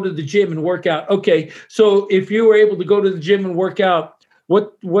able to go to the gym and work out. Okay, so if you were able to go to the gym and work out,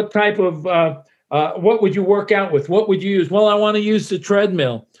 what type of what would you work out with? What would you use? Well, I want to use the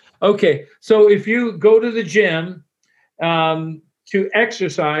treadmill. Okay, so if you go to the gym to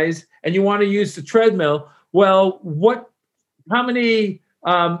exercise and you want to use the treadmill, well, how many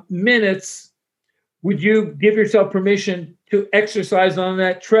minutes would you give yourself permission to exercise on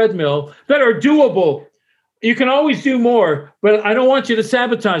that treadmill that are doable? You can always do more, but I don't want you to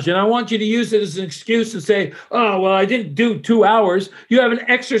sabotage it. I want you to use it as an excuse to say, oh, well, I didn't do 2 hours. You haven't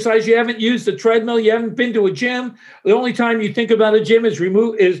exercised. You haven't used the treadmill. You haven't been to a gym. The only time you think about a gym is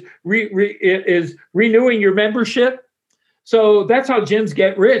renewing your membership. So that's how gyms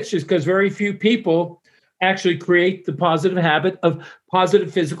get rich, is because very few people actually create the positive habit of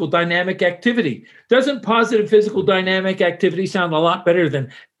positive physical dynamic activity. Doesn't positive physical dynamic activity sound a lot better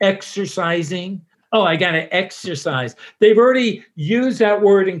than exercising? Oh, I got to exercise. They've already used that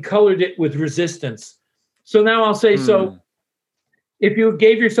word and colored it with resistance. So now I'll say, so if you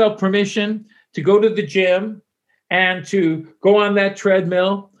gave yourself permission to go to the gym and to go on that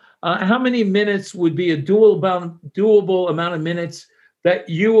treadmill, how many minutes would be a doable amount of minutes that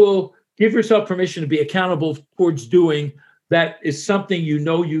you will give yourself permission to be accountable towards doing? That is something you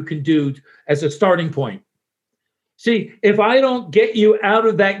know you can do as a starting point. See, if I don't get you out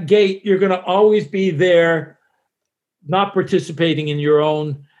of that gate, you're going to always be there, not participating in your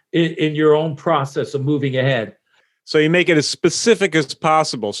own process of moving ahead. So you make it as specific as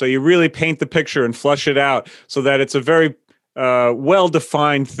possible. So you really paint the picture and flush it out so that it's a very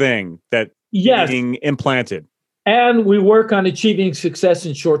well-defined thing that being implanted. And we work on achieving success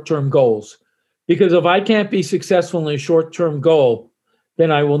in short-term goals. Because if I can't be successful in a short-term goal, then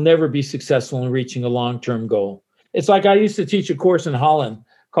I will never be successful in reaching a long-term goal. It's like I used to teach a course in Holland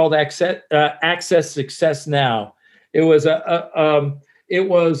called Access Success Now. It was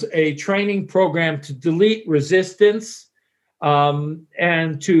a training program to delete resistance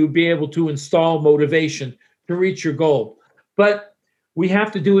and to be able to install motivation to reach your goal. But we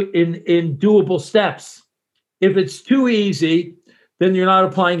have to do it in doable steps. If it's too easy, then you're not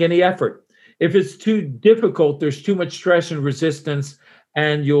applying any effort. If it's too difficult, there's too much stress and resistance,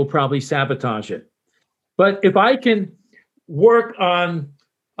 and you'll probably sabotage it. But if I can work on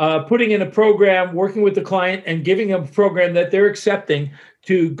putting in a program, working with the client and giving them a program that they're accepting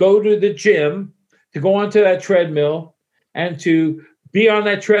to go to the gym, to go onto that treadmill, and to be on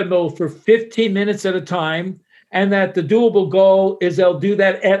that treadmill for 15 minutes at a time, and that the doable goal is they'll do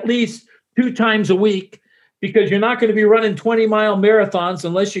that at least 2 times a week, because you're not going to be running 20-mile marathons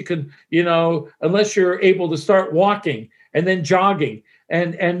unless you can, unless you're able to start walking and then jogging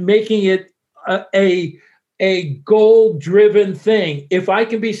and making it a goal-driven thing. If I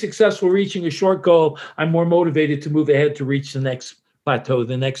can be successful reaching a short goal, I'm more motivated to move ahead to reach the next plateau,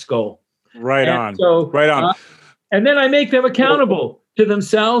 the next goal. Right on. And then I make them accountable to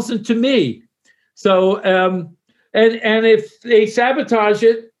themselves and to me. So, and if they sabotage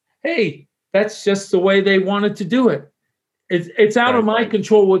it, hey, that's just the way they wanted to do it. It's out of my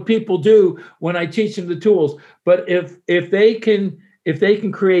control what people do when I teach them the tools. But if they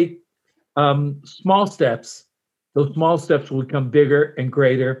can create small steps, those small steps will become bigger and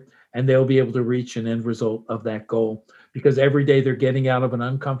greater, and they'll be able to reach an end result of that goal. Because every day they're getting out of an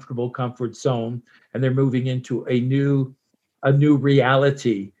uncomfortable comfort zone, and they're moving into a new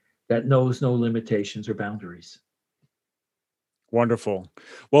reality that knows no limitations or boundaries. Wonderful.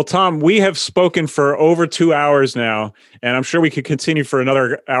 Well, Tom, we have spoken for over 2 hours now, and I'm sure we could continue for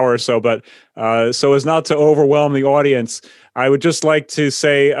another hour or so, but so as not to overwhelm the audience, I would just like to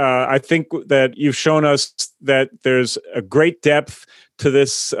say, I think that you've shown us that there's a great depth to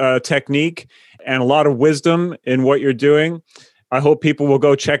this technique and a lot of wisdom in what you're doing. I hope people will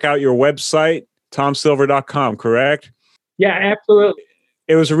go check out your website, tomsilver.com, correct? Yeah, absolutely.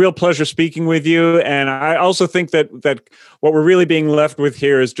 It was a real pleasure speaking with you. And I also think that what we're really being left with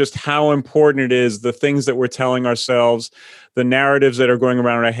here is just how important it is, the things that we're telling ourselves, the narratives that are going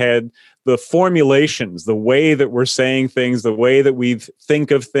around our head, the formulations, the way that we're saying things, the way that we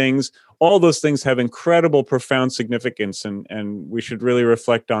think of things. All those things have incredible, profound significance, and we should really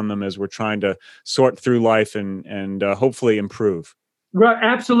reflect on them as we're trying to sort through life and hopefully improve. Right,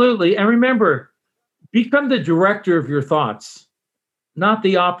 absolutely. And remember, become the director of your thoughts. Not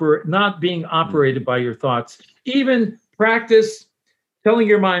being operated by your thoughts. Even practice telling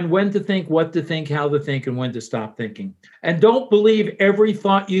your mind when to think, what to think, how to think, and when to stop thinking. And don't believe every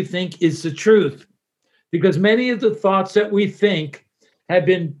thought you think is the truth, because many of the thoughts that we think have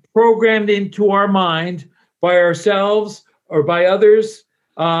been programmed into our mind by ourselves or by others.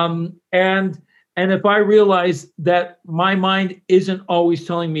 And if I realize that my mind isn't always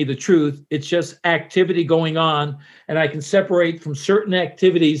telling me the truth, it's just activity going on, and I can separate from certain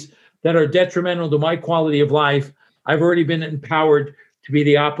activities that are detrimental to my quality of life, I've already been empowered to be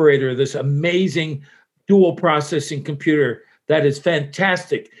the operator of this amazing dual processing computer that is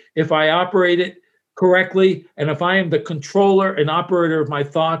fantastic. If I operate it correctly, and if I am the controller and operator of my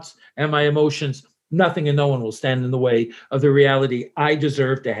thoughts and my emotions, nothing and no one will stand in the way of the reality I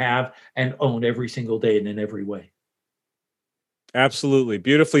deserve to have and own every single day and in every way. Absolutely.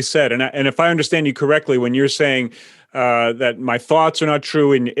 Beautifully said. And if I understand you correctly, when you're saying that my thoughts are not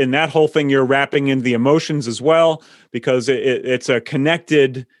true, in that whole thing, you're wrapping in the emotions as well, because it's a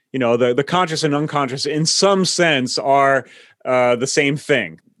connected, the conscious and unconscious in some sense are the same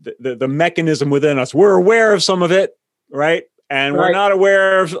thing. The mechanism within us, we're aware of some of it, right? And we're not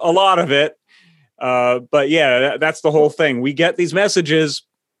aware of a lot of it. But yeah, that's the whole thing. We get these messages.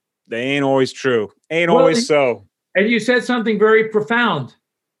 They ain't always true. Ain't always so. And you said something very profound.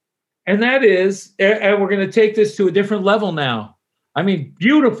 And that is, and we're going to take this to a different level now. I mean,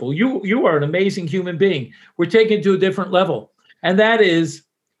 beautiful. You are an amazing human being. We're taking it to a different level. And that is,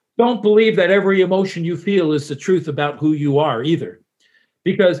 don't believe that every emotion you feel is the truth about who you are either.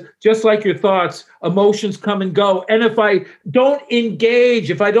 Because just like your thoughts, emotions come and go. And if I don't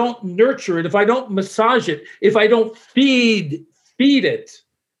engage, if I don't nurture it, if I don't massage it, if I don't feed it,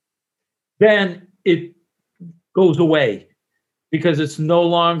 then it goes away because it's no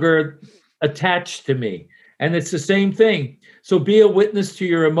longer attached to me. And it's the same thing. So be a witness to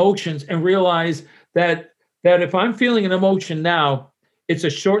your emotions and realize that if I'm feeling an emotion now, it's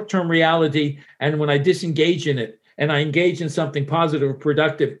a short-term reality. And when I disengage in it, and I engage in something positive or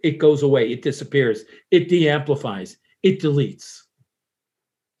productive, it goes away, it disappears, it de-amplifies, it deletes.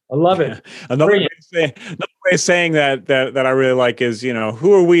 I love it. Another way, Brilliant. of saying that I really like is,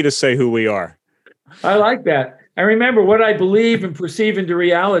 who are we to say who we are? I like that. And remember, what I believe and perceive into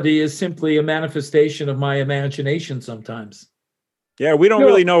reality is simply a manifestation of my imagination sometimes. Yeah, we don't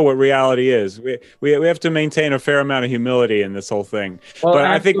really know what reality is. We have to maintain a fair amount of humility in this whole thing. Well, but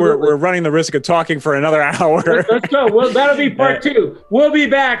I think we're running the risk of talking for another hour. Let's go. Well, that'll be part 2. We'll be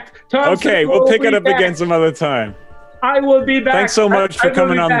back. Tom Okay, Silver we'll pick it up back. again some other time. I will be back. Thanks so much for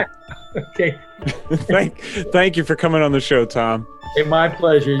coming on. Back. Okay. Thank you for coming on the show, Tom. Hey, my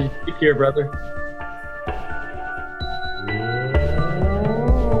pleasure. Take care, brother.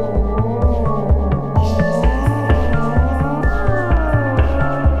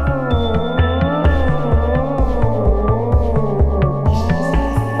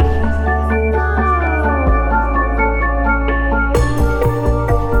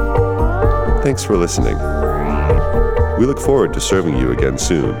 Thanks for listening. We look forward to serving you again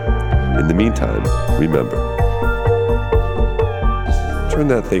soon. In the meantime, remember, turn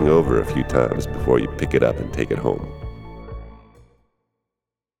that thing over a few times before you pick it up and take it home.